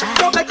gone,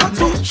 don't make her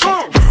too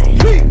strong.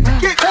 We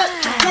get back,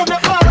 don't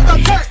let power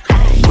attack.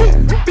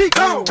 Be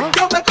gone,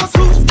 don't make her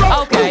too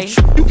strong. Okay.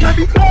 You can't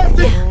be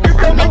classy. You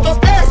can't make her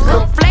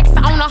Go flex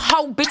on a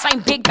hoe, bitch,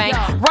 ain't big bang.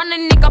 Run a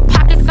nigga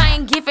pockets, I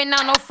ain't giving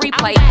out no free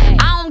play.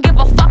 I don't give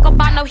a fuck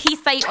about no he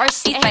say or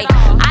she say.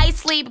 I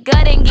sleep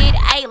good and get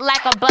ate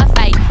like a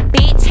buffet.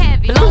 Bitch,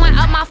 heavy. Blowing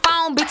up my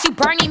phone, bitch, you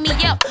burning me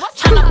up.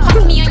 Tryna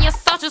post me on your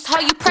socials,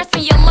 hoe, you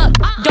pressing your luck.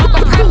 Don't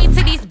compare me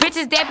to these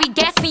bitches that be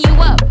gassing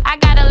you up. I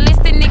got a list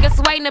of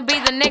niggas waiting to be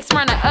the next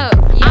runner up.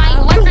 I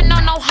ain't working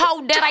on no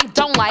hoe that I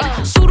don't like.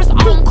 Shooters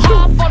on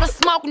call for the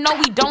smoke, no,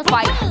 we don't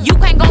fight. You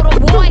can't go to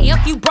war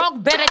if you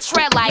broke, better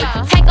tread light.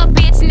 Take a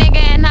bitch, nigga,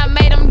 and I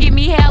made him give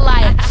me hell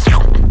like.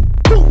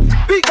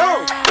 Be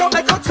gone, don't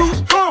make her too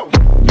strong.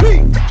 We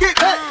get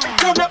back,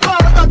 don't let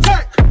power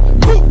attack.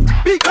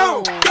 Be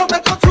gone, don't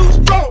make her too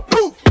strong.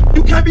 Poof,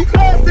 you can't be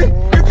classy.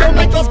 You can't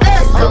make her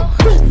ass go.